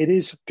 It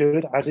is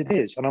good as it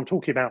is. And I'm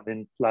talking about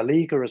in La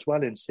Liga as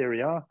well, in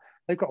Serie A.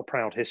 They've got a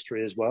proud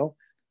history as well.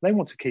 They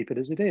want to keep it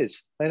as it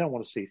is. They don't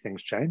want to see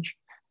things change.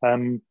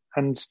 And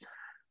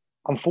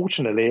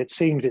unfortunately, it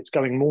seems it's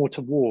going more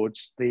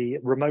towards the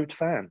remote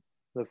fan,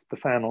 the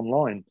fan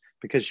online,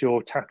 because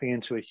you're tapping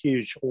into a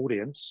huge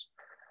audience.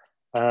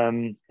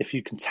 If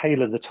you can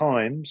tailor the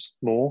times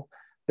more,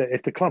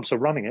 if the clubs are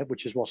running it,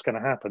 which is what's going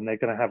to happen, they're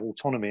going to have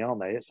autonomy,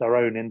 aren't they? It's their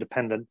own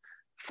independent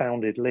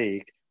founded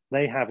league.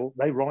 They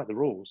write the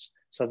rules,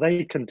 so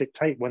they can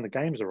dictate when the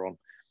games are on.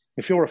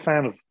 If you're a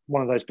fan of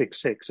one of those big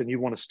six and you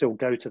want to still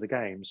go to the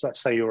games,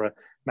 let's say you're a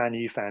Man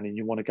U fan and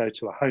you want to go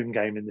to a home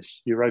game in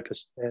this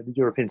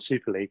European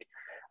Super League,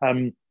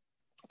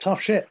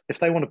 tough shit. If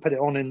they want to put it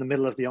on in the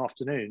middle of the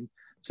afternoon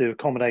to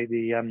accommodate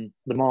the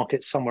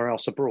market somewhere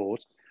else abroad,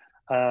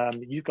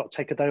 you've got to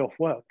take a day off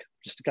work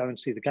just to go and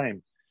see the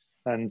game.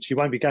 And you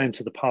won't be going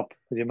to the pub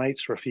with your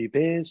mates for a few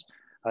beers.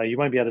 You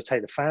won't be able to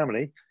take the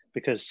family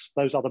because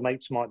those other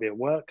mates might be at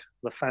work.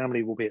 The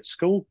family will be at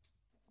school.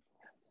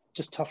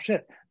 Just tough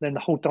shit. Then the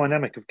whole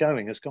dynamic of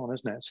going has gone,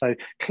 isn't it? So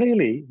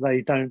clearly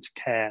they don't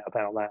care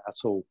about that at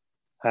all.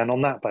 And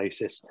on that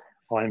basis,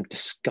 I'm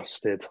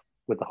disgusted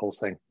with the whole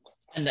thing.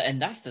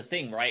 And that's the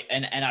thing, right?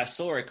 And I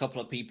saw a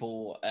couple of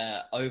people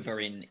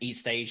over in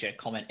East Asia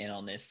commenting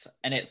on this,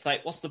 and it's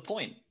like, what's the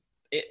point?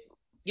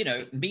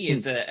 Me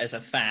as a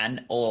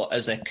fan or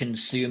as a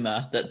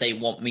consumer that they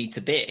want me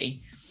to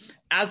be,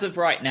 as of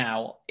right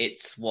now,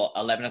 it's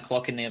 11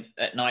 o'clock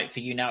at night for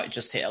you now. It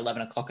just hit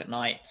 11 o'clock at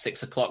night,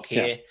 6 o'clock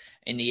here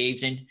in the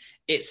evening.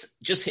 It's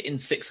just hitting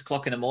 6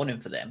 o'clock in the morning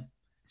for them.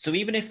 So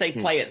even if they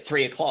play at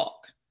 3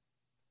 o'clock,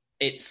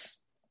 it's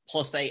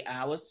plus 8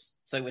 hours.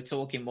 So we're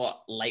talking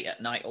late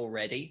at night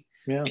already.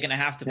 Yeah. They're going to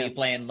have to be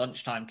playing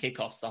lunchtime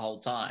kickoffs the whole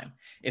time.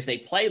 If they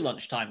play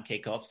lunchtime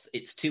kickoffs,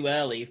 it's too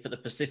early for the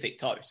Pacific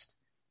Coast.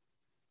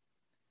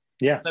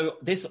 Yeah. So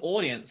this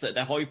audience that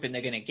they're hoping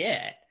they're going to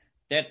get,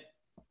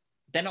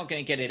 they're not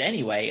going to get it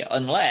anyway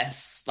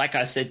unless, like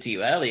I said to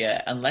you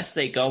earlier, unless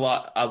they go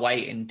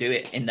away and do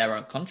it in their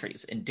own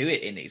countries and do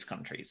it in these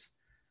countries.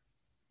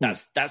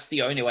 That's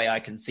the only way I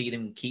can see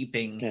them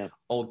keeping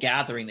or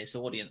gathering this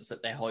audience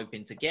that they're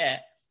hoping to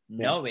get,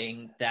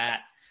 knowing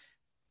that,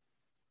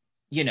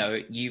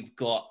 you've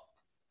got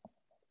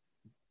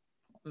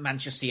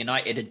Manchester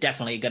United are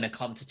definitely going to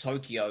come to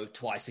Tokyo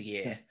twice a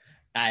year.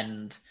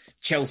 And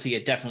Chelsea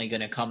are definitely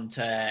going to come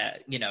to,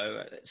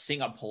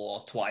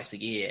 Singapore twice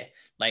a year.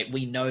 Like,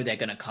 we know they're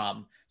going to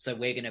come. So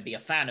we're going to be a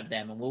fan of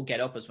them and we'll get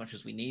up as much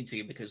as we need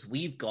to because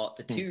we've got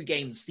the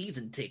 2-game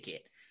season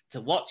ticket to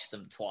watch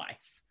them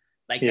twice.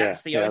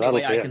 That's the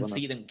only way I can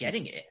see them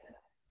getting it.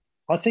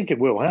 I think it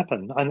will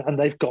happen. And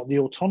they've got the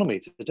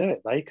autonomy to do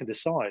it. They can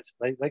decide.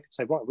 They can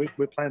say, right,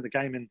 we're playing the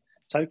game in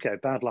Tokyo,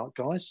 bad luck,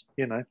 guys.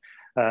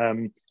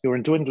 You're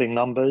in dwindling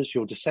numbers.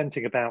 You're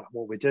dissenting about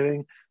what we're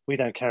doing. We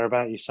don't care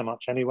about you so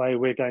much anyway.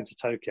 We're going to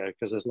Tokyo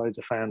because there's loads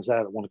of fans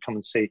there that want to come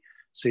and see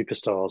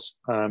superstars.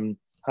 And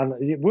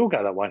it will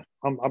go that way.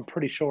 I'm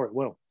pretty sure it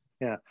will.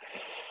 Yeah.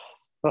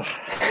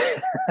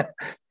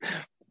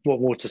 What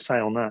more to say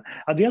on that?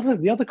 And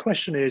the other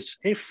question is,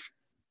 if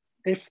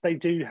they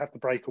do have the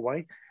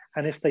breakaway,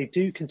 and if they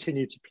do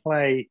continue to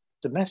play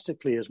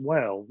domestically as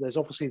well, there's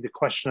obviously the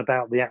question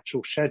about the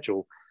actual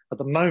schedule. At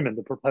the moment,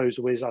 the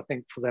proposal is, I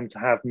think, for them to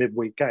have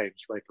midweek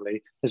games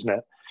regularly, isn't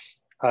it?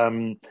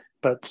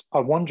 But I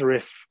wonder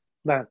if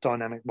that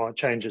dynamic might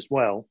change as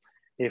well,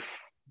 if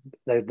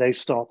they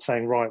start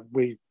saying, right,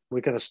 we're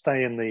going to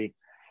stay in the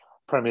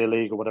Premier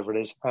League or whatever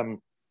it is,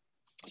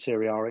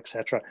 Serie A,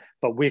 etc.,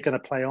 but we're going to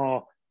play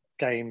our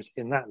games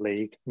in that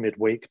league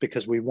midweek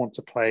because we want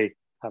to play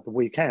at the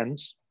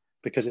weekends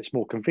because it's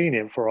more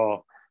convenient for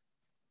our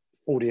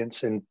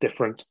audience in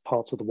different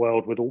parts of the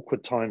world with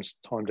awkward time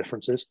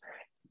differences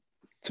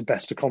to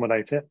best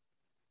accommodate it.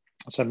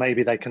 So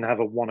maybe they can have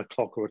a 1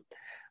 o'clock or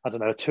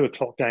a 2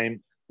 o'clock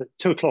game. At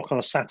 2 o'clock on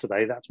a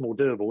Saturday, that's more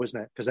doable, isn't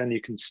it? Because then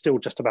you can still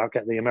just about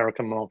get the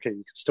American market.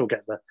 You can still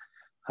get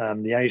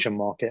the Asian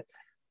market.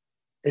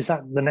 Is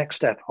that the next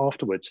step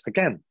afterwards?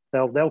 Again,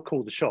 they'll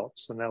call the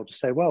shots and they'll just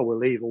say, well, we'll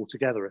leave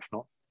altogether if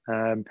not.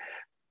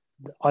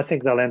 I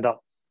think they'll end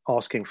up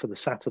asking for the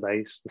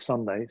Saturdays, the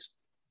Sundays.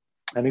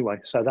 Anyway,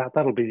 so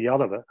that'll be the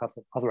other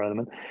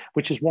element,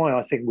 which is why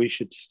I think we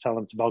should just tell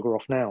them to bugger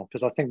off now,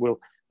 because I think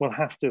we'll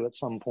have to at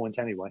some point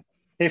anyway,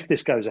 if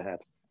this goes ahead.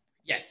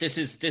 Yeah, this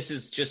is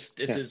just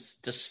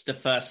the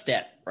first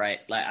step, right?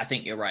 Like, I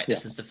think you're right.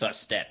 This is the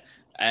first step.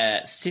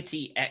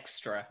 City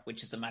Extra,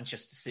 which is a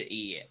Manchester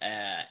City,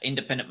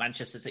 independent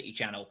Manchester City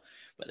channel,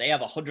 but they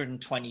have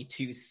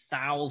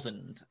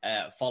 122,000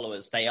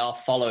 followers. They are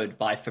followed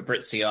by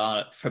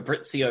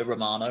Fabrizio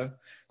Romano,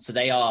 so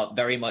they are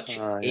very much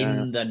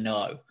in the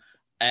know.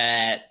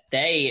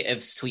 They have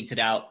tweeted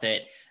out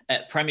that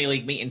at Premier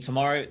League meeting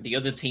tomorrow, the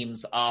other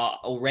teams are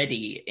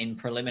already in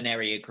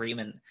preliminary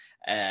agreement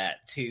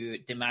to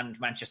demand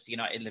Manchester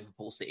United,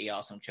 Liverpool, City,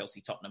 Arsenal,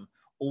 Chelsea, Tottenham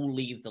all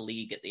leave the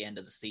league at the end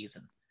of the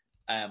season.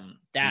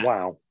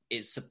 That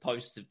is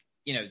supposed to,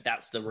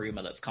 that's the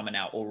rumor that's coming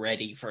out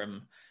already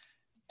from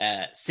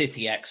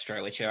City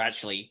Extra, which are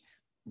actually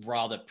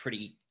rather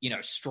pretty,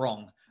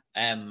 strong.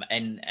 And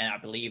I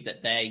believe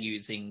that they're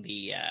using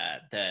the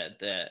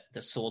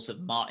source of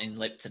Martin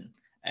Lipton,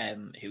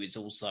 who is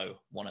also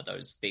one of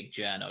those big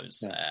journos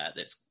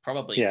that's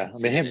probably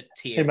considered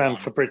tier him one. And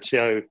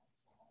Fabrizio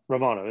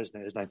Romano, isn't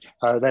it his name?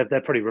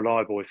 They're pretty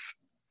reliable. If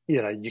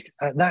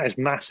that is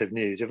massive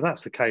news. If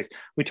that's the case,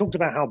 we talked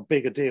about how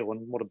big a deal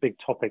and what a big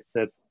topic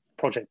the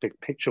Project Big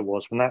Picture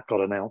was when that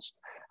got announced,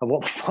 and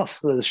what the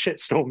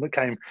shitstorm that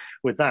came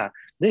with that.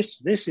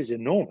 This is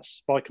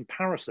enormous by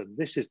comparison.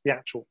 This is the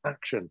actual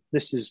action.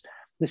 This is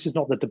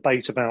not the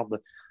debate about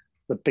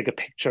the bigger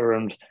picture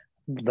and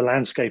the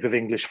landscape of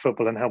English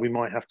football and how we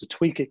might have to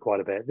tweak it quite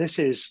a bit. This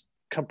is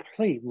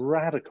complete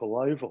radical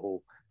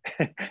overhaul,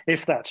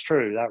 if that's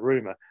true. That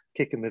rumor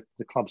kicking the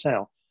clubs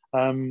out.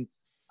 I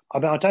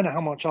mean, I don't know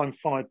how much I'm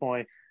fired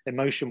by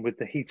emotion with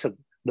the heat of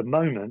the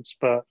moment,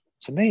 but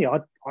to me,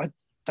 I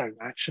don't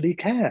actually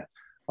care.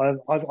 I'd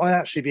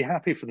actually be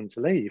happy for them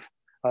to leave.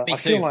 I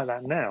feel like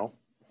that now.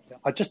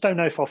 I just don't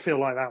know if I'll feel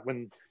like that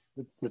when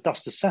the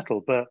dust has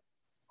settled, but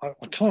I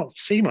can't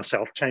see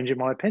myself changing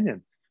my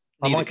opinion.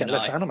 I might get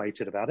less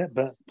animated about it,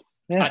 but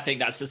yeah. I think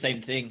that's the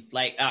same thing.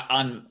 Like,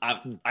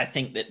 I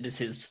think that this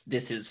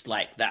is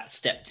like that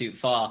step too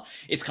far.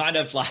 It's kind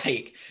of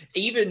like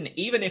even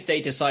if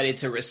they decided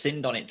to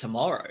rescind on it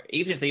tomorrow,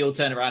 even if they all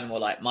turn around and were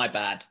like, "My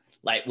bad,"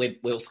 like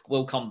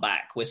we'll come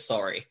back, we're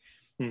sorry.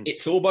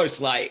 It's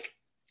almost like,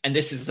 and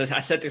this is,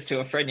 I said this to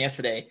a friend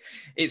yesterday.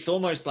 It's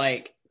almost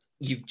like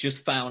you've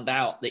just found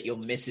out that your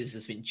missus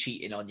has been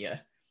cheating on you,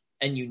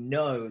 and you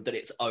know that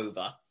it's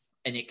over,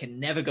 and it can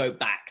never go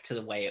back to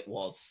the way it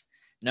was.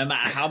 No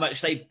matter how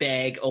much they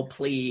beg or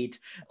plead,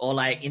 or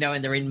like,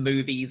 and they're in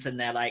movies and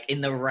they're like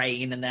in the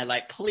rain and they're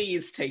like,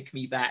 please take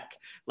me back.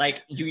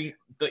 Like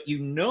but you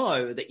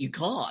know that you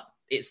can't.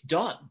 It's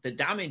done. The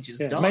damage is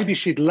done. Maybe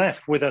she'd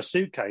left with her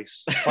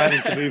suitcase,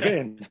 planning to move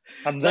in,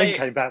 and then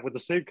came back with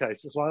the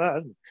suitcase. It's like that,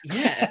 isn't it?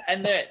 Yeah,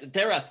 and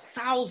there are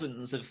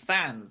thousands of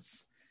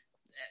fans,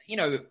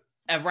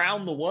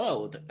 around the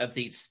world of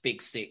these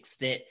big six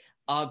that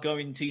are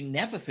going to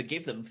never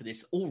forgive them for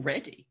this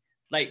already.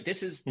 Like,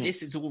 this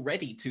is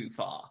already too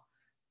far.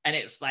 And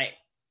it's like,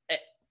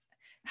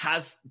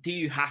 do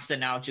you have to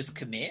now just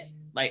commit?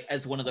 Like,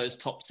 as one of those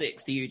top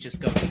six, do you just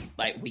go,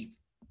 like, we've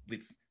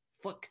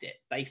fucked it,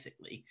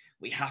 basically.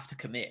 We have to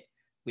commit.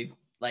 We've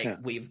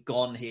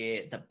gone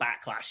here. The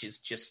backlash is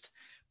just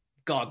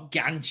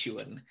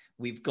gargantuan.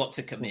 We've got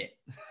to commit.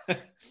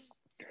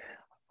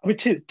 I mean,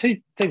 two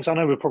things. I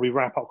know we'll probably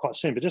wrap up quite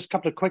soon, but just a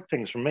couple of quick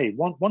things from me.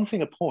 One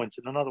thing a point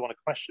and another one a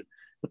question.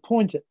 The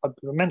point, I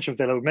mentioned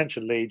Villa, we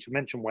mentioned Leeds, we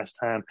mentioned West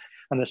Ham,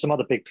 and there's some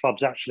other big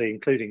clubs actually,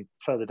 including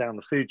further down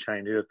the food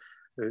chain, who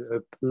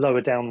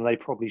lower down than they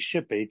probably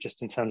should be,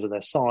 just in terms of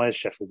their size.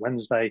 Sheffield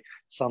Wednesday,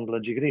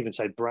 Sunderland, you could even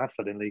say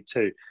Bradford in League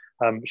Two,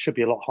 should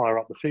be a lot higher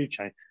up the food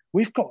chain.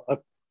 We've got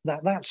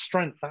that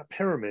strength, that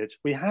pyramid.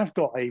 We have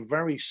got a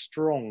very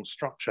strong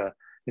structure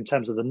in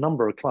terms of the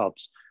number of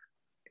clubs.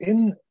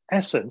 In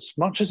essence,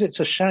 much as it's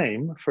a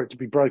shame for it to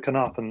be broken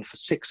up and for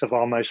 6 of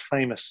our most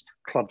famous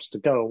clubs to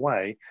go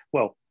away,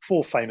 well,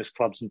 4 famous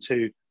clubs and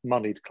 2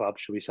 moneyed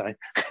clubs, shall we say?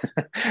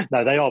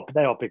 No, they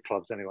are big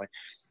clubs anyway.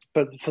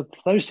 But for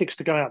those 6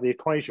 to go out of the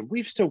equation,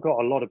 we've still got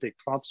a lot of big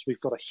clubs.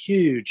 We've got a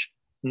huge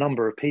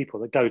number of people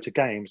that go to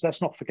games.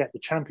 Let's not forget the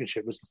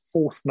Championship was the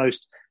 4th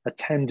most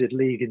attended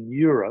league in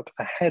Europe,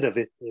 ahead of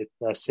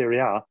Serie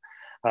A.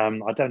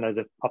 I don't know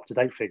the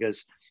up-to-date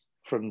figures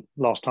from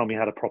last time we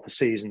had a proper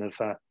season of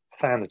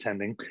fan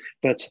attending,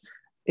 but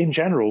in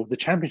general, the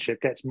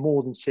Championship gets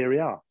more than Serie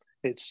A.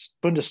 It's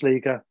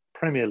Bundesliga,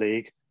 Premier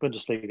League,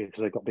 Bundesliga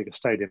because they've got bigger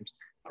stadiums,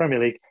 Premier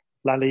League,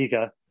 La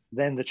Liga,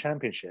 then the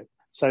Championship.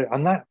 So,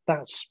 and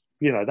that's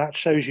that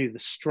shows you the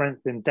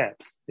strength in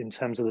depth in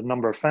terms of the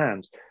number of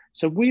fans.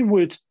 So we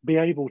would be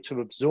able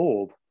to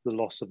absorb the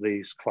loss of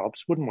these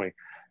clubs, wouldn't we?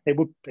 It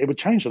would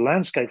change the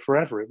landscape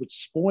forever. It would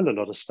spoil a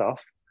lot of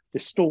stuff,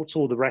 distorts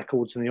all the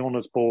records, and the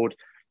honours board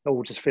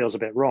all just feels a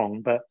bit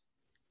wrong. But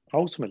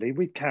ultimately,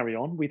 we'd carry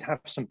on. We'd have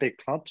some big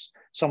clubs.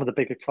 Some of the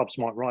bigger clubs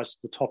might rise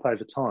to the top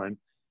over time,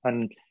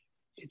 and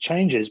it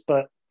changes.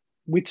 But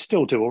we'd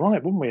still do all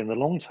right, wouldn't we, in the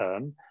long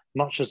term?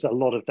 Much as a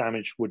lot of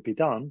damage would be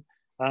done.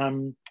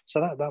 So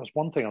that was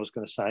one thing I was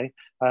going to say.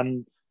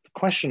 The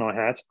question I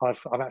had,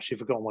 I've actually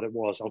forgotten what it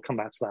was. I'll come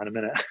back to that in a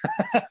minute.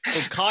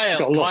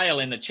 Well, Kyle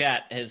in the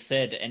chat has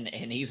said, and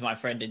he's my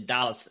friend in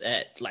Dallas,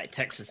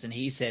 Texas, and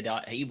he said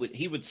he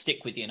would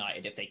stick with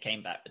United if they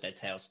came back with their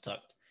tails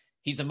tucked.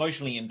 He's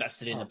emotionally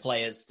invested in the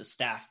players, the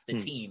staff, the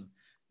team.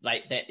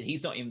 Like that,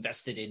 he's not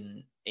invested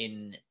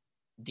in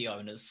the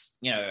owners.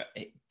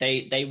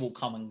 They will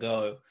come and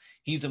go.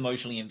 He's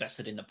emotionally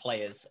invested in the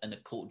players and the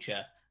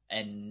culture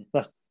and.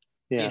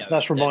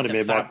 That's reminded me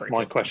of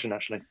my question,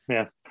 actually.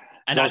 Yeah.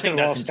 And I think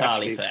that's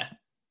entirely fair.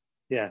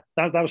 Yeah,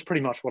 that was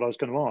pretty much what I was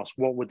going to ask.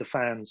 What would the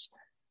fans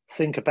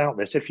think about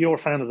this? If you're a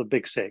fan of the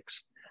Big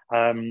Six,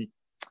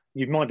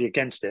 you might be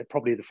against it.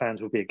 Probably the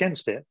fans will be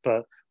against it.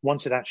 But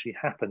once it actually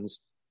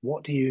happens,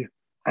 what do you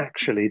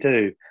actually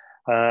do?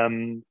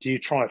 Do you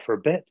try it for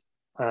a bit?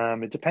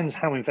 It depends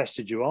how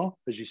invested you are,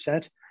 as you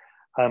said.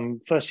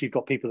 First, you've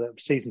got people that are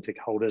season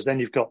ticket holders.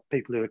 Then you've got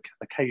people who are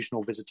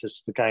occasional visitors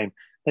to the game.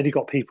 Then you've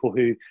got people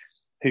who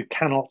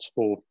cannot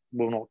or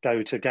will not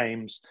go to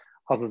games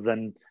other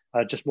than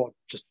they'll just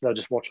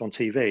watch on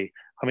TV.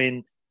 I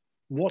mean,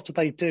 what do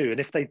they do? And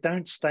if they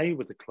don't stay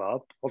with the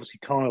club, obviously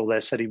Kyle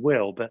there said he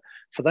will, but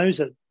for those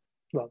that,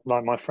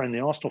 like my friend, the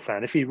Arsenal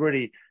fan, if he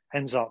really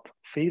ends up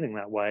feeling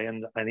that way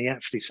and he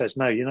actually says,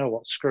 no, you know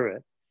what, screw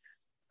it,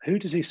 who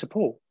does he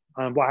support?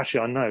 Well,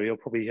 actually, I know he'll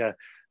probably...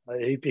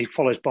 he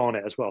follows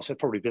Barnet as well, so it'll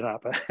probably be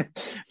that.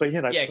 But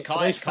yeah,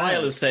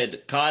 Kyle has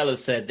said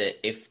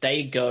that if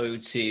they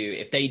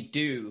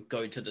do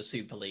go to the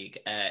Super League,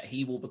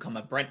 he will become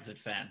a Brentford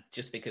fan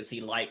just because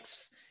he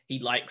likes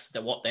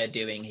what they're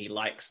doing. He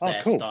likes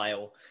their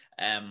style.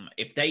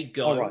 If they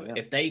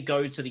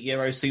go to the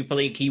Euro Super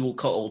League, he will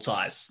cut all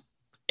ties.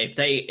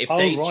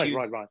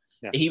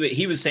 Yeah.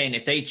 He was saying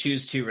if they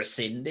choose to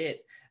rescind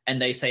it, and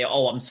they say,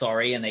 oh, I'm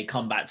sorry, and they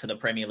come back to the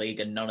Premier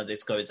League and none of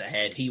this goes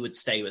ahead, he would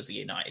stay as a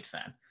United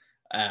fan.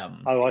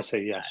 I see.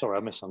 Yeah, sorry,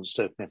 I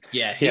misunderstood.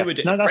 Yeah, he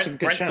would. No, that's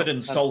Brentford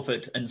and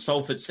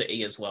Salford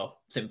City as well,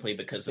 simply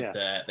because of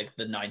the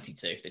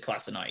 92, the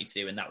class of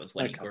 92, and that was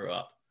when he grew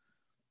up.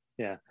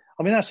 Yeah.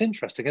 I mean, that's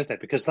interesting, isn't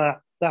it? Because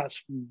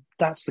that's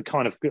the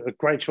kind of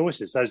great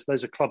choices.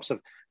 Those are clubs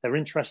they're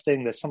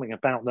interesting. There's something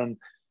about them.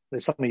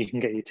 There's something you can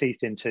get your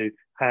teeth into.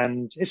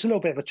 And it's a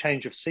little bit of a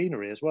change of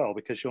scenery as well,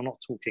 because you're not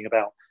talking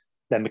about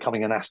them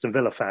becoming an Aston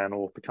Villa fan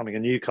or becoming a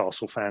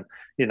Newcastle fan.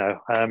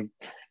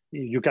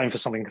 You're going for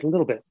something a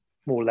little bit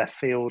more left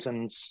field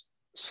and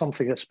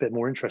something that's a bit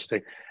more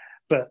interesting.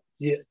 But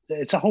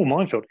it's a whole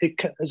minefield.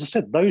 As I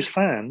said, those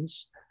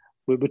fans,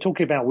 we're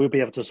talking about we'll be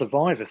able to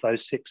survive if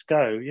those 6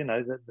 go.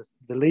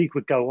 The league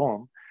would go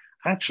on.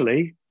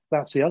 Actually,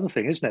 that's the other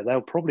thing, isn't it? They'll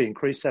probably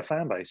increase their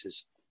fan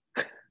bases.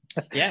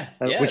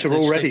 Which are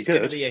already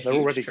good. They're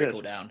already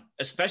trickle down,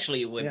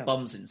 especially with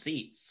bums in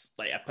seats,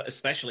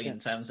 especially in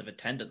terms of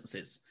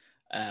attendances.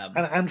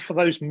 And for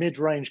those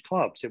mid-range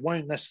clubs, it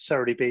won't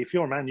necessarily be, if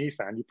you're a Man U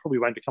fan, you probably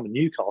won't become a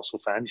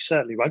Newcastle fan. You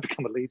certainly won't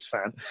become a Leeds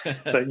fan,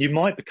 but you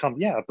might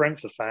become, a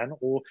Brentford fan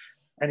or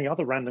any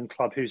other random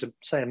club who's,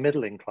 say, a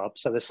middling club.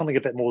 So there's something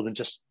a bit more than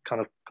just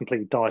kind of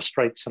completely dire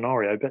straight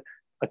scenario, but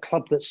a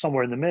club that's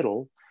somewhere in the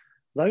middle.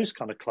 Those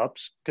kind of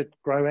clubs could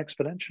grow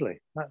exponentially.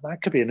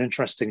 That could be an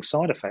interesting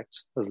side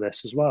effect of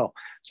this as well.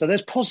 So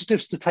there's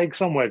positives to take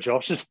somewhere,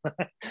 Josh.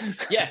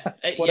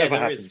 Whatever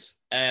happens.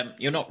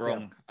 You're not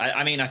wrong. Yeah.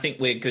 I mean, I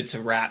think we're good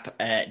to wrap.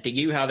 Do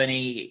you have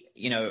any,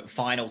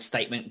 final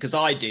statement? Because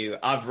I do.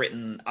 I've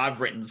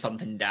written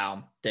something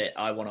down that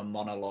I want to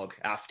monologue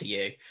after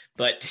you.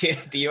 But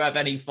do you have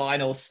any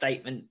final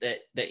statement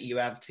that you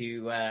have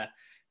to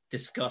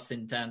discuss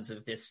in terms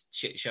of this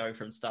shit show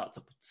from start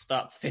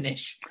to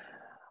finish?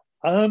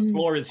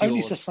 Floor is yours.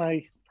 Only to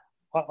say,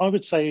 I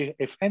would say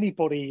if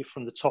anybody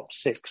from the top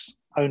 6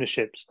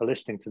 ownerships are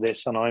listening to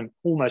this, and I'm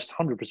almost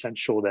 100%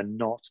 sure they're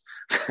not,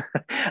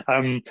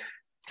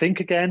 think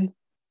again,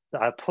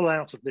 pull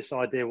out of this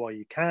idea while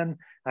you can,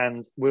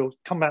 and we'll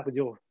come back with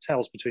your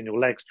tails between your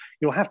legs.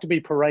 You'll have to be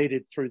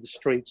paraded through the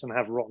streets and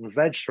have rotten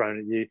veg thrown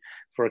at you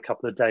for a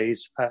couple of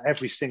days,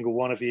 every single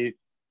one of you.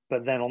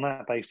 But then on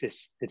that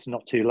basis, it's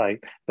not too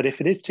late. But if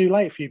it is too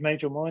late, if you've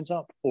made your minds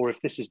up, or if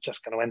this is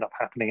just going to end up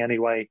happening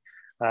anyway,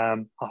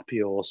 up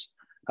yours.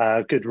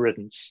 Good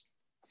riddance.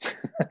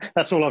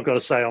 That's all I've got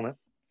to say on it.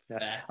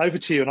 Yeah. Over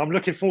to you. And I'm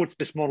looking forward to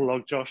this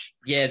monologue, Josh.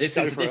 Yeah, this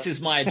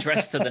is my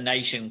address to the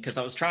nation, because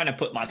I was trying to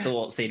put my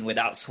thoughts in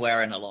without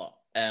swearing a lot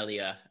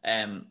earlier,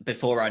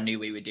 before I knew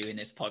we were doing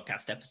this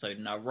podcast episode.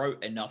 And I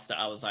wrote enough that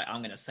I was like,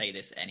 I'm going to say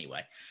this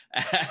anyway.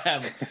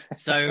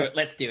 So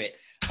let's do it.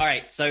 All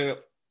right. So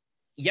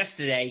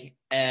yesterday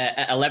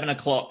at 11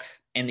 o'clock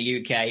in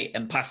the UK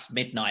and past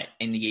midnight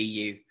in the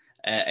EU,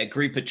 a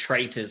group of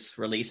traitors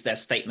released their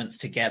statements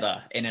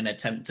together in an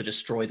attempt to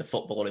destroy the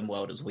footballing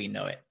world as we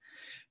know it.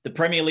 The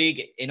Premier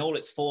League, in all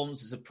its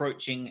forms, is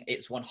approaching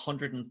its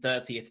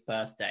 130th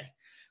birthday.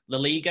 La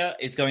Liga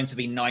is going to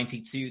be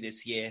 92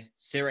 this year.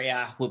 Serie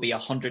A will be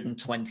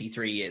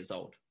 123 years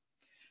old.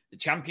 The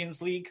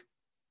Champions League,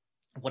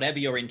 whatever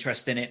your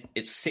interest in it,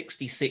 it's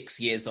 66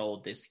 years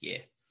old this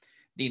year.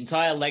 The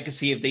entire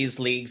legacy of these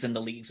leagues and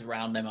the leagues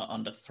around them are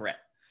under threat.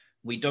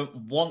 We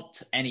don't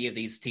want any of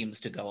these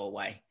teams to go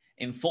away.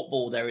 In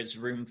football, there is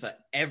room for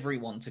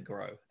everyone to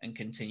grow and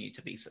continue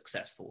to be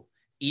successful,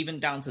 even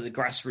down to the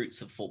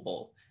grassroots of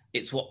football.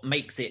 It's what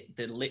makes it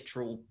the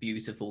literal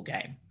beautiful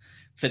game.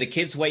 For the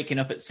kids waking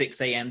up at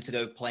 6 a.m. to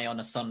go play on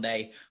a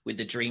Sunday with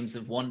the dreams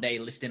of one day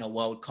lifting a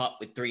World Cup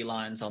with 3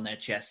 lions on their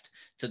chest,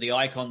 to the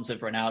icons of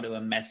Ronaldo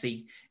and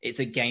Messi, it's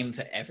a game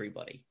for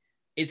everybody.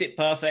 Is it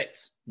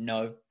perfect?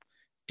 No.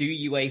 Do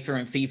UEFA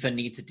and FIFA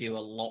need to do a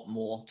lot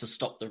more to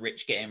stop the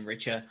rich getting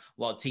richer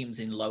while teams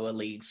in lower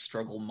leagues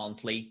struggle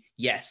monthly?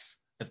 Yes,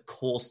 of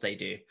course they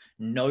do.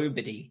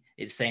 Nobody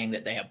is saying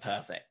that they are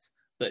perfect,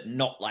 but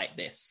not like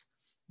this.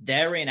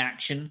 Their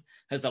inaction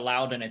has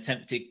allowed an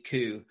attempted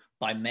coup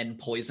by men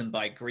poisoned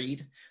by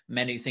greed,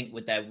 men who think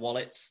with their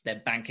wallets,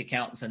 their bank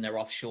accounts, and their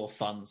offshore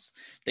funds.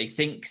 They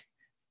think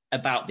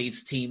about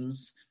these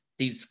teams,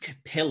 these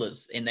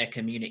pillars in their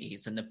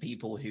communities, and the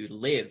people who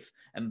live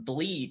and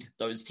bleed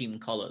those team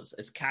colors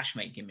as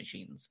cash-making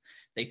machines.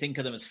 They think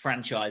of them as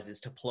franchises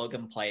to plug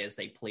and play as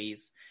they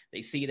please.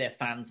 They see their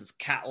fans as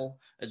cattle,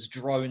 as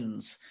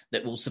drones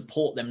that will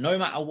support them no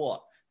matter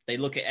what. They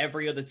look at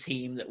every other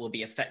team that will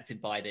be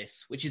affected by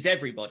this, which is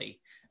everybody,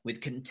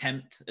 with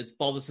contempt as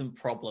bothersome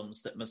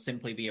problems that must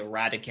simply be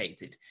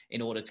eradicated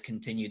in order to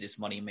continue this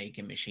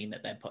money-making machine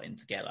that they're putting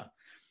together.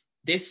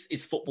 This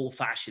is football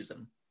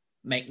fascism.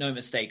 Make no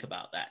mistake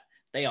about that.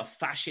 They are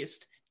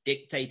fascist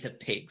dictator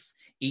pigs,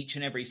 each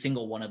and every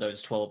single one of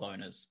those 12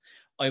 owners.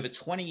 Over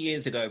 20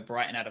 years ago,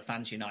 Brighton had a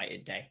Fans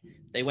United day.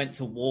 They went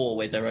to war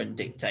with their own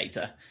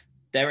dictator.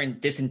 They're in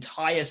this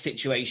entire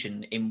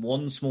situation in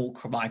one small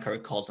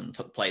microcosm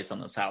took place on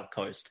the South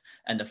Coast,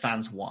 and the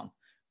fans won.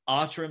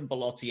 Archer and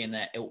Belotti and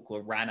their ilk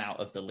were ran out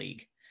of the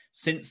league.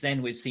 Since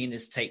then, we've seen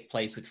this take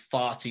place with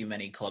far too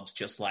many clubs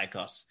just like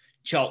us.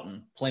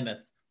 Charlton,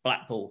 Plymouth,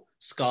 Blackpool,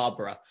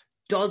 Scarborough,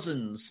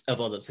 dozens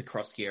of others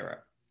across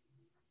Europe.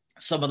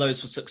 Some of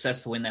those were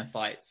successful in their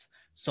fights,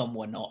 some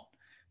were not.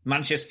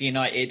 Manchester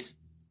United,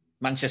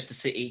 Manchester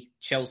City,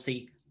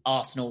 Chelsea,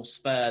 Arsenal,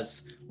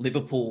 Spurs,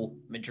 Liverpool,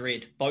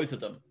 Madrid, both of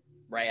them,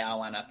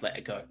 Real and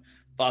Atletico,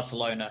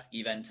 Barcelona,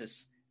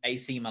 Juventus,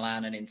 AC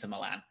Milan and Inter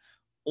Milan.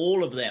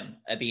 All of them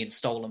are being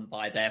stolen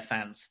by their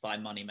fans, by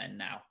money men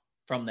now,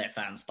 from their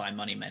fans, by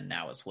money men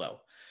now as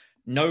well.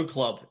 No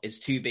club is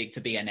too big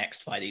to be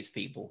annexed by these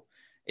people.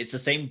 It's the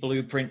same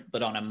blueprint,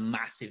 but on a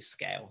massive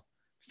scale.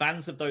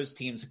 Fans of those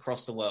teams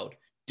across the world,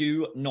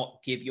 do not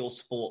give your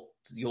support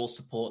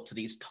to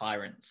these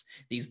tyrants,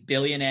 these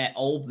billionaire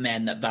old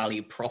men that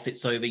value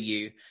profits over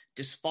you,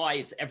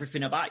 despise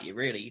everything about you,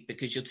 really,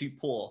 because you're too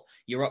poor,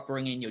 your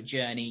upbringing, your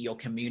journey, your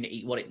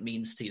community, what it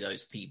means to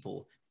those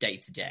people day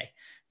to day.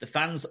 The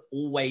fans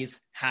always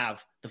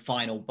have the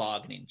final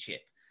bargaining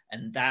chip,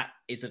 and that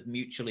is of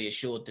mutually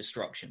assured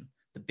destruction.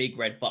 The big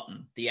red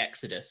button, the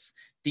exodus.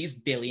 These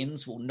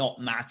billions will not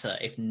matter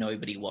if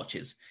nobody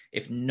watches,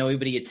 if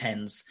nobody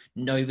attends,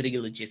 nobody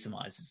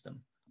legitimizes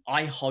them.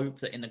 I hope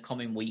that in the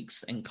coming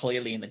weeks and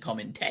clearly in the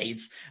coming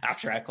days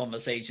after our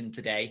conversation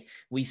today,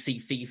 we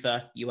see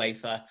FIFA,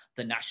 UEFA,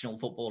 the National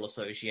Football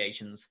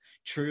Associations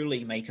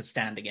truly make a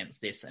stand against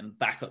this and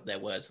back up their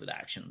words with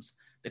actions.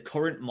 The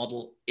current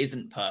model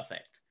isn't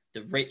perfect.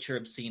 The rich are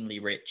obscenely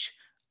rich.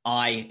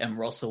 I and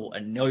Russell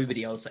and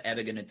nobody else are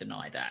ever going to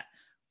deny that.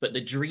 But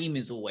the dream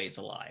is always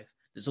alive.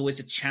 There's always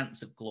a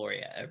chance of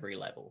glory at every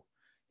level.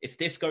 If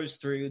this goes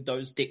through,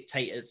 those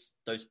dictators,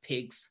 those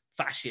pigs,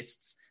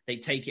 fascists, they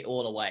take it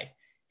all away.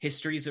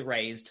 History's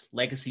erased,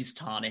 legacy's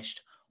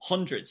tarnished,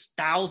 Hundreds,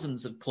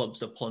 thousands of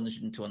clubs are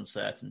plunged into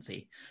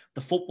uncertainty.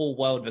 The football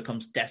world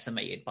becomes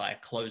decimated by a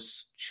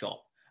closed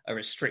shop, a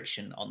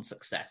restriction on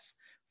success.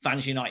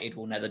 Fans United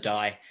will never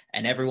die,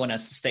 and everyone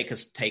has to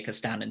take a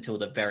stand until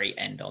the very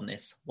end on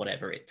this,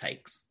 whatever it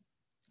takes.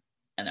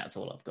 And that's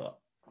all I've got.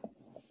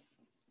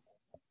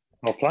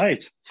 Well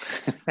played.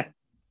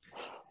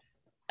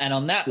 And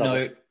on that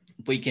note,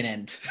 we can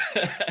end.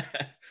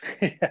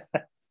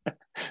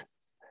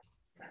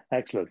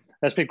 Excellent.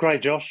 That's been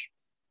great, Josh.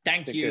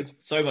 Thank you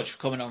so much for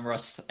coming on,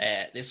 Russ.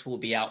 This will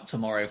be out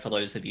tomorrow for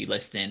those of you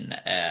listening.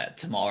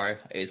 Tomorrow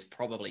is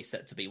probably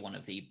set to be one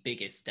of the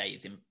biggest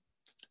days in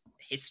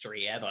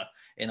history ever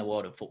in the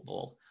world of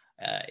football,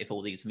 if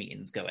all these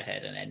meetings go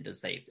ahead and end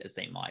as they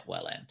might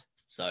well end.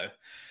 So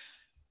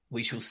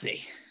we shall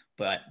see.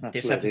 But Absolutely.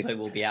 This episode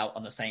will be out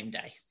on the same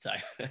day. So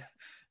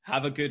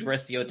have a good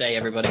rest of your day,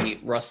 everybody.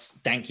 Russ,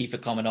 thank you for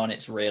coming on.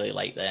 It's really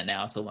late there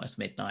now. It's almost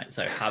midnight.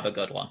 So have a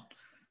good one.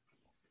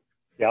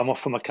 Yeah, I'm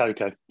off for my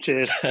cocoa.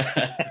 Cheers.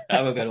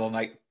 Have a good one,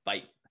 mate.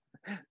 Bye.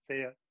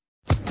 See ya.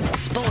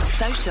 Sports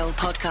Social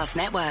Podcast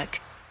Network.